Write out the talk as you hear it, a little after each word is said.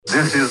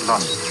This is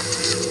London.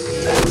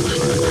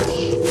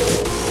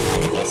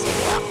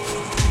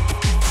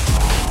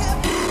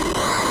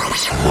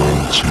 Mantis Radio.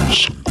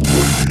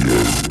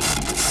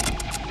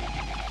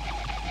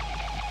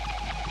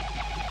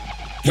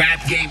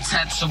 Rap game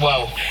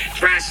Tetsuo,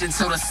 thrash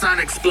until the sun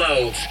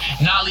explodes.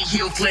 Nollie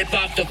heel flip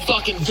off the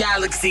fucking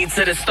galaxy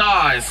to the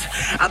stars.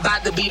 I'm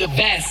about to be the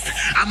best.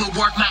 I'ma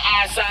work my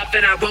ass off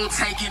and I won't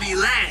take any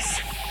less.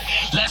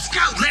 Let's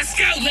go, let's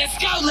go, let's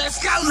go,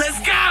 let's go, let's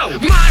go.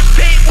 My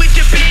pit with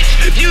your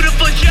bitch,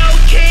 beautiful Joe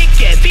kick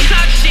it. Be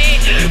talk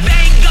shit,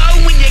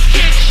 bango in your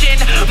kitchen.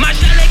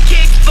 Marshalla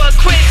kicks for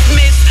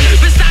Christmas.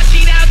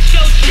 Versace out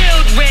your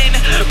children.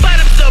 But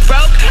I'm still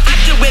broke, I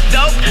should whip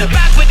dope.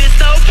 Rock with this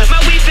dope,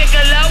 my weed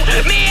picker low.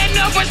 Me and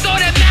Nova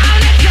sort of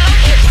down a go.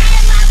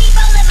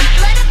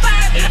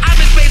 I've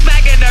been space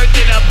back and earth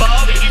in a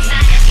ball.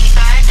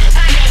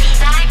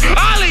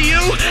 All of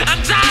you,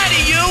 I'm tired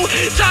of you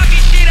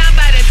talking shit. I'm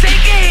about to take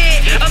a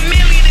hit.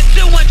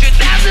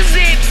 1,200,000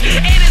 zits.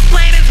 And it's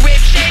plain as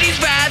Rip Shady's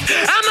rap.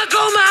 I'ma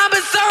go my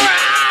Basura.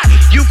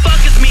 You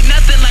fuckers mean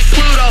nothing like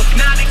Pluto,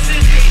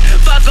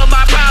 non-existent. Fuck all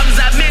my problems,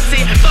 I meant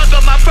it. Fuck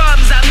all my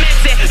problems, I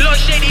meant it. Lord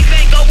Shady,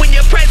 thank God when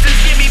your presence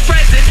give me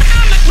presents.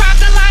 I'ma crop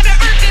the line of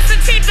Earth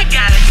and teach the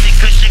galaxy.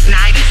 Kush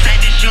ignite and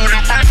set this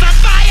universe on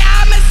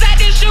fire. I'ma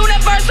set this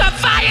universe on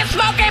fire.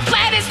 Smoking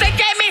planets that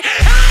gave me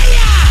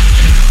higher.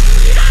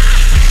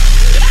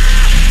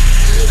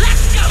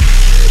 Let's go.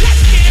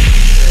 Let's get it.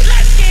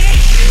 Let's get it.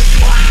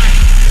 Squad.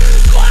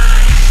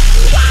 Squad.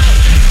 Wow.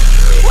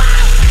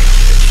 Wow.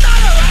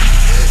 Start alright.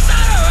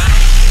 Start alright.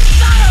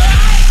 Start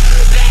alright.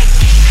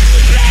 Bitch.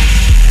 Bitch.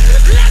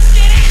 Let's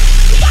get it.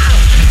 Wow.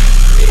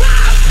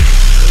 Wow.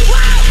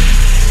 Wow.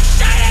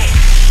 Shady.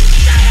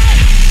 Shady.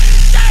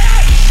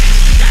 Shady.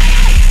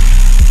 Shady.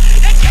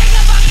 The king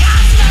of our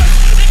cosmos.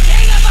 The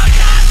king of our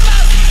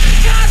cosmos.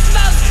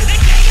 Cosmos. The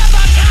king of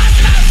our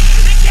cosmos.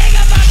 The king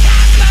of our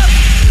cosmos.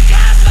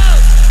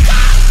 Cosmos.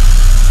 Wow.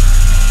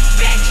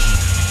 Bitch.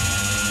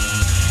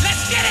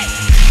 Let's get it.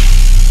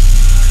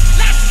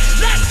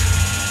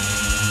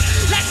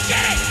 Let's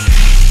get it.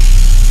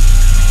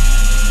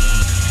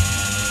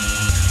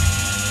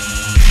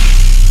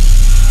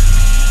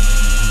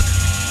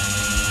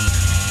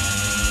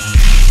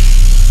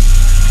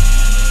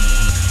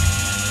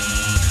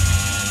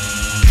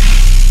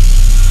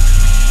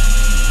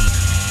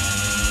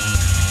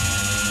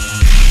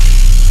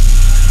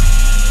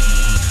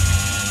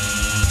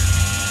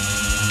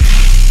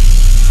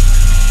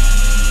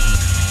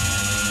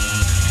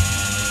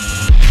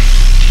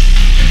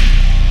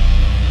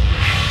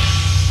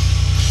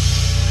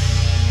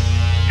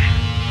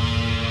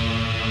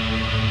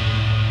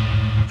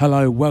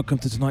 Hello, welcome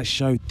to tonight's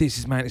show. This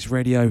is Mantis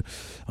Radio.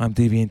 I'm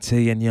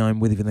DVNT, and yeah, I'm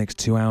with you for the next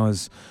 2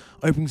 hours.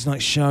 Opening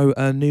tonight's show,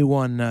 a new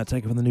one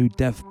taken from the new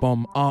Death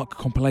Bomb Arc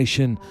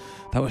compilation.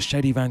 That was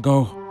Shady Van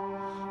Gogh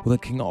with the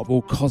King of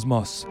All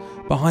Cosmos.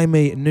 Behind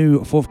me,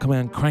 new forthcoming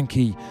and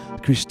cranky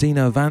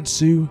Christina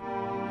Vansu,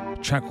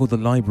 track called The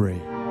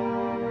Library.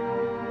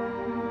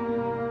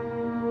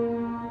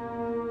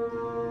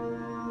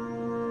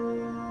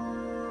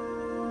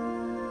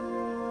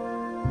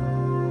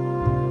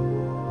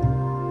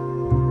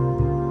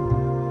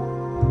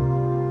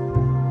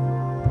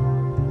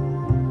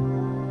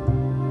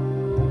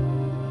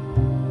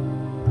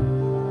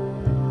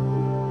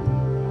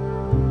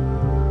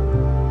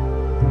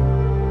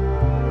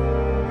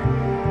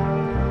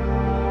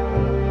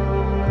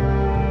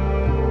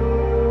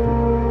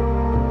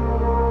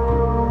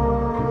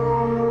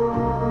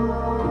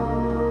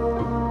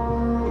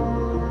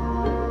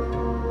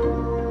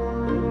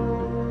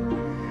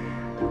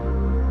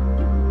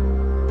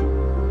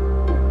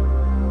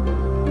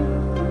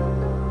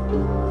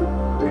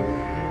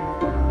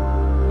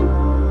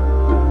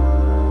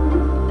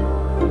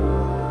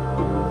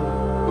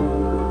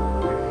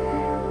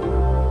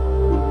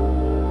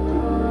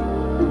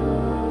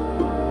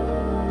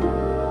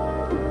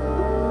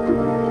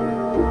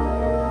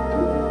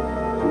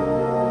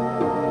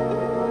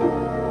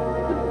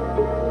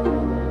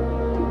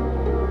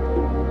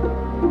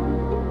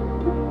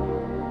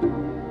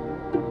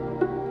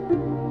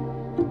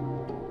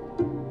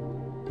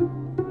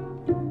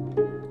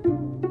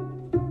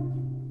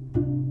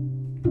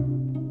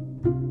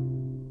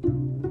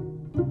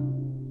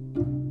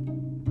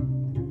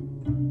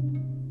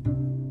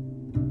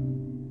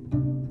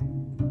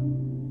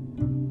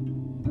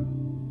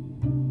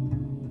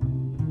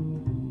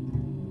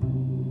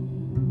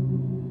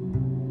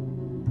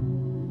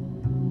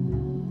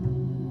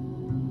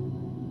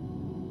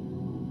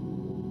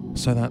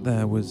 So that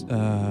there was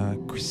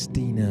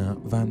Christina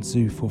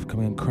Vansu,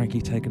 forthcoming on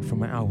Cranky, taken from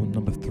my album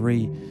number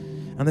 3.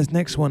 And this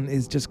next one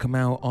is just come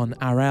out on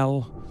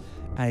Arell,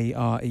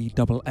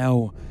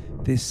 Arell.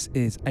 This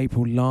is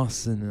April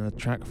Larson and a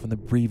track from the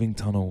Breathing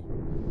Tunnel.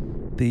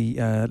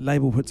 The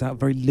label puts out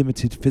very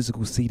limited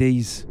physical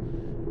CDs,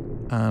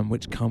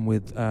 which come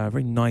with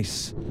very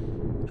nice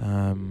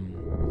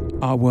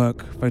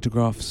artwork,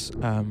 photographs.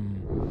 I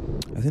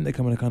think they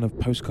come in a kind of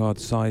postcard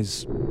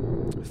size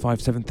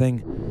 5/7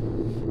 thing.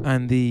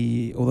 And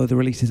although the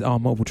releases are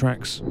multiple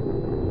tracks,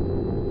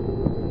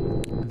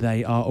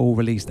 they are all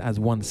released as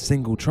one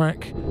single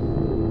track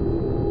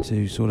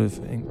to sort of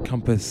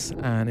encompass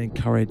and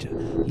encourage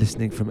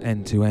listening from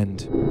end to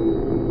end.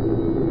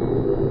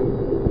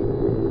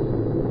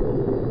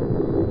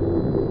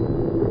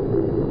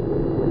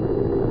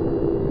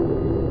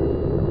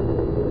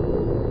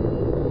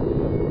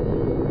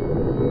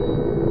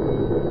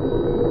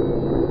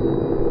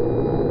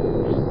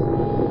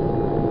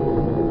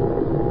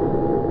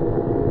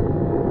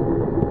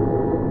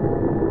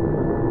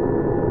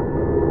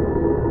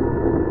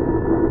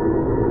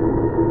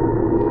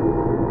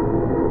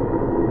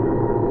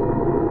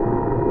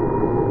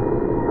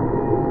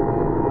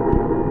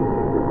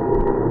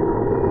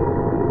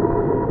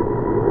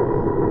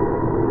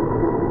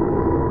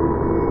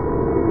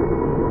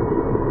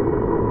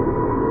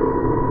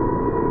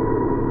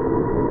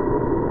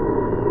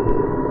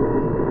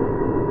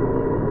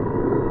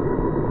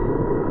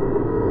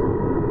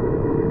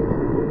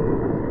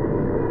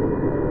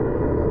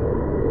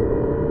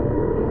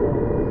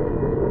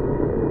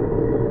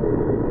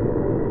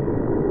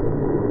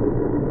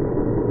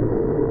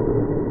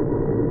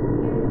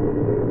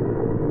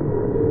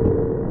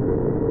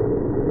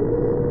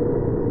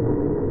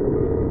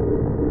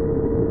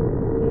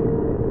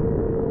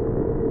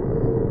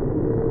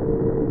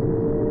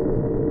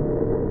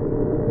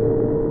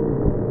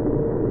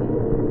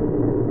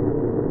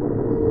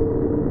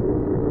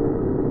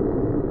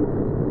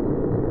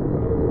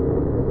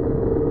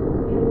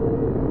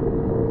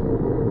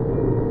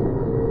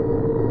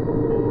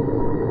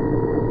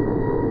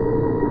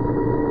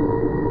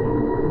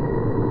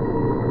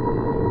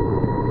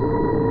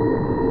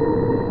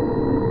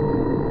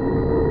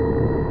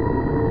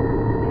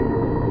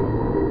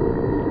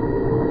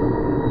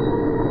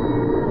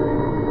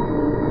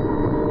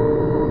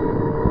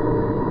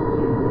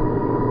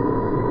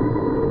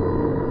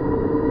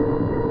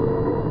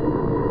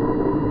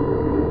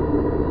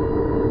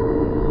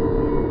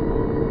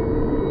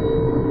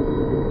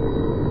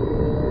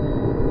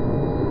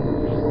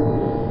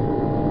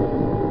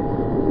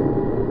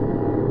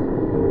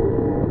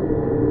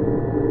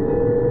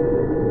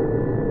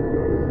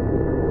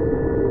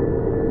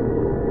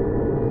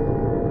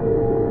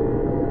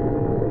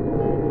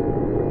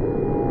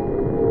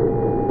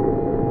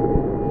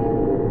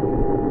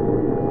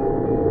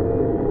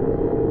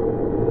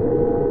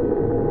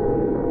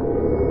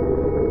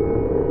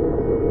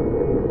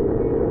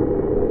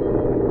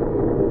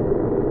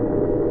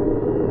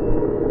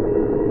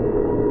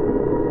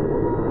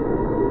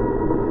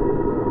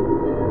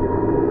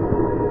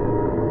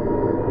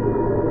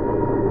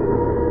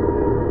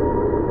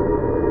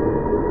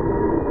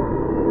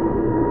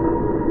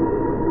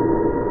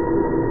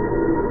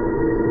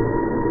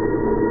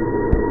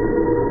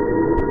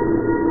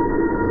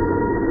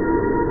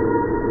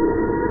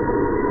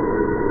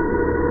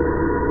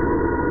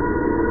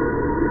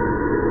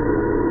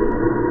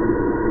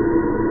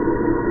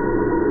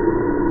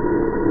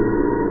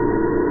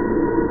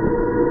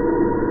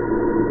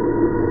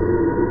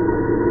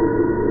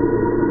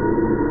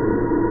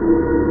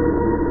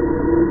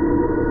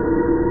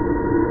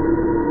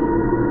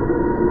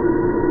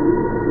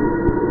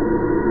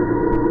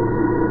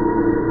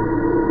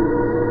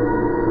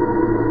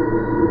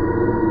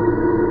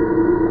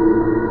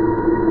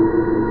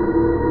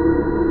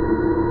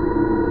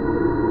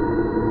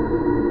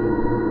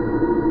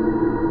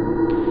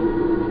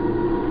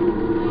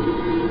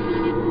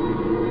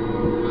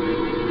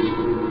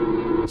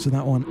 So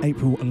that one,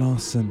 April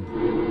Larson,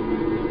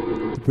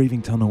 The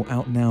Breathing Tunnel,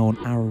 out now on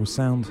Aural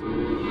Sound.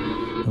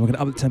 And we're going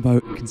to up the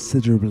tempo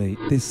considerably.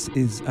 This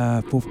is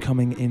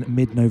forthcoming in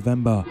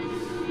mid-November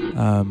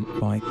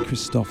by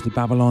Christophe de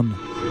Babylon.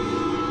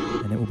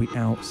 And it will be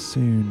out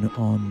soon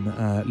on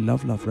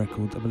Love Love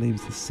Records. I believe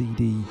it's the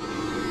CD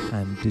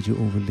and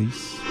digital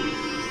release.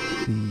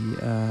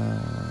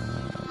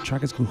 The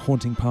track is called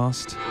Haunting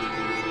Past.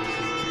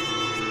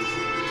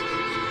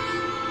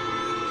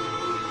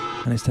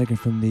 And it's taken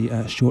from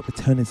the Short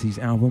Eternities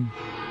album,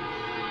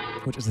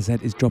 which, as I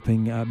said, is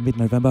dropping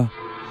mid-November.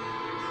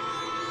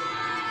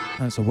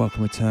 And it's a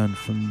welcome return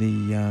from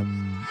the...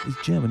 he's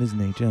German, isn't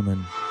he?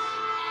 German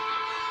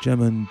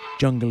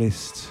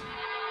junglist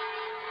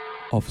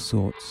of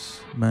sorts.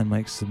 Man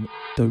makes some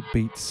dope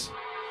beats.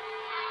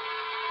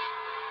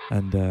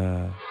 And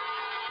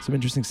some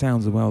interesting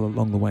sounds as well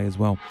along the way as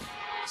well.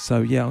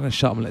 So, yeah, I'm going to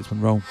shut up and let this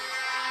one roll.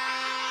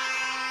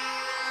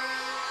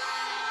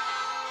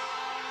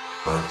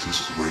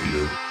 Mantis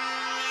Radio.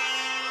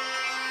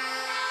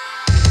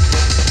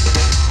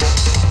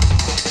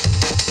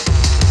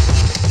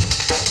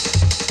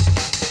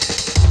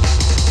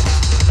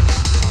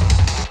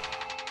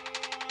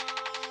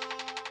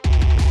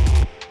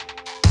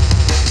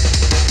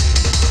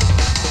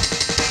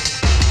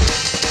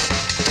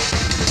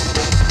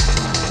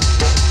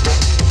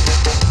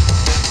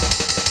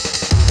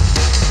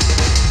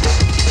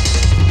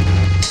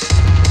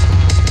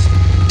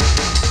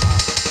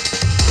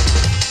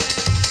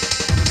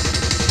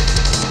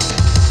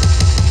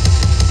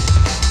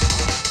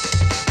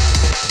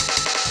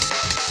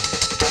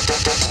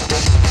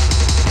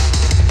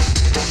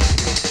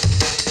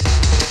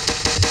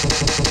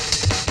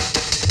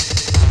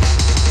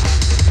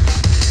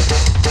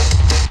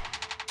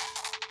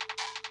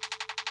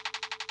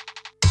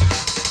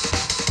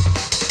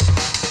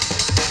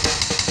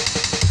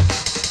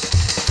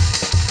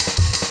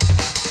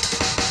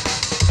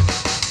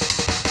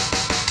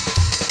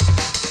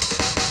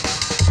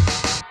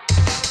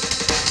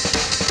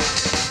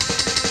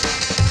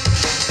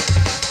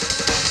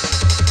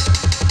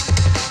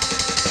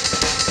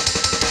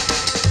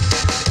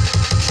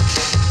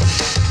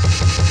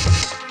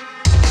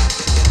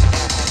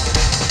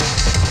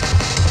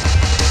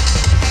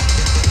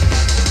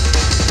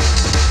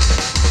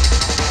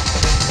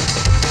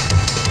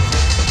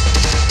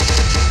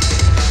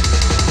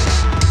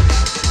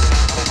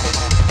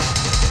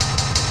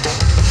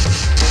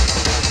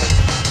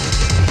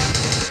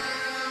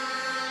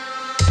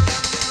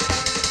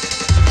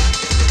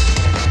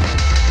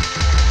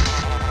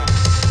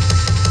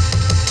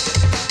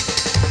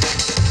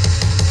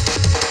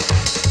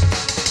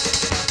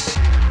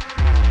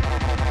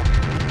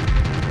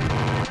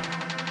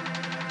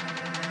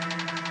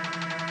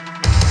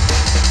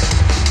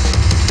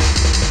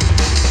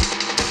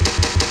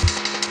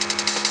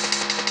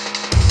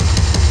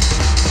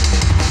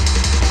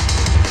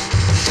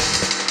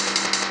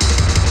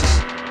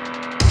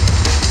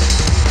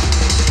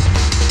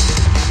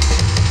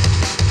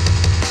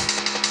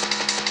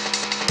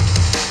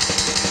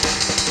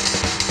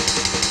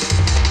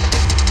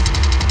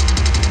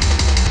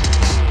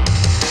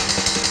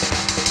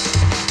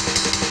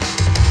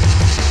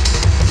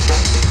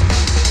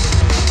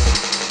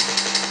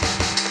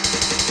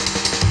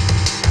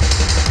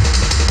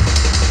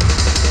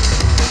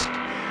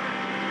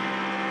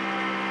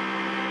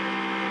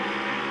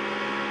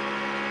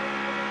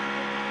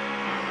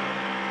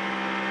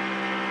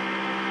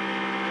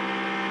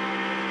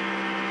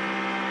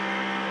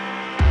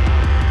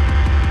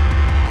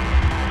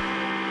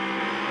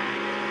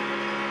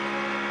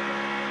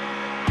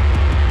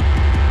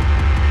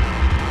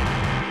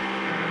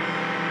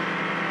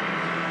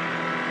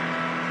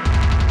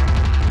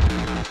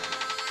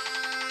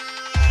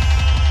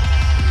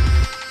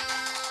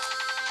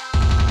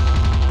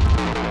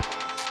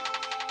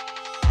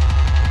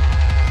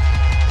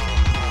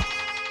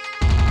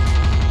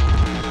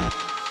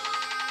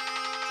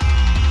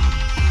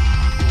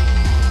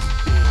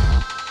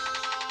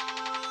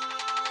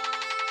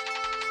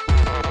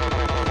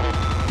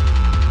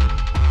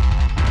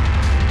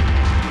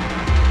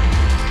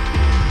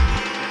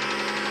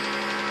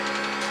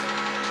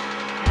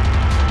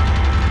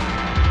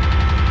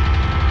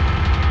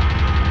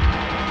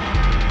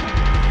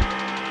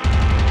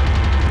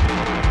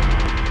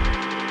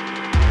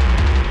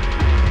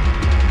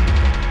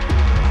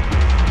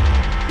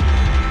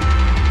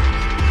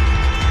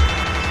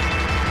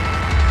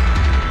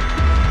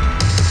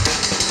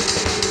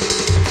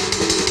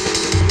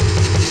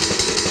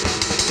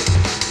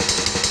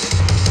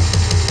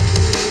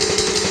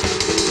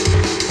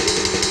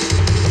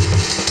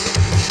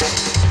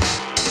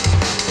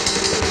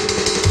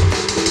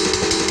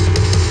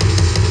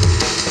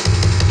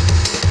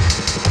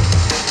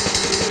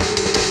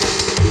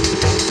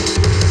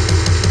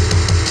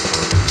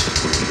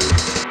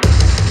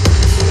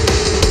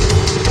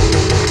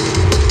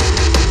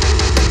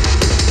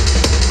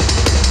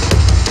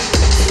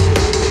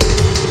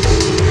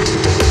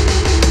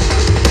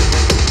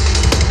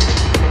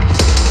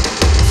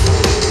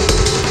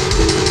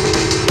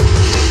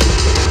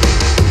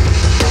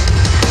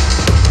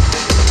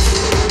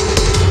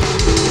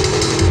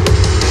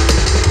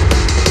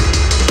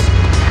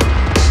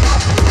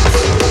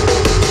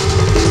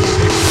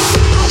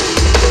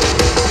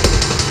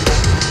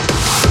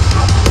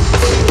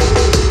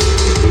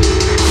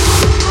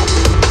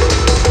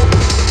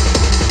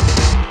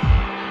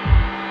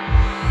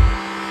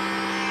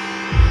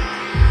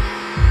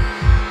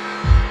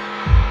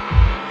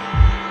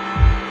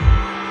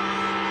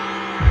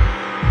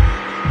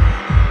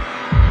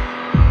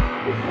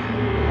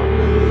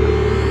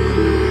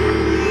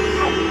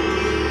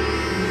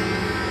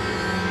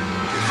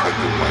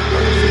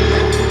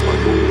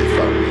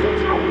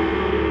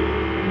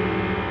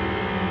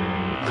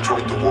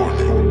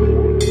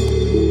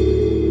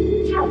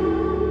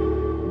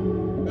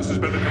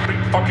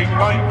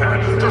 explain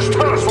that. Just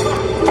tell us what the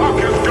fuck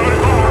is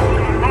going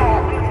on.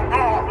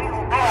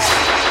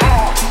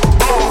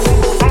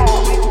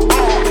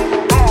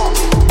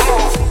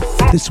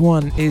 This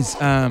one is,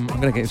 I'm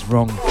gonna get this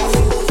wrong.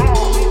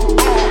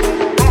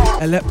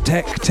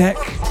 Eleptech Tech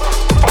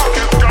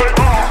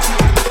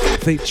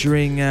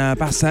featuring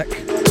Basak.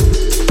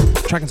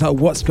 Track entitled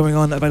What's Going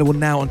On, available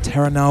now on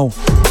Terra Null.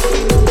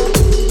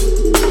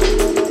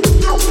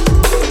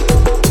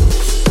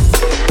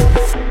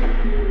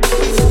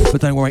 But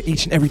don't worry,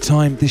 each and every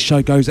time this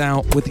show goes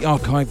out with the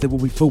archive, there will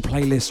be full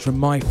playlists from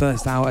my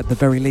first hour at the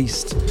very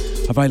least,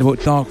 available at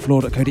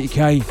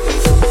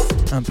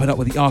darkfloor.co.uk and put up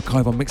with the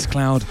archive on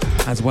Mixcloud,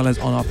 as well as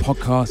on our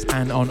podcast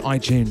and on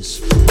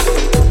iTunes.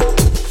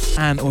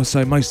 And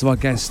also, most of our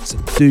guests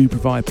do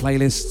provide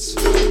playlists,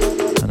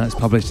 and that's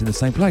published in the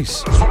same place.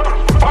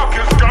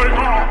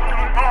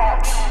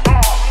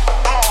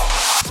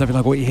 So if you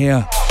like what you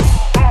hear,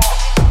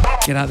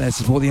 get out there,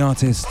 support the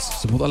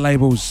artists, support the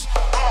labels,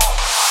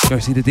 go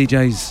see the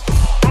DJs,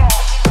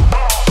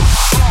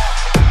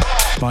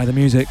 buy the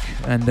music,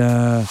 and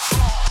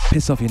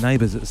piss off your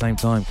neighbours at the same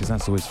time, because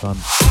that's always fun.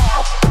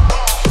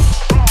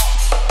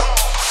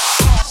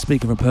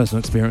 Speaking from personal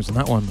experience on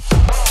that one.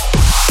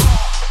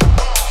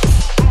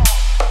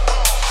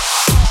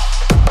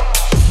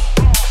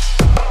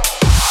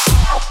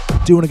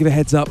 Do want to give a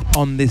heads up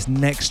on this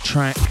next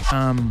track.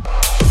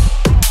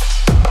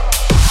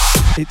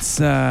 It's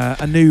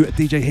a new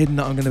DJ Hidden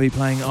that I'm going to be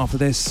playing after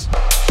this.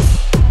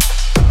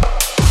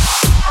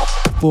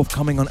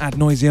 Forthcoming on Ad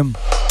Nauseum.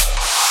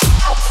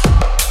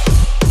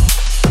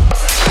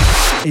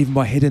 Even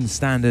by Hidden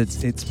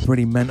standards, it's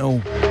pretty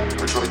mental.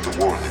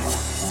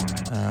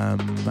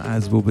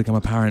 As will become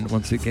apparent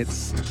once it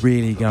gets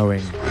really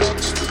going.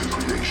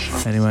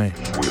 Anyway.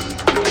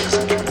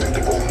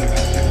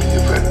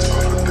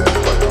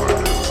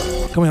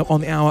 Coming up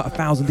on the hour,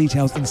 1,000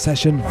 details in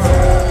session.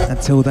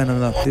 Until then,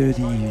 another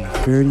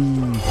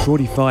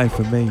 45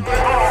 for me.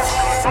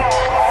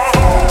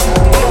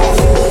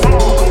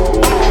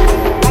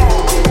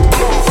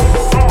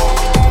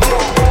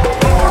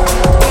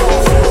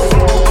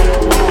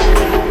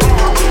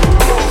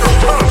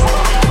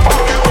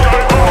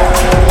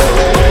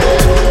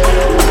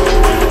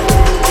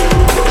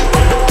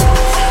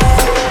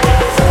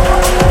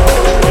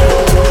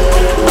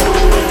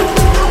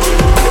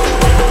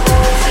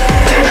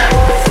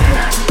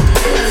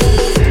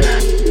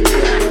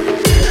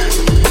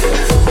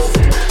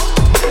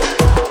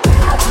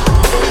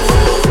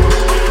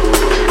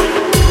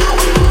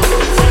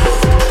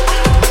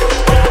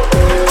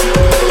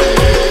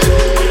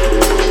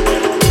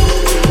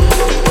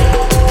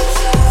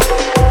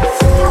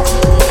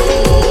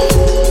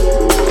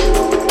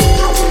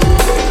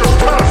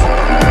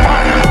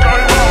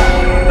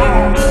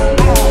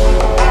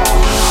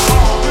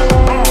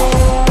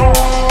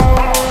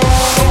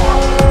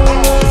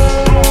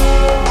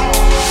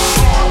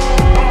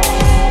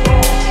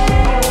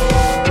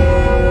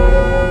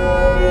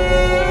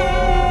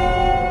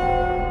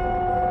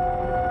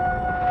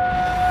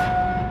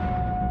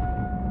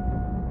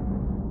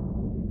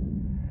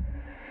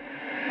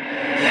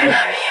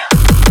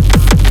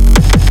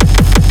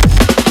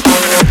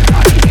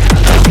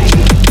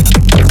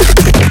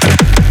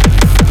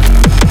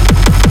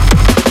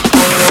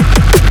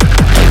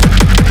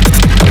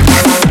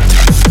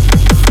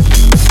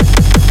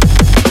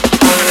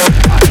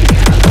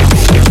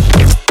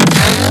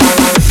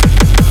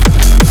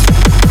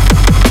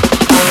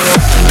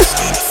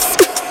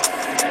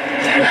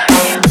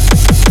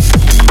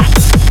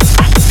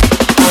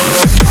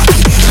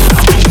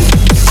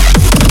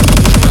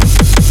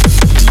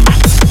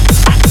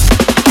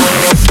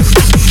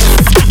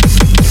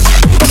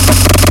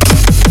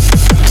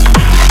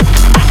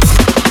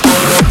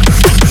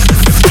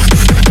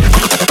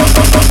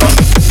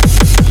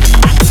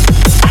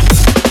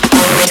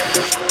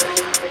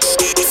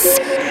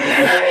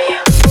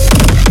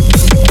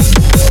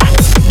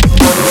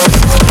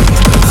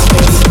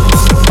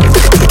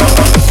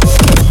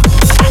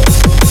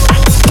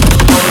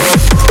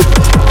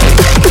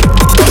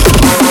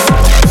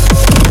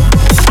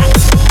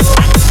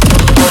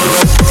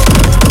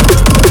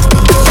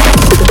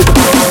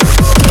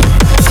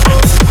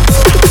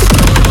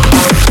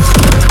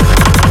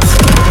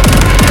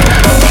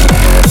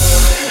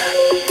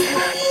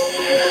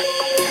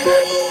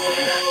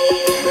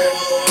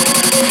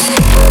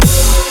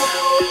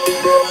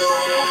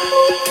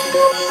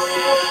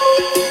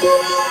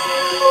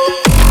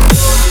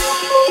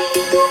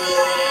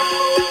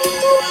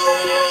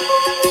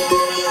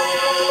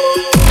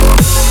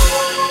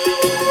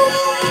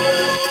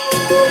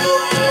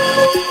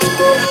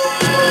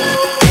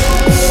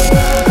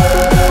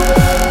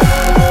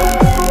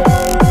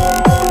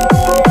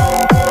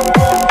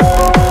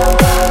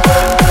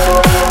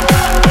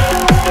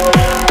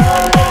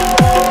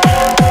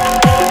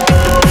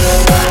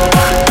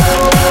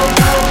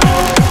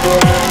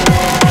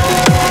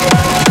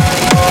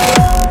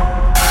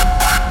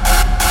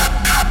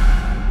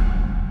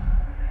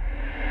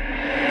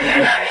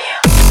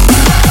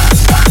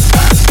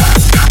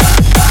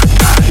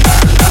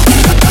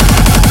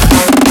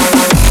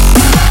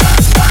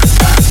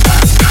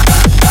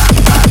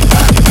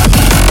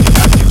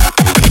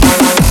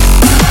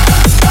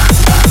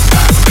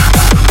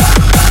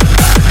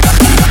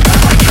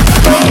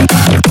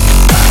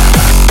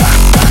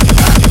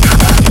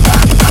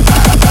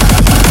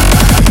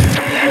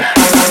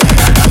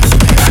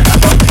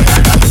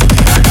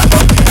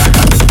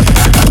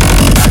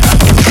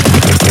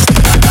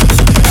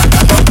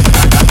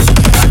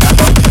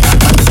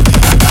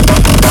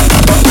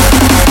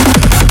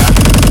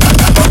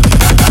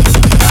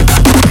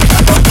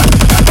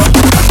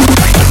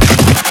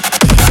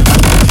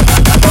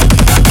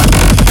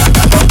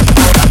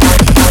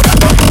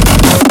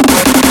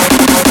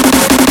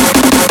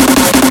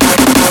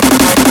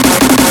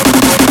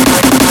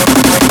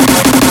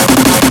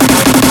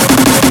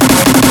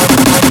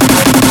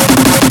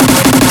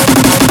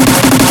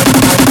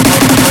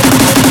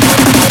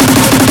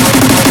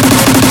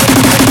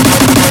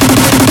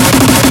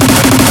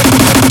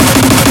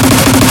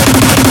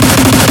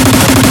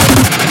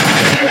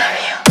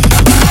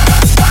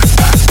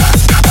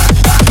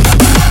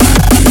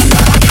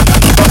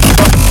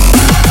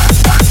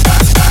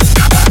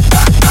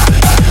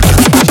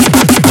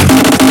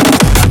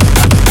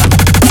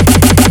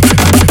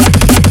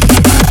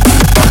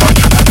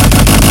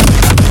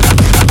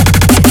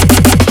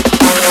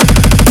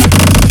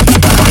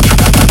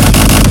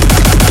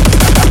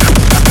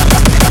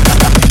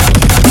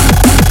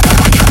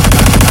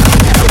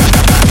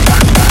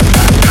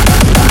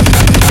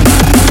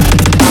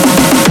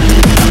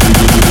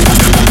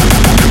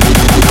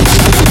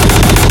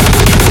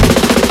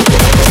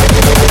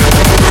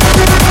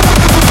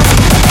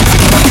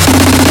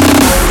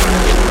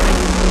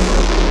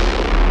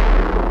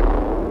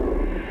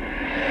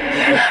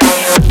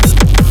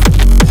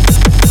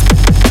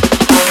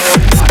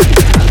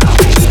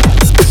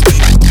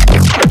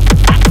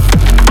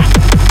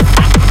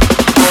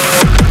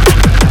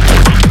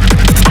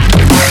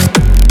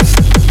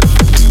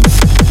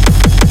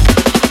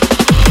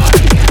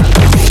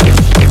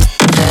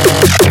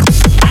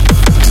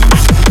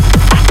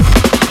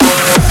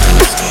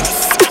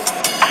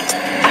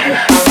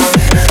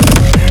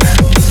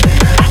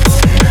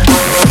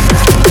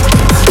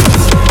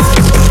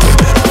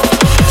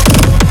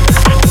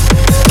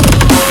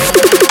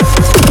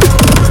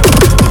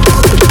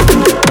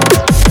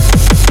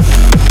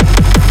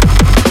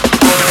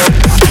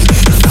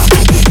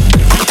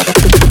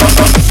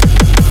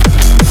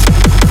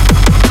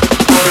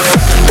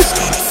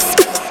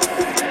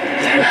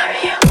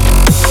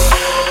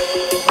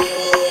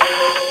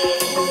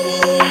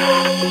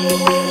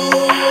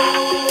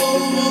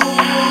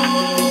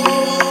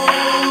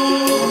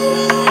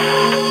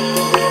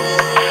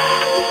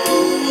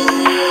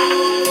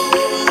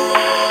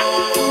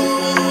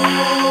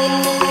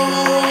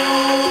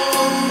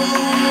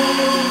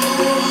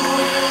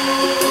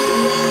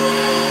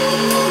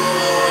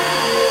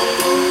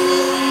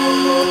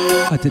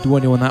 I did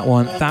warn you on that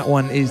one. That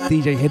one is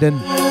DJ Hidden,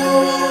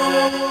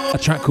 a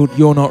track called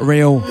You're Not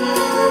Real,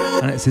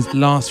 and it's his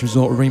Last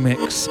Resort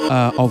remix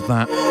of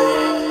that.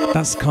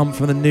 That's come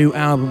from the new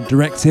album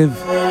Directive,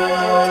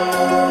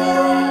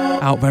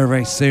 out very,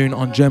 very soon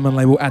on German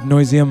label Ad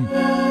Nauseam.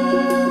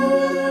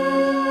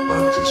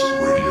 Mantis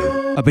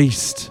Radio. A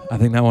beast, I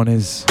think that one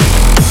is.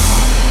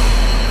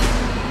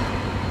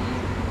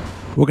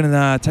 We're going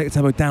to take the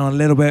tempo down a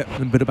little bit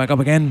and put it back up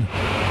again.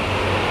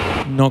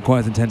 Not quite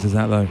as intense as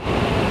that though.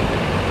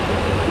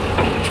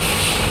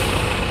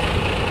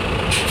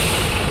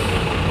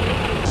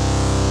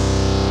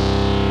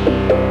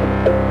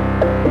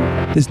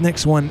 This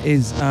next one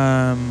is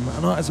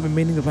an artist I've been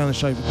meaning to play on the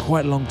show for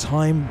quite a long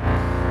time.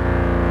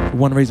 For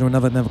one reason or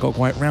another, never got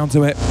quite round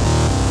to it.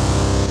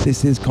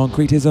 This is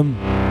Concretism,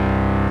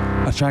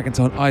 a track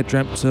entitled I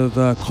Dreamt of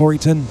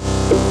Corriton.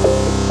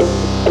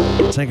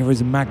 Taken for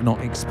his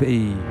Magnoxy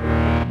B.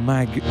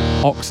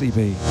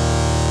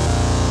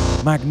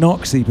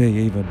 Magnoxy B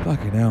even.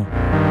 Fucking hell.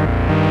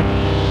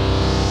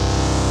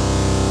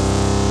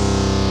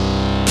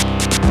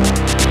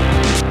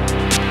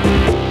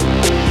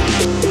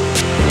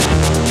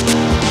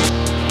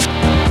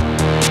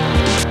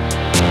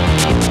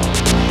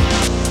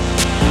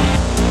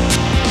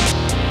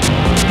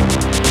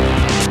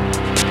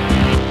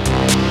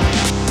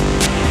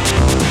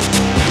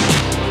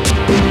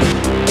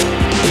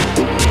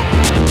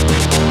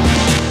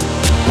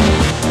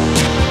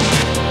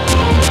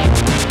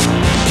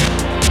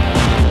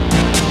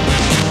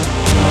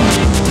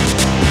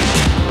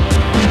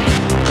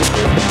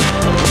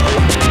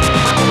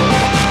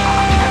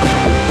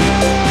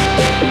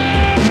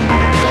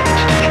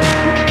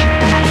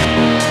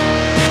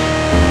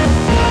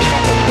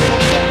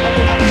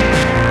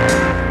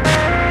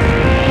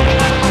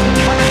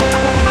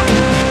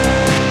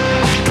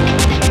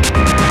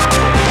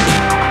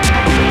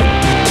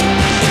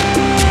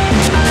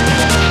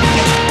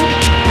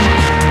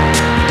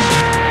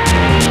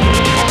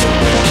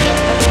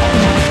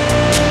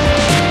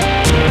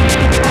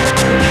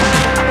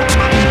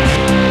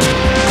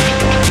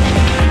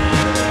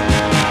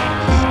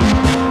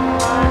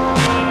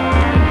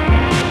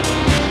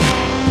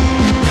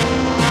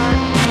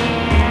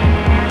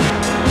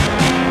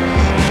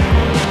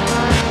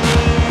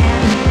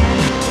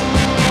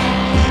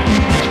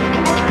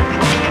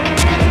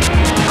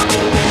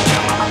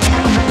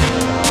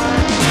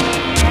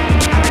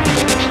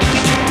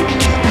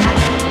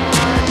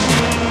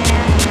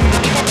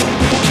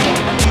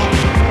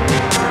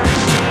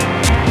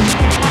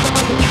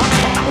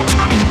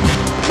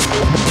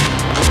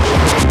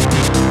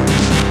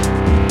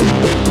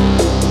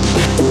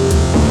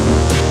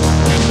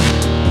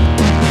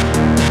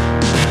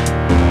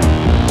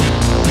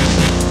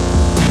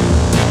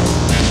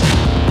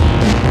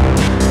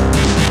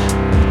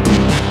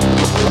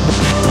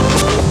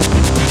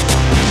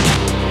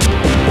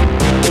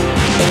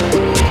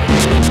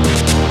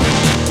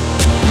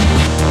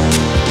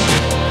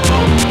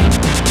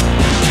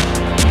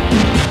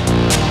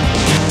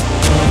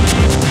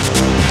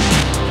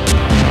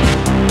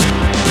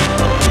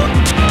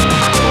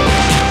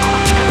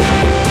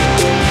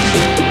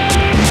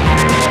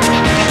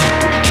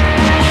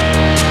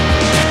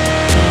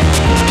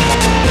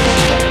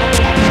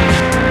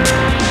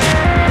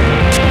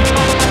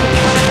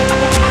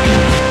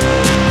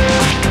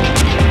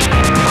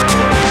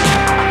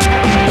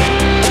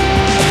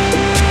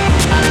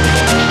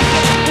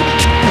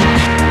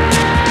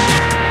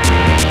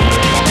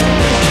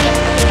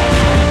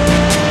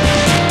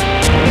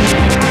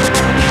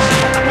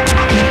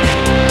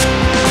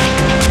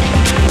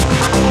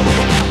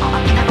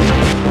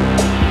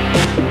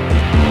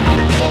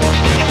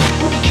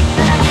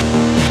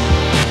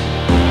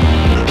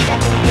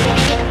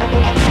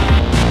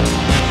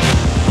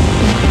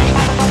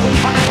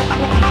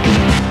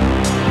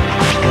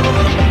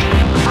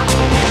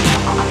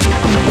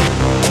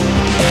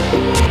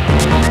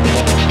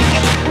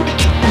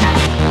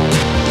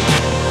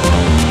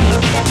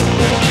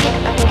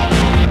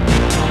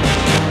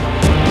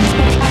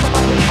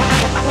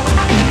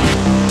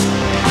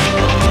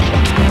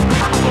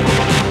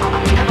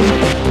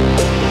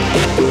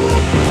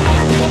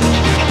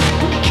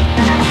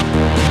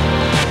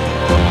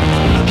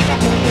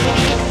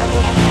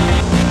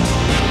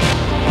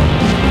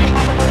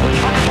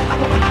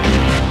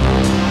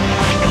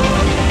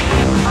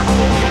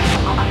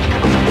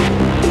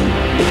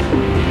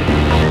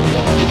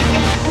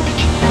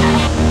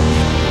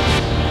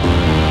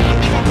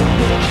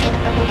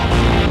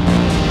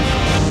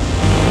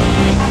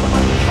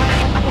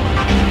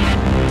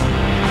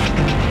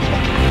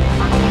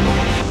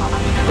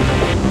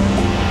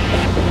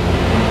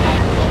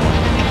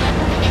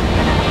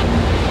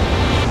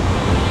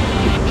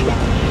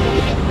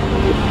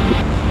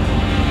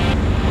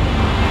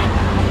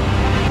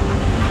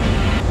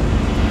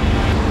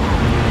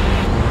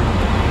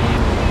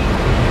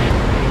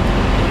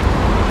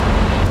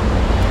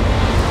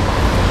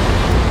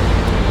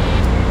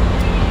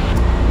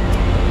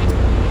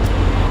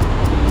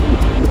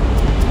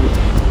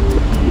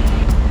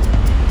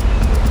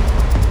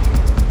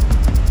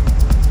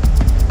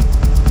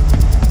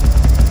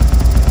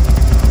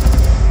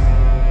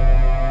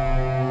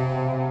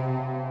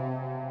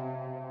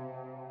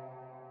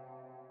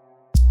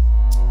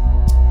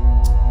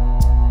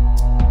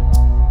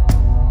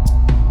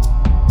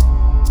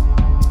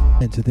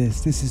 into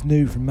this. This is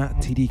new from Matt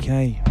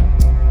TDK.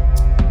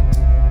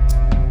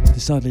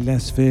 Decidedly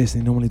less fierce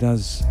than he normally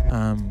does.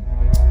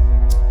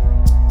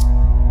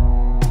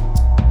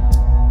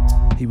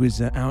 He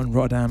was out in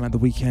Rotterdam at the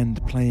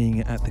weekend playing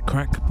at the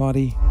Crack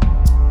Party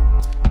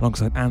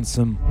alongside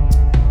Ansem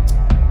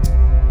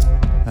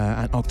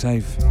and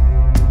Octave.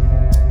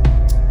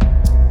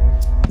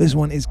 This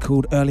one is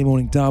called Early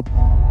Morning Dub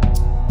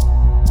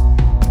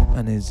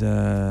and is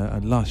a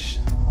lush,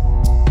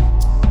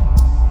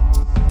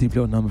 deep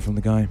little number from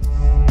the guy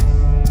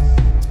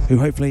who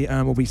hopefully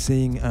will be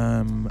seeing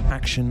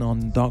action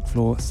on Dark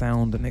Floor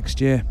Sound next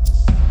year.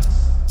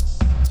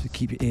 So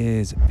keep your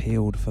ears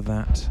peeled for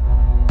that.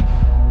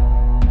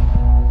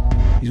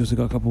 He's also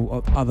got a couple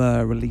of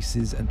other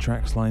releases and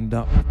tracks lined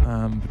up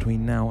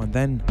between now and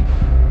then.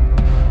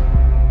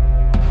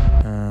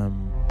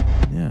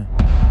 Yeah,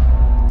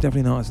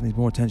 definitely an artist that needs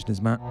more attention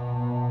as Matt.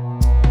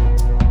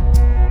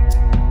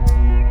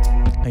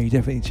 And you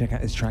definitely check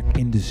out his track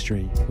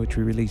Industry, which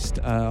we released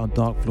on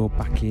Dark Floor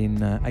back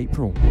in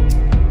April.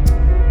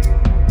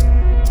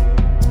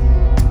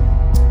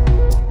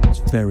 It's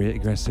very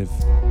aggressive,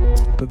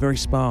 but very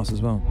sparse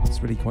as well.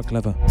 It's really quite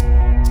clever.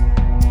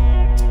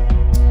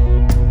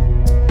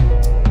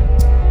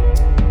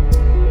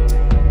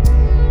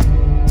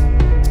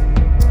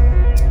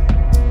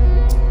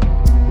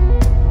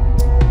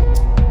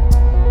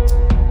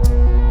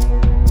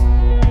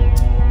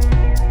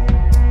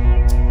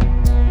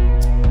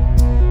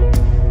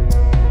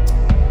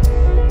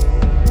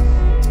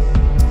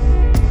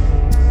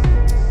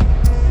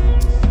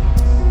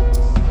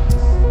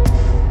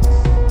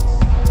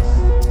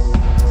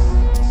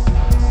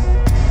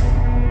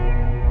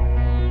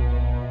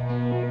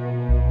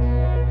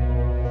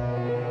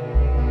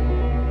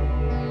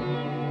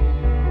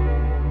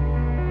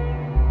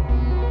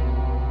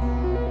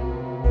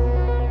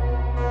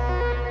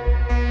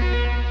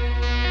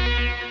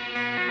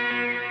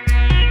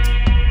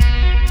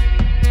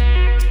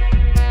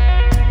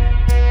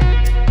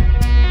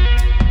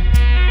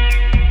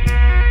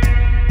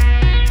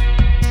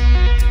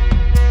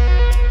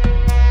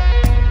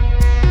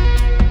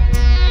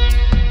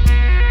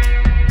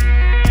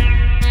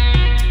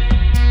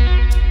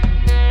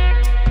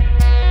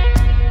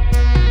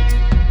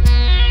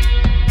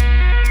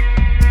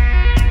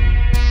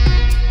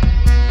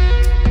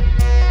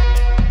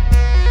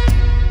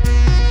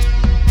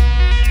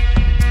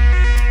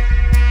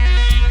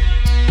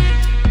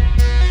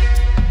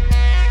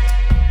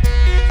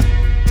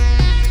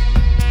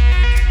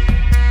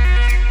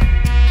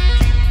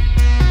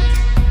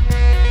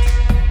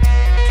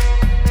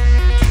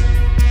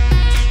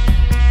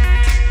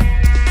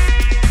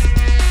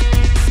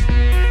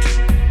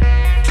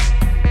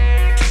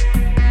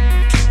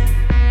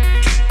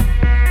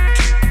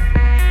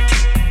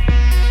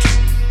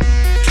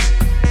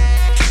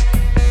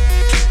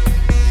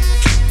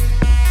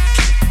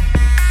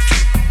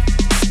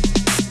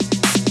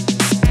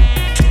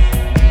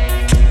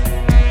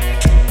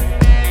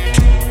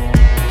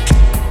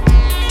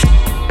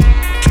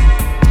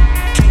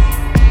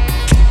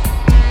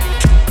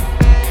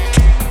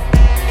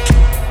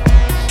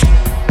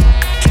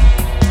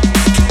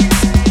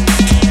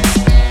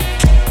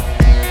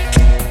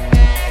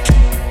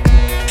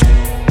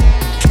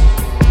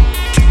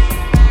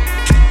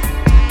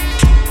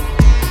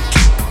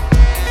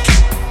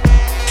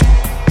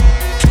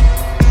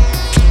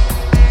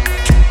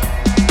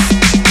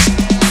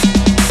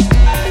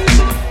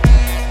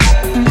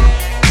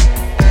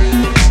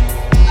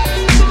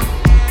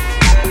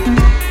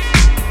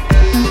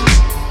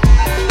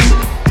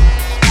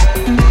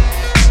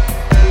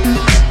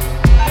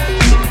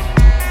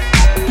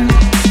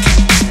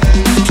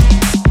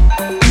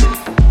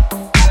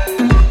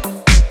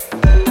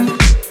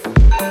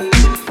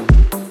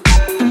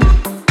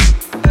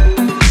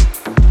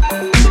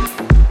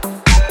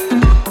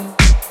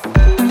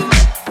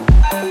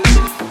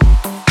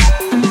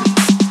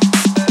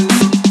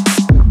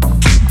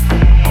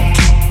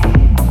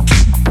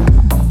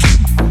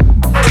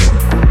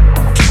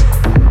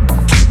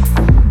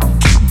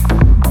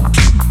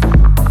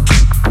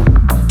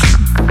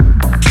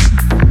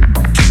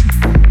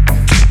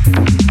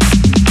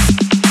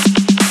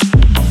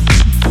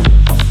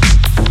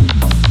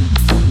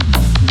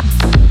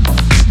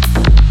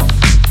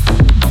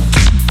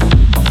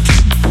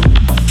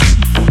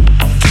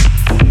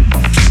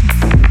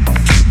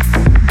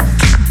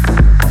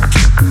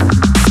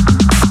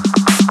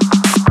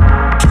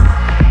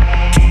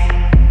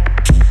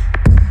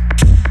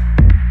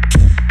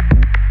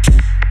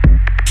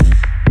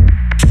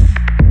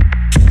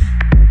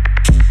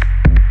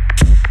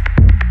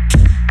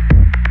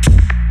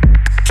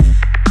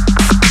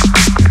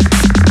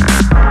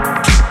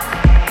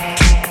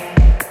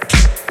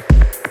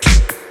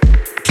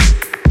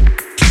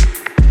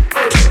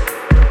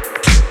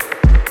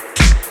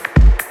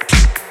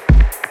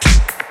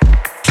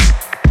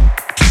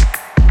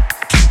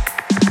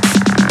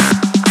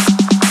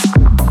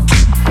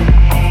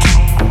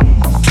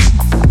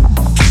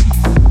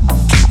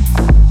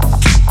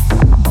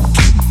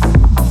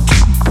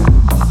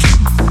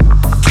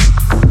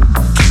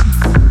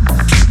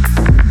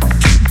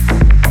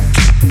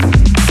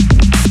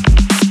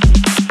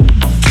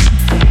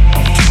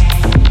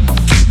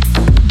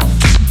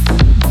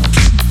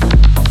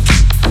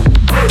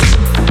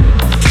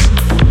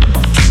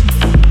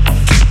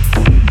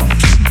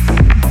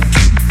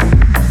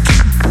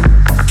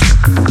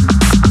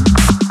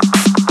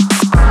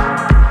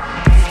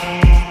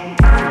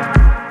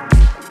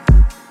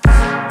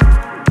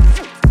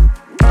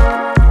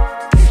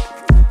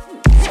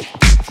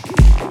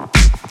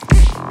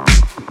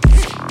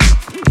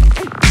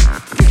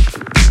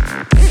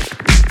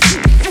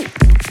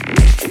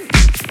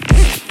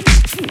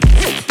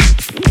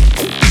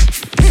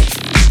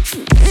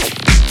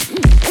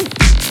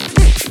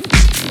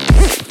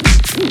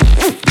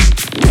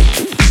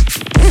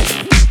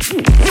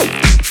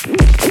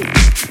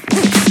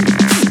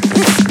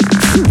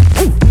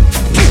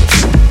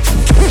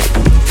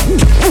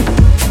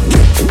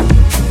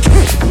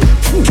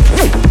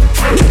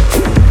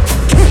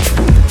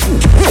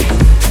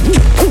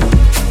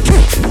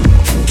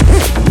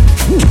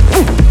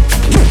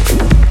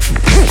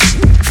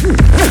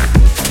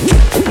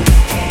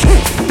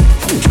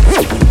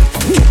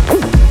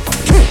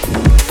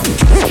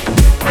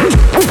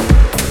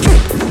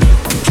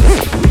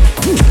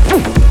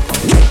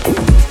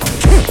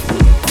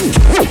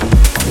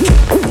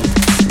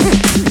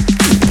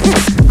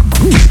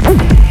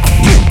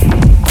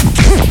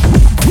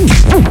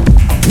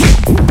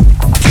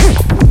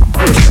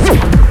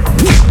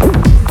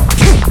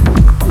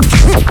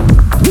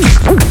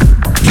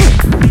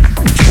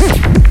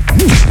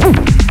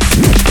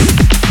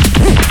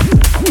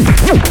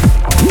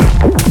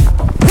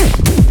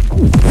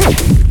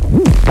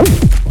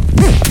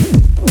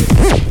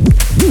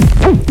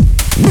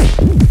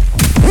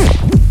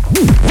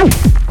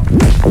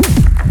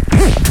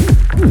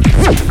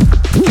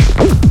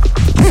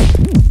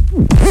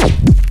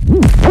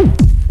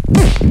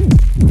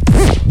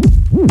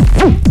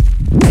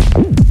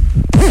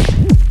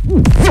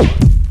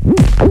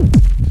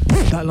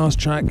 That last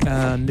track,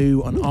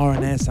 new on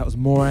RNS, that was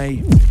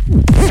Moray.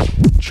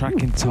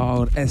 Track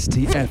entitled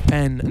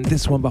STFN. And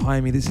this one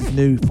behind me, this is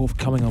new,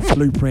 forthcoming on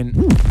Blueprint.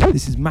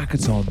 This is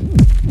Makaton.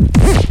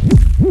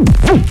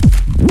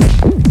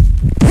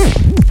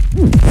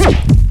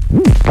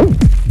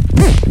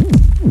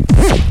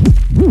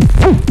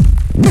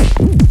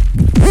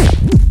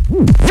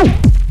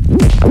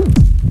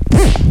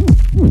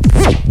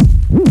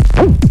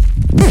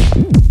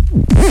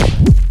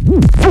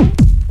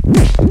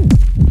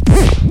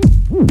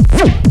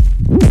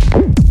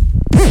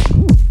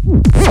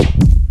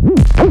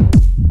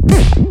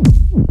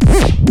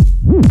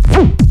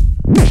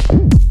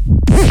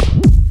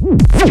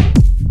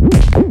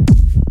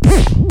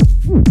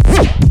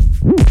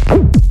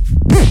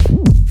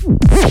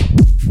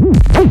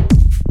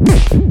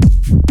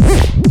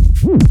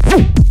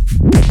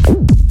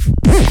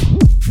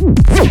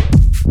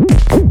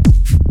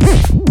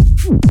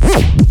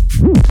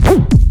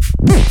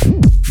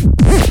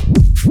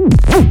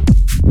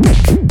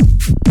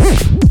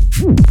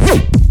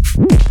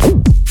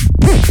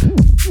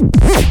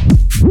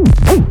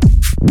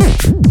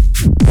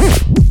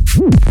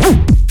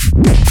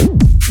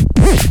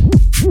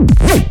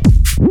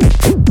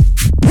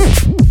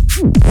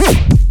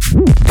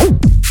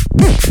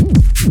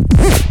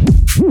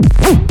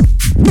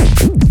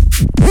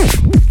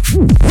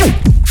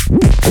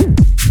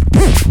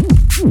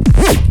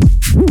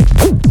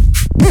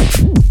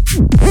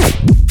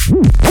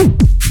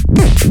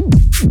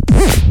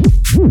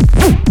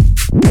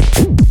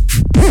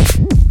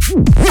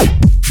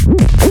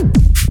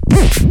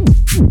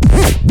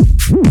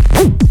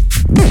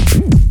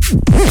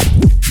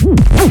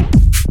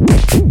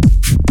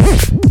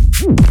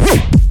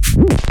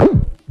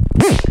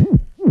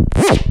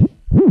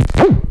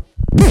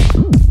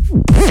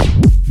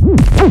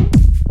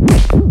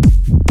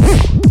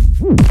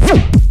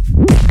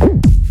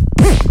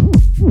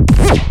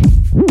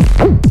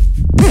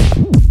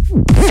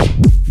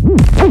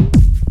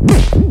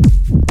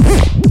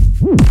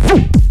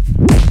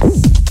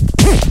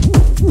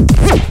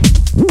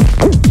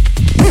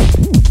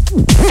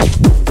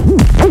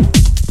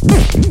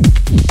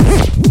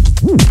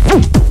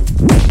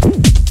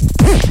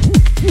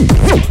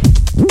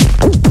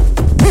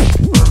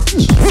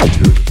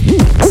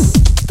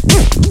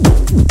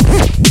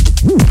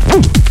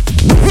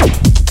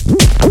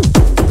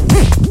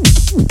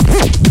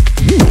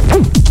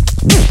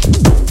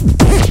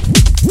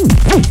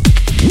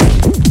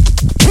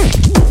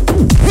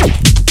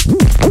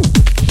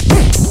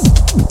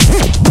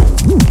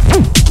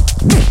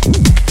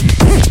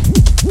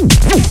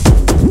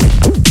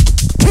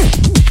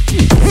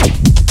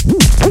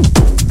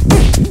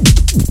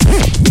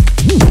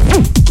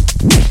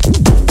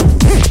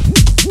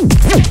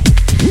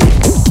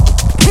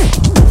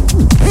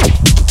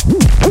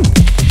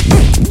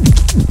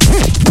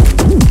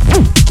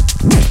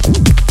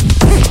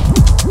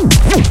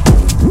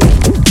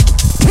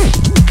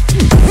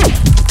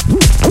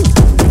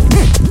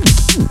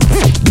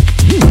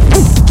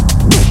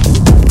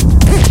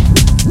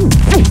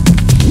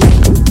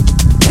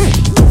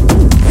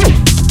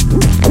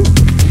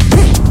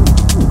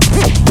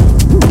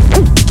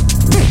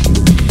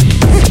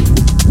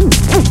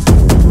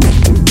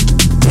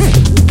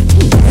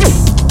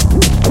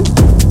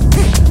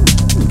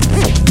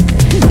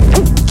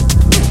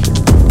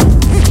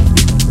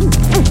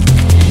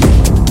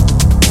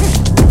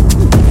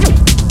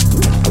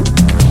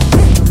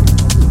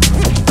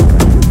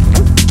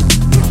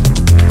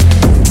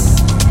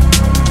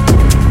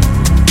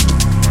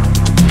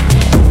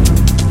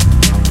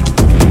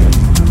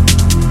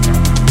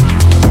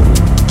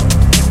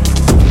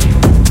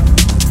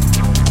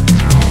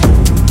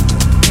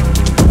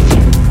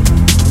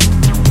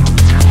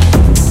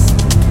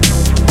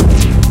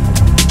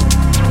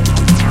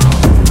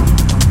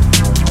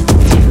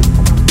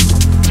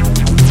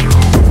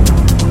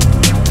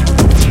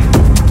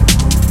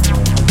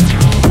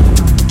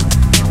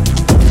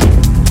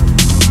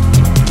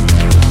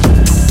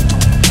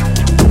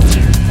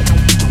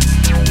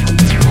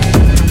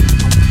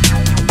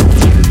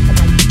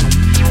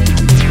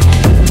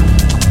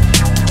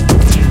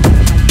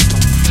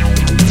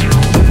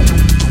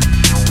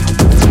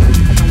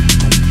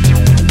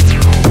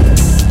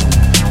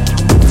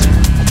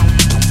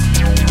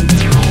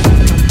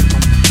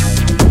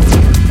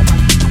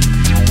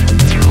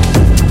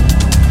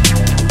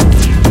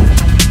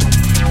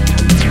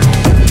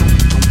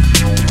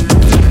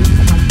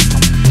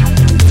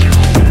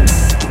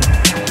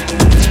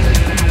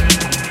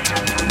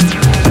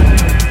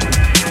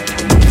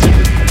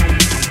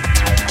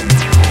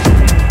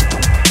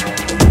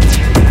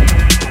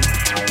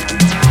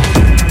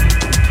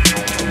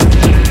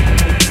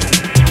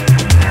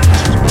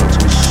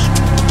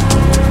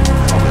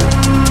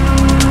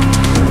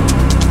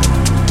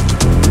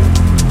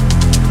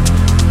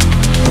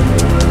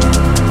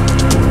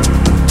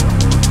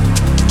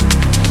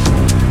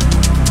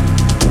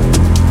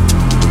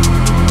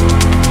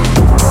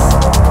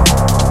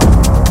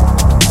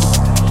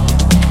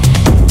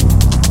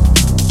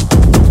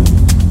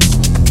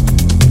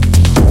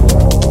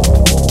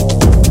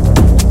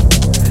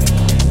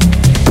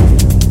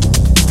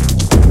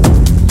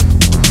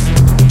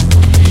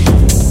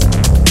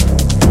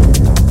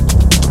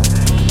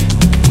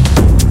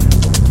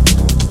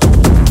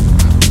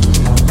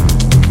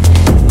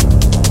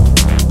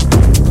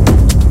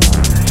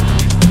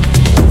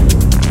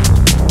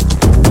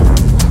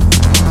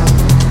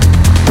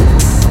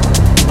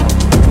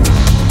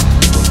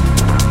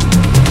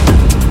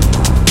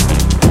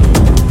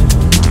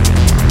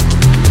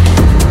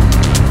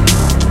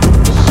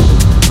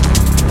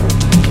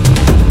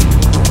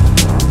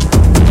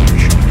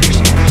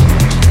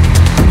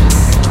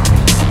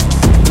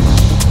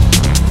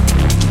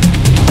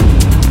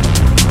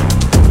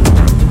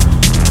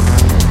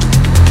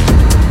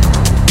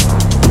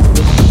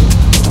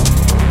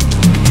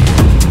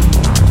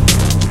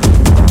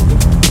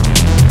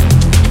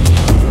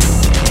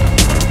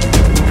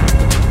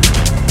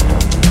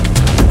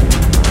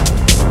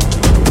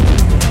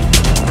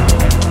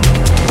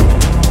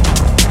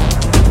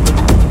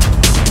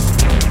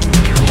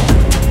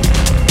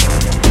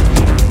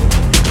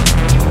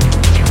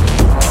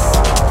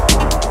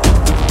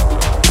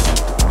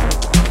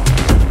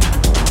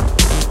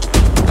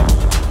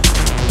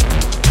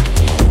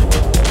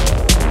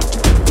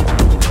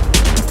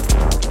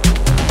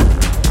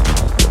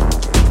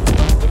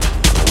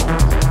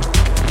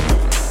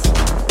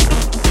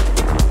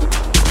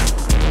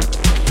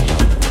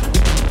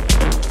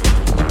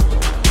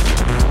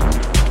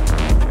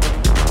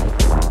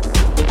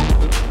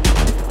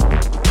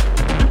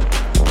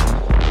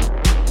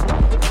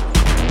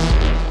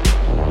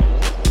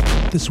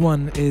 This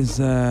one is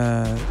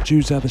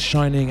Juza the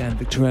Shining and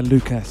Victoria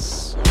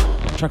Lucas.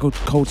 A track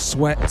called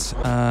Sweat,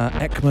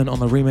 Ekman on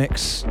the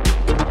remix.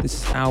 This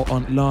is out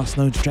on Last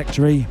Known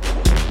Trajectory.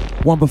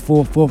 One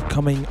before,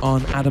 forthcoming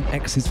on Adam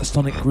X's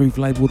Sonic Groove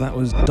label, that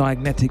was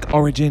Diagnetic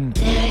Origin.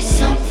 There's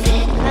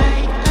something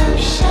like a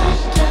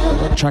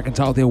shadow. Track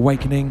entitled The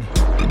Awakening.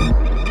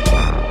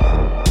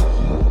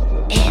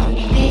 In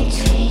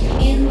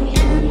between you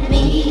and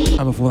me.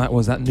 And before that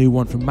was that new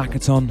one from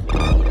Makaton.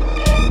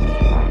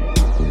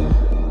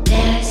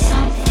 There's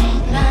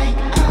something like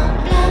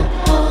a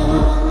black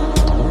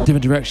hole.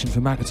 Different direction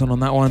for Makaton on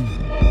that one.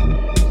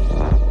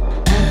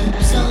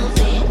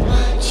 Absorbing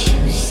what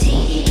you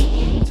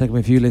see. Taking me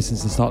a few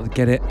listens to start to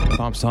get it, but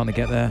I'm starting to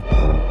get there.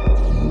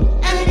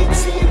 And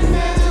it's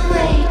another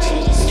way to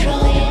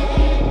destroy it.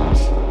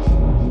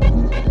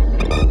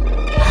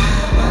 I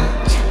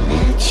want to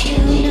let you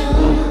know.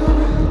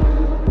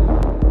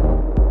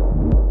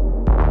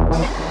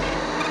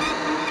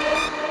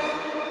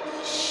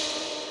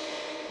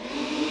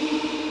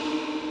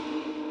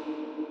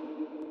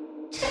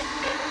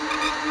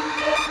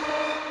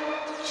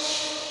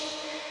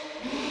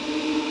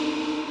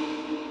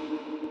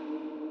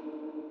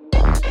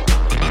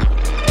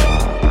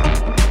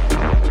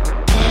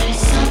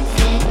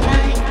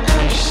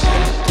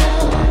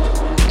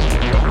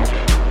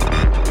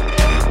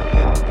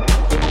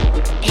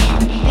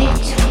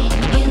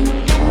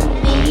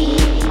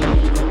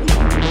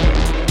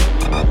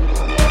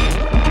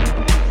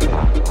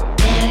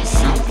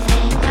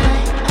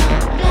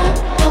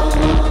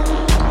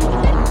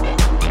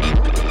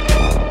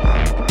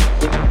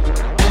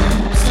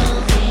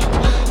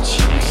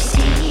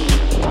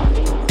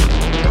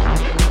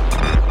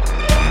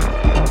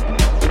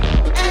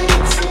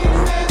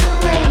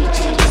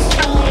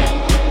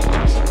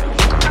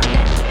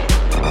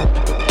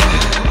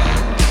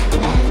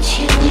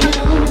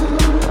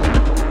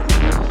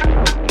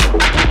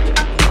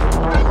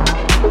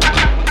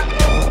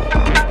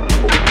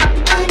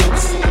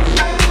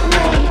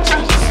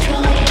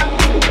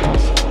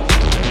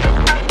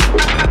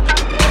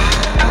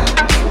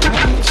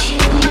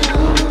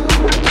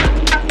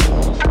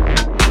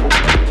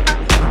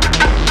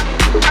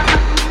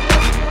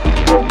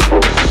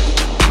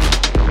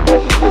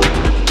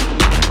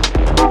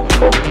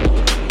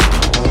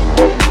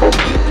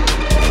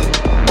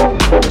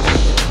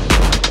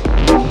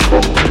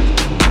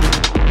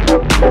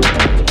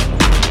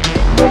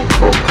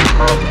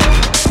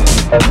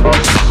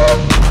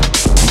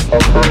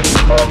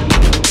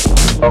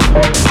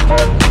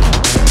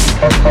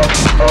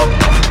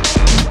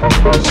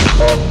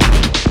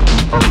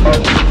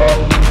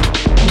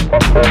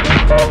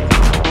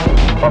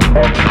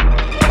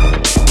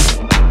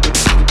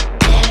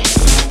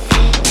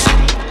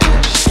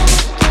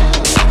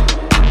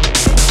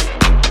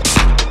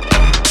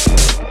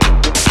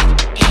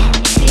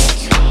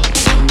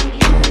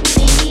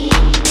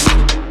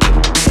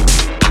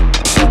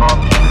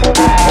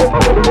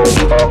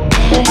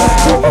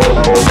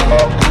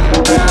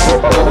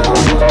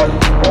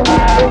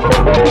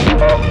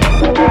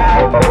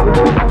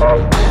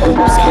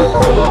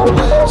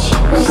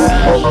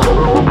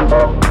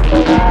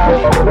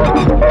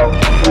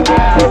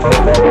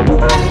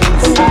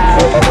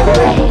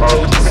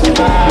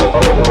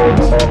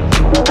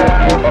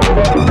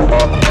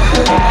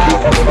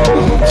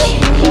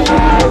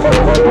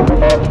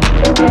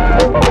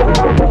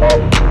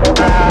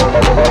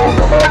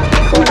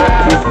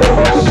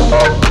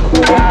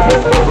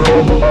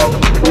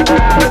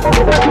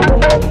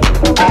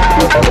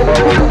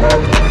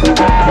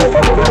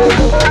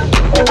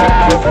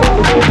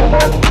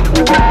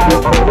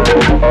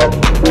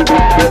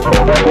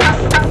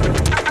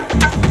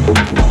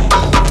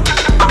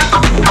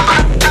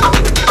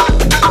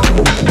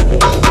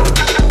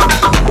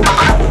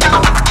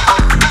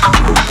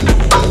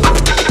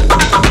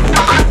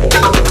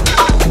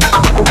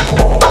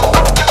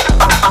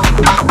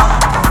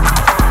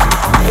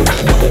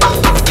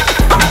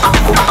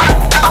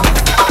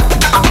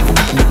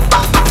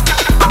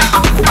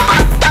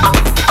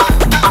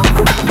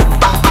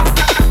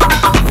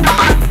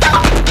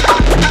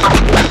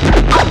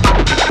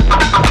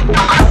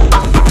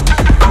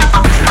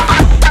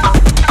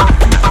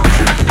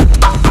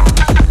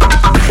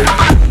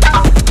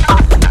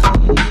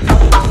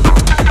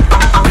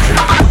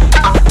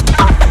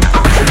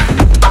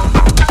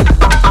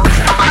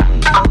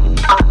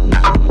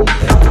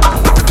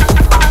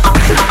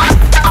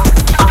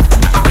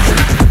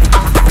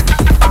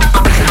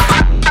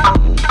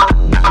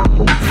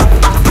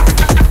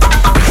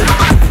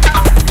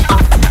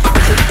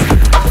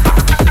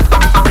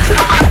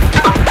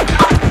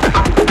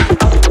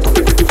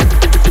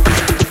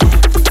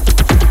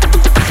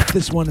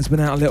 This one has been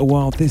out a little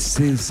while. This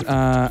is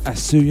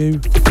Asuyu.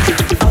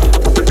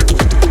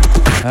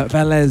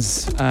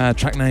 Velez,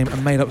 track name,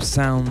 and Made Up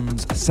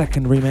Sounds,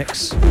 second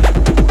remix.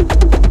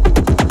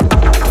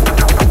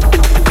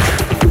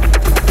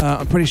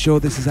 I'm pretty sure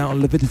this is out on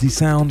Lividity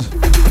Sound.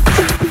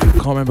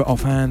 Can't remember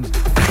offhand.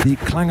 The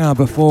clanger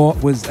before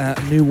was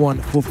a new one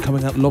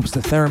forthcoming at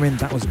Lobster Theremin.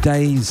 That was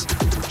Days,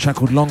 a track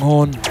called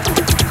Longhorn.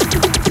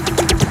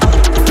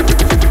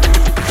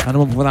 And the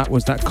one before that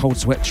was that Cold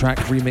Sweat track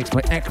remixed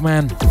by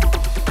Ekman,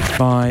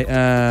 by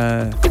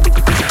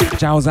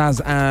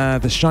Jalzaz,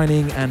 The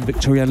Shining, and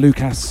Victoria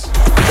Lucas.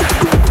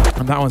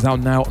 And that one's out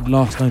now on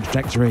Last Known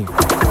Trajectory.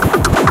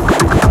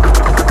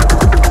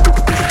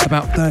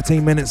 About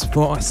 13 minutes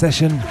for our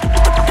session,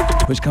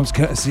 which comes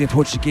courtesy of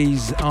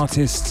Portuguese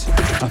artist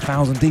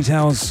 1,000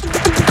 Details.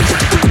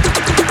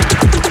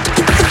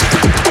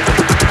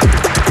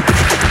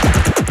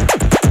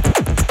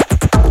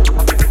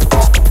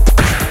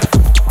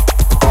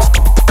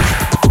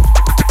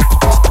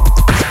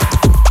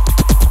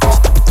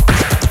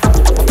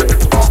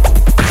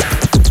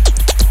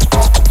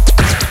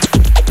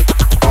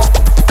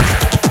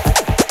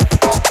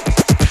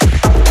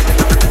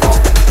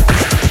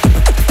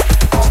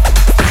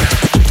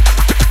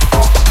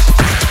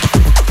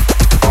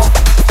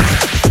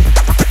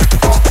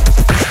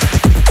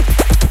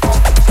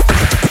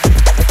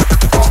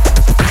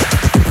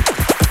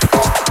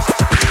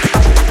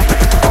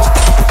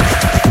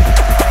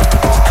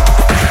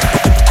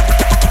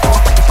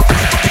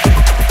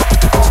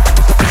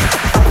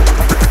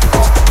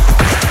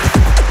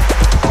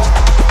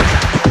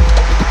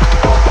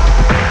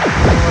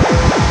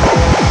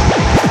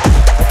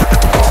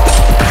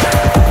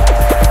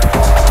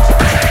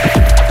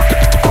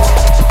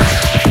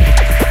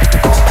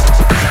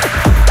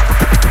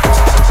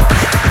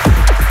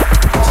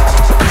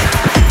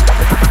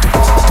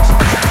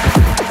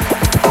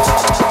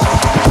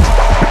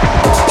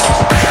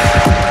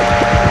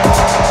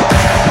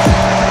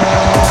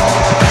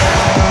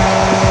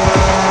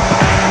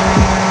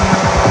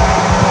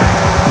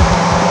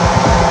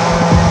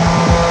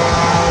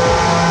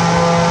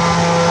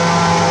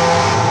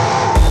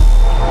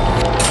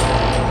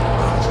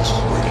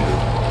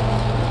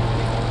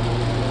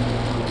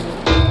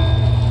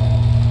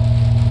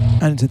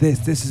 To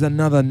this is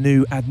another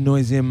new Ad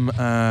Nauseam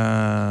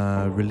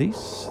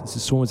release. This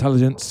is Swarm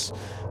Intelligence,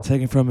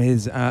 taken from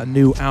his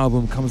new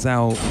album, comes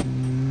out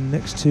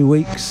next 2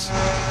 weeks.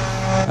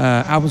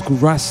 Album's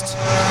called Rust.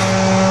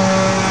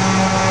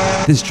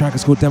 This track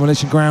is called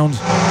Demolition Ground.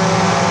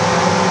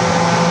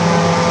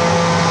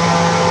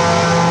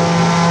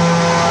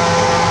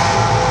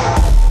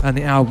 And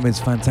the album is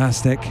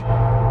fantastic.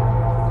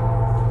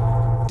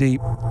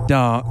 Deep,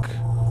 dark,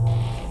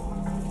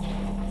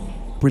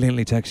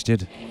 brilliantly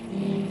textured.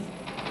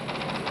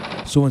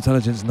 Swarm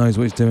Intelligence knows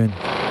what he's doing.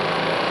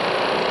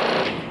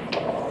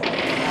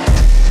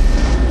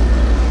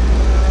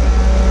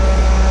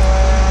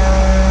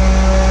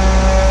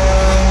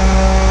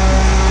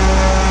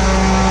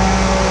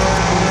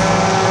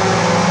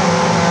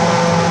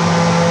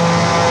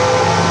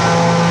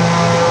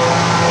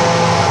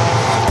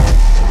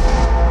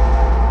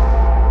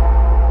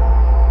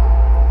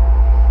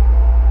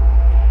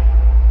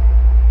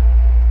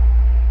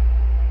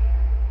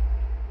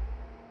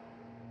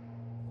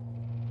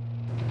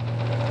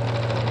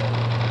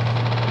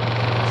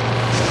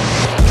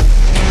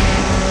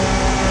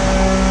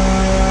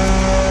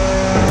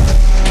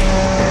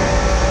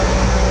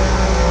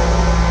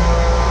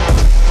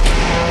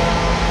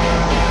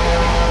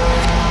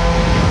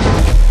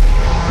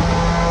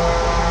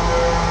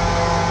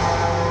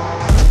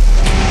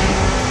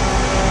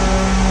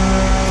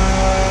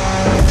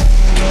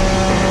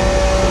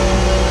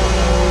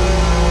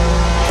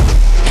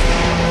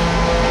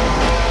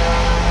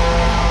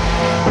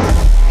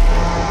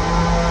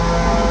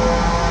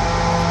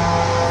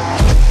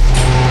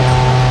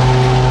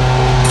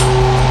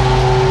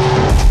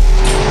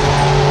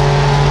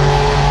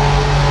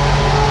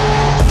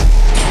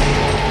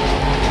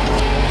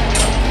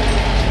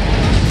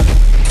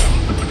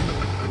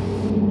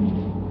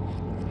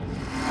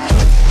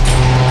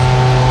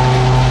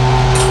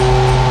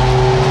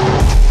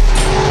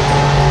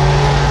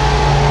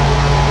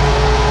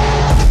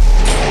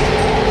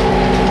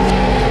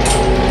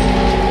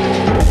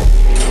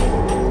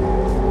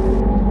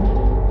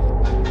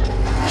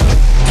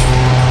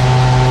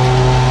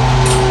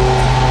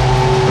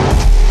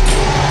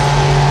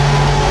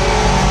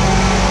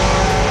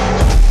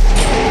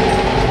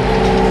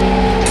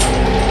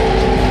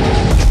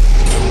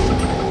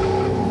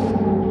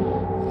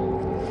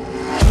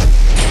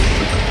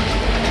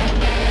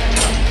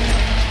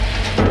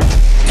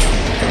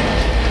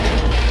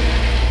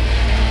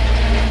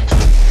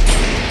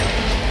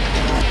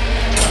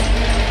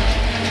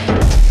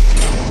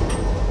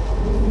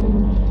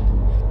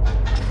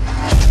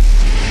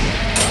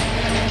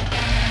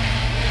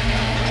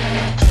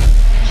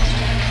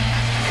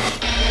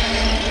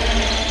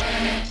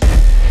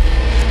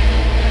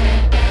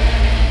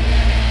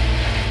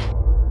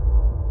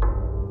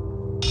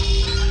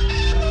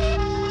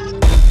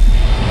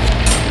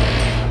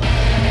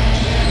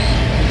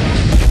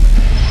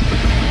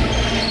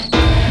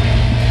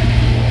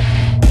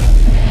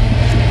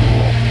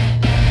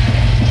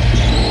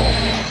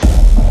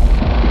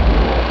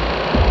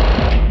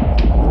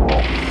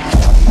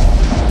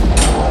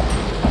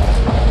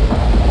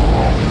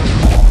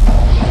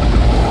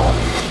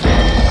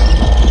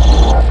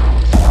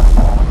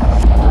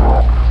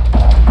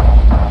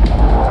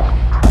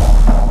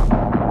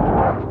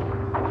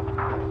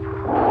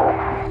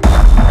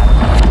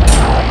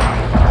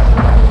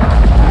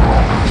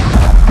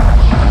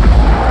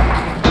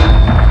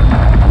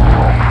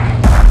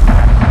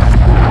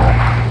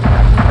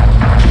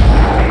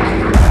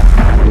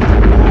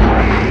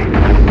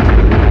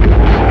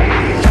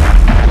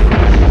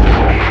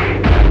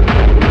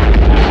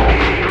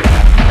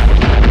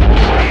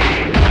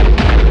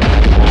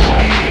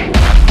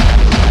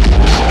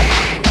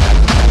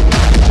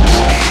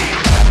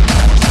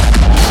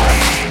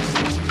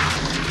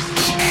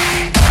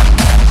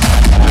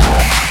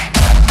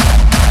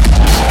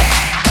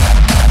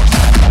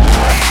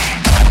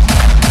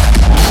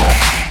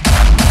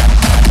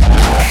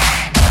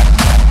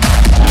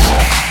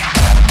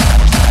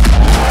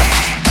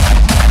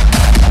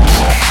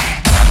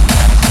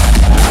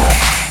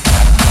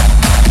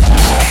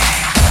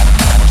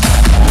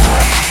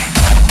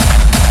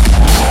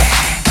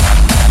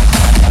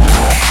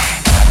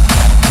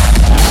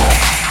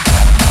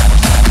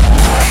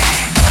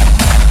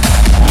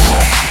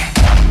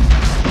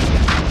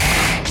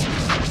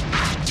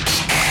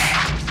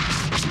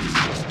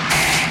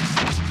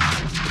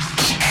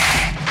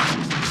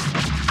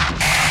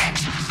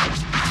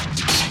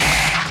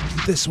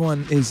 This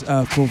one is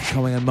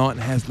forthcoming on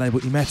Martin Hare's label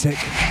Emetic.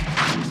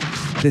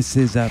 This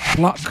is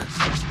Pluck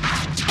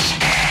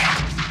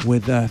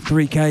with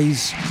 3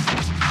 Ks.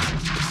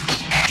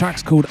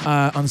 Track's called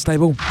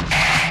Unstable.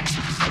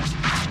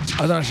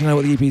 I don't actually know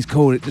what the EP is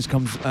called, it just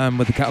comes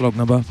with the catalogue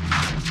number.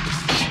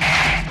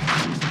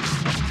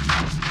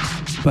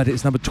 But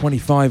it's number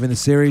 25 in the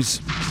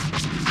series.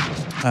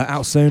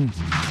 Out soon.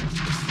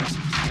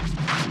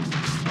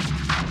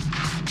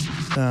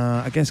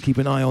 I guess keep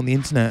an eye on the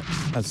internet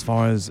as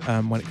far as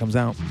when it comes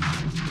out.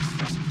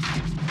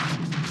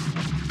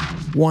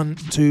 1,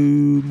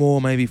 2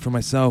 more maybe from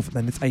myself,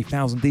 then it's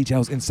 1,000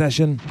 Details in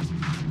session.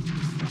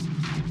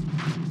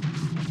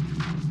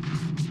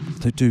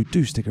 So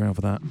do stick around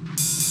for that.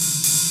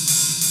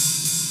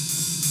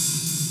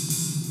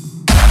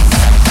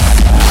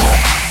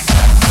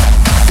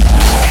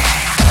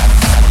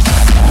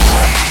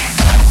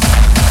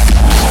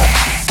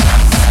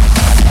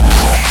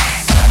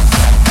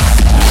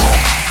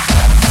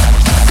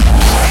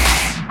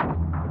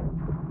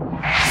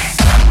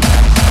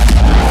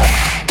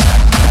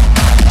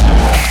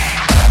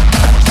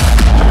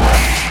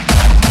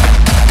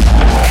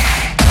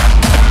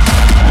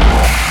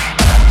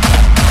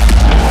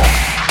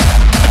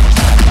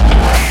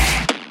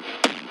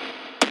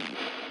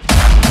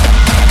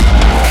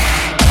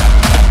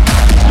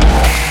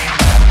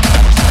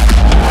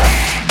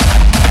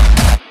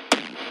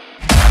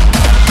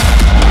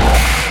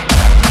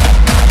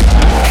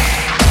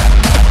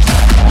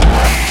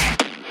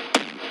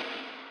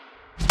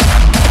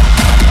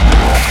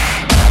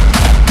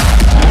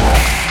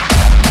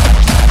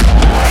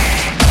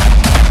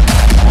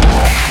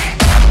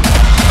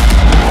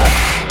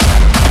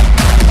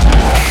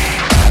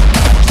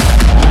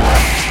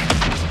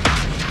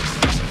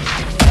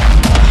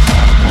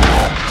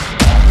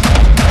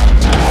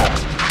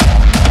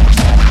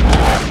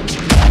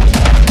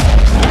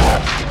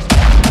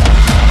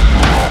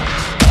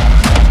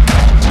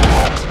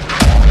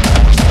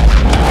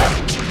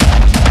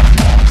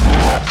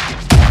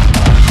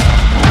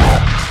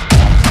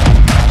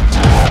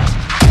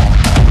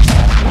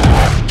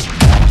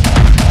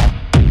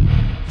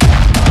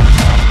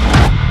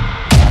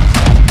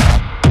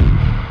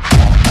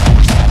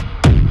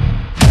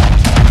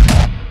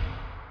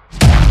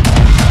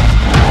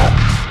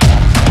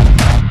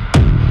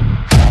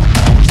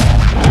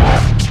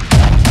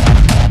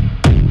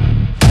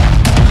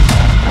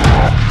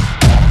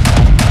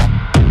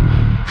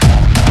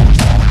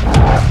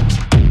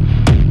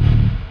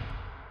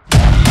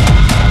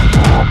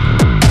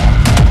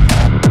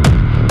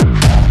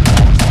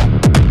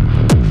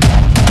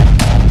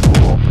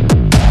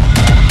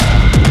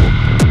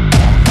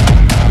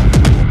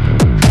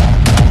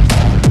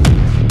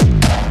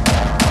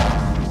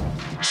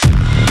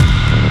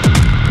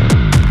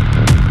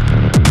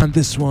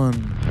 This one.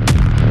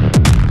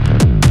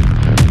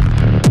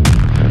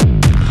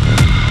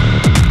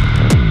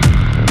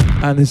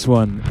 And this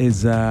one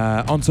is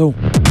Ontal.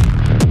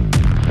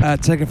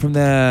 Taken from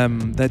their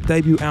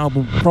debut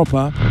album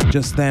Proper,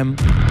 Just Them.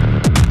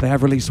 They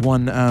have released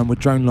one with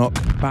Drone Lock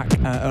back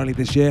early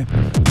this year.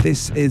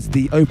 This is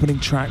the opening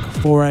track,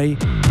 Foray,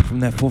 from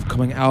their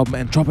forthcoming album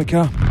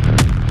Entropica,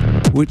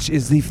 which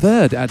is the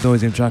third Ad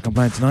Nauseam track I'm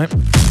playing tonight.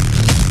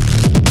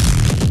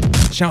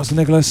 Shouts to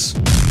Nicholas.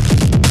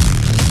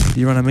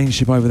 You run a mean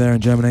ship over there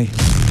in Germany,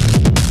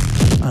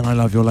 and I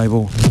love your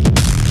label.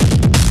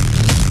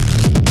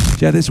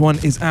 Yeah, this one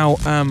is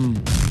out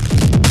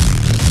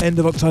end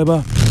of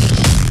October.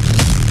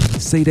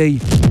 CD.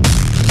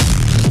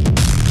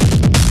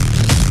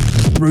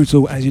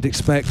 Brutal as you'd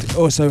expect. It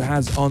also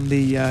has on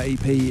the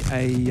EP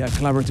a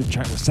collaborative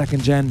track with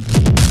Second Gen.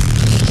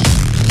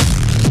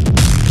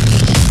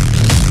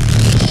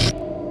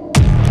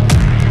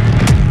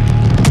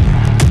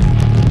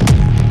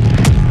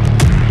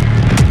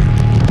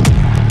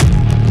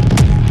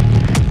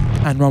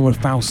 And run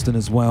with Faustin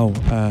as well.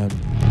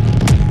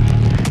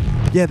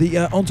 Yeah,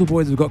 the Ontal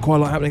boys have got quite a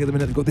lot happening at the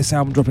minute. They've got this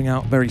album dropping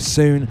out very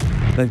soon.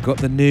 They've got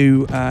the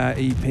new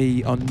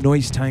EP on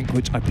Noise Tank,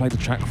 which I played the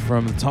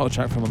title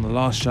track from on the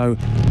last show,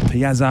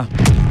 Piazza.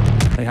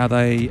 They had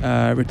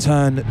a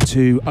return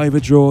to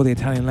Overdraw, the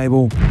Italian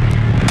label.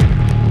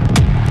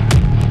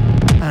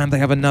 And they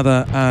have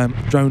another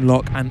Drone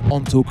Lock and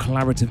Ontal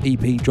collaborative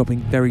EP dropping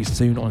very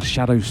soon on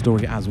Shadow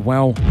Story as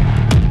well.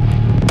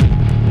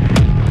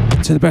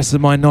 To the best of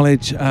my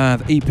knowledge, the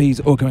EPs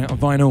are all coming out on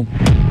vinyl.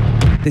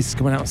 This is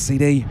coming out on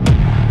CD.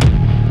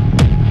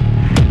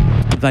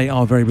 They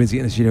are very busy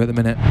in the studio at the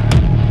minute.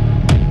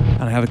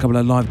 And I have a couple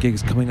of live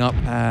gigs coming up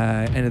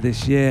end of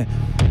this year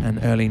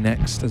and early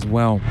next as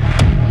well.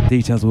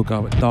 Details will go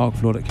up at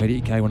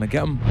darkfloor.co.uk when I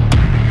get them.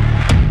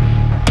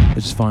 They're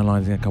just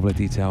finalising a couple of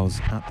details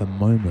at the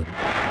moment.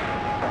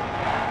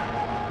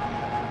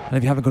 And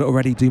if you haven't got it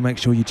already, do make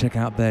sure you check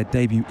out their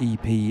debut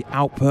EP,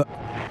 Output.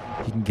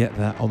 You can get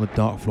that on the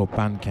Dark Floor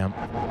Bandcamp.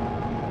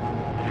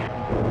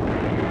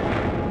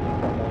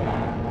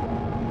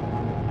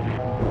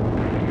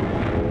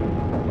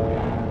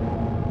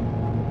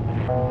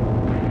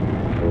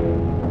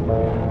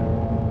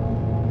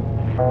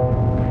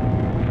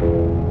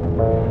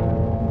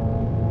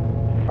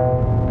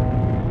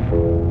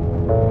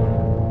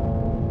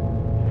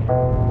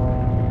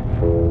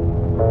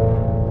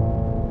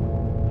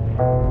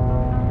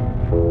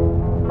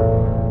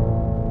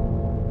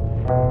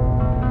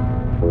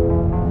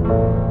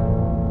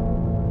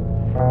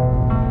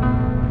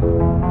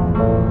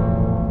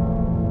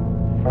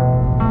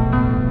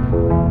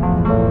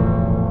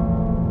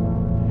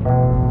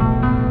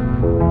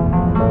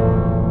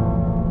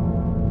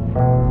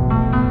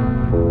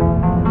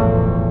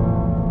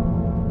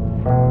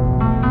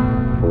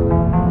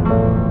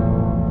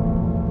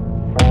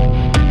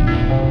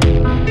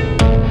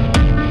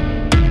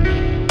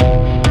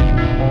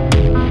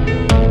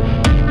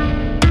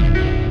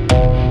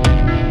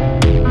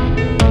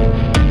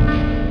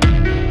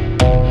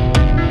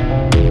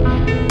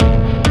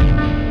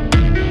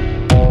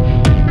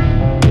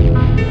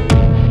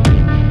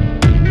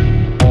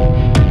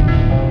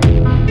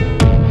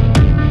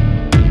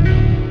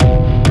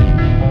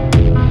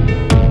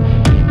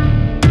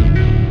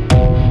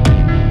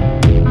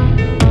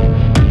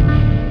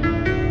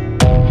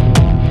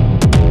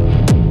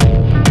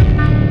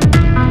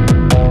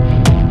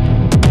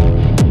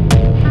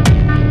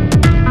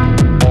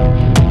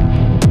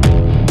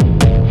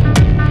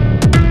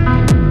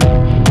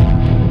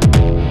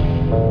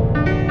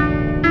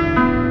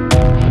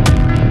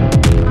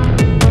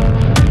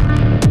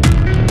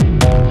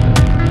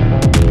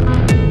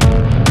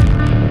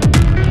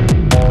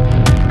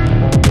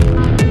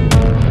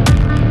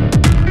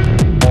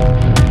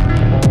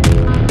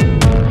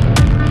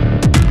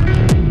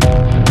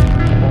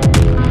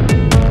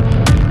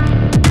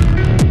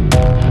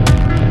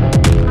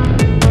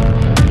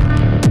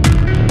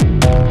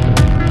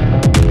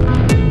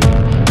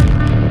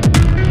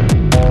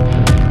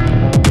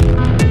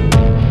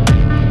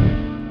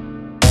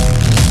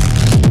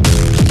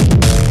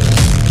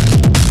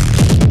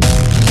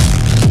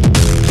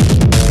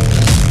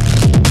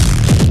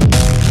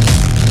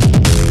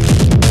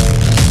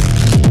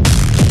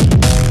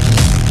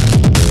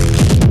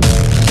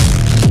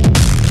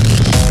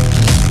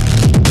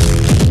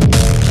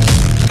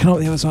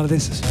 side of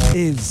this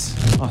is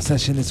our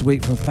session this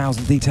week from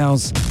 1000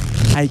 Details,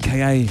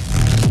 aka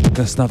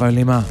Gustavo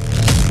Lima.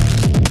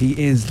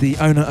 He is the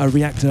owner of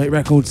Reactivate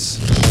Records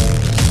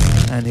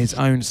and his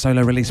own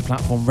solo release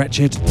platform,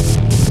 Wretched.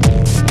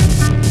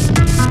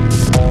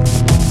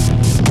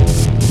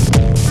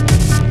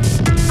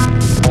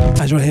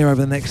 As you'll hear over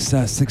the next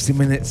 60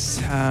 minutes,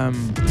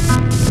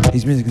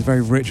 his music is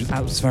very rich with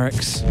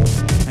atmospherics,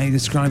 and he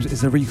describes it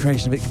as a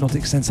recreation of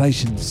hypnotic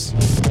sensations,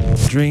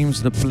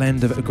 dreams with a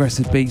blend of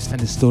aggressive beats and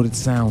distorted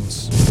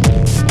sounds.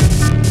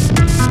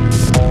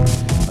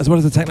 As well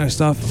as the techno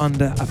stuff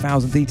under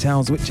 1000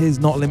 Details, which is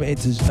not limited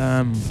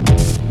to...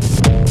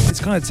 it's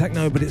kind of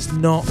techno, but it's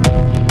not.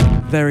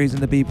 Varies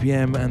in the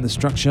BPM and the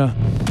structure.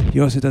 He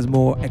also does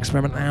more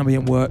experimental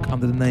ambient work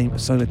under the name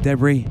Solar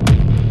Debris,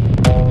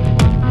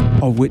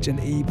 of which an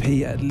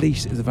EP at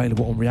least is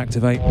available on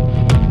Reactivate.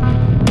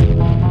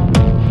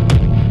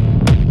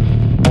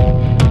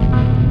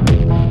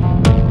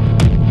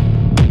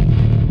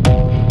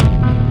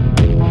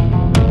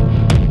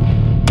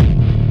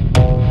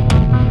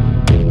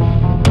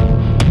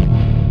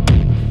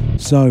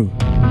 So,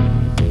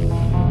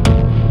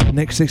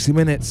 next 60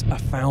 minutes,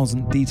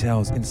 1000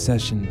 Details in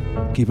session.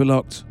 Keep it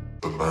locked.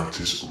 The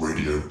Mantis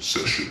Radio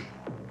Session.